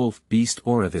ghost wolf beast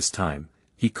aura this time,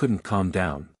 he couldn't calm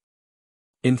down.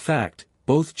 In fact,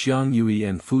 both Jiang Yui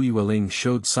and Fu Yueling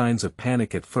showed signs of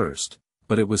panic at first,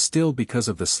 but it was still because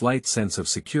of the slight sense of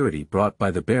security brought by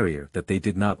the barrier that they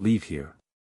did not leave here.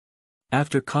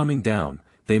 After calming down,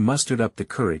 they mustered up the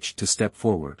courage to step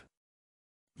forward.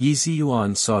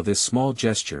 Youyou saw this small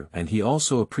gesture and he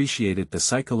also appreciated the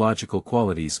psychological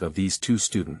qualities of these two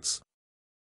students.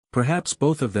 Perhaps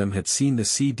both of them had seen the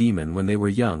sea demon when they were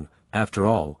young. After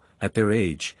all, at their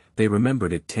age, they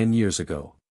remembered it 10 years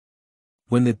ago.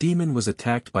 When the demon was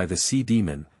attacked by the sea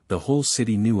demon, the whole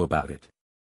city knew about it.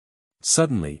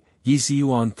 Suddenly,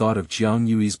 Youyou thought of Jiang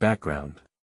Yui's background.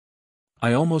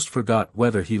 I almost forgot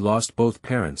whether he lost both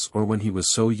parents or when he was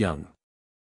so young.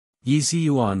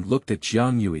 Youyou looked at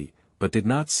Jiang Yui, but did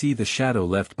not see the shadow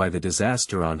left by the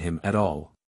disaster on him at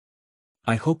all.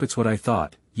 I hope it's what I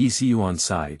thought, Youyou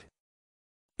sighed.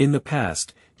 In the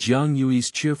past, Jiang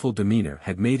Yui's cheerful demeanor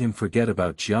had made him forget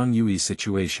about Jiang Yui's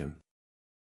situation.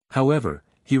 However,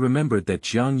 he remembered that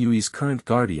Jiang Yui's current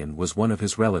guardian was one of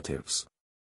his relatives.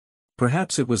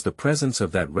 Perhaps it was the presence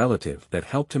of that relative that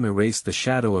helped him erase the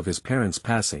shadow of his parents'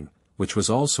 passing, which was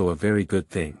also a very good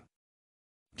thing.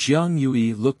 Jiang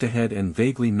Yui looked ahead and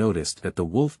vaguely noticed that the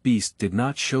wolf beast did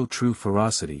not show true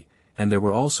ferocity, and there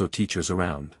were also teachers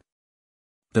around.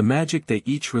 The magic they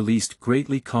each released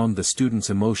greatly calmed the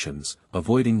students' emotions,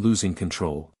 avoiding losing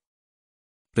control.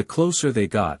 The closer they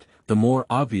got, the more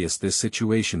obvious this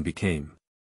situation became.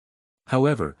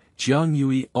 However, Jiang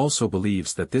Yui also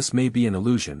believes that this may be an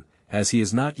illusion, as he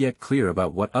is not yet clear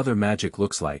about what other magic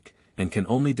looks like, and can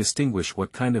only distinguish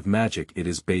what kind of magic it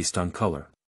is based on color.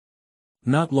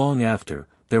 Not long after,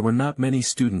 there were not many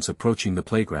students approaching the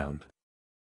playground.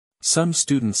 Some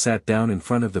students sat down in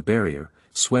front of the barrier,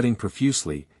 sweating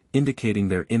profusely, indicating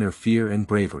their inner fear and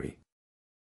bravery.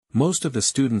 Most of the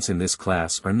students in this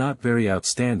class are not very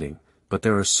outstanding, but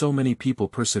there are so many people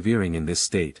persevering in this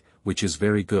state, which is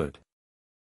very good.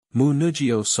 Mu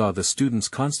Nujio saw the students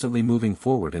constantly moving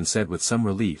forward and said with some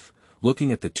relief, looking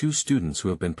at the two students who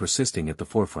have been persisting at the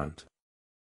forefront.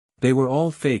 They were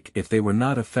all fake if they were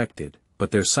not affected,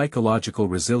 but their psychological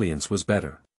resilience was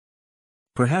better.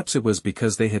 Perhaps it was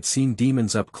because they had seen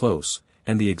demons up close,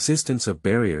 and the existence of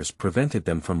barriers prevented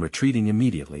them from retreating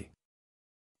immediately.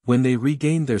 When they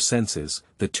regained their senses,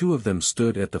 the two of them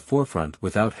stood at the forefront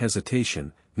without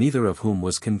hesitation, neither of whom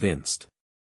was convinced.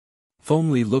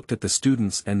 Fengli looked at the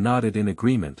students and nodded in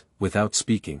agreement, without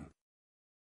speaking.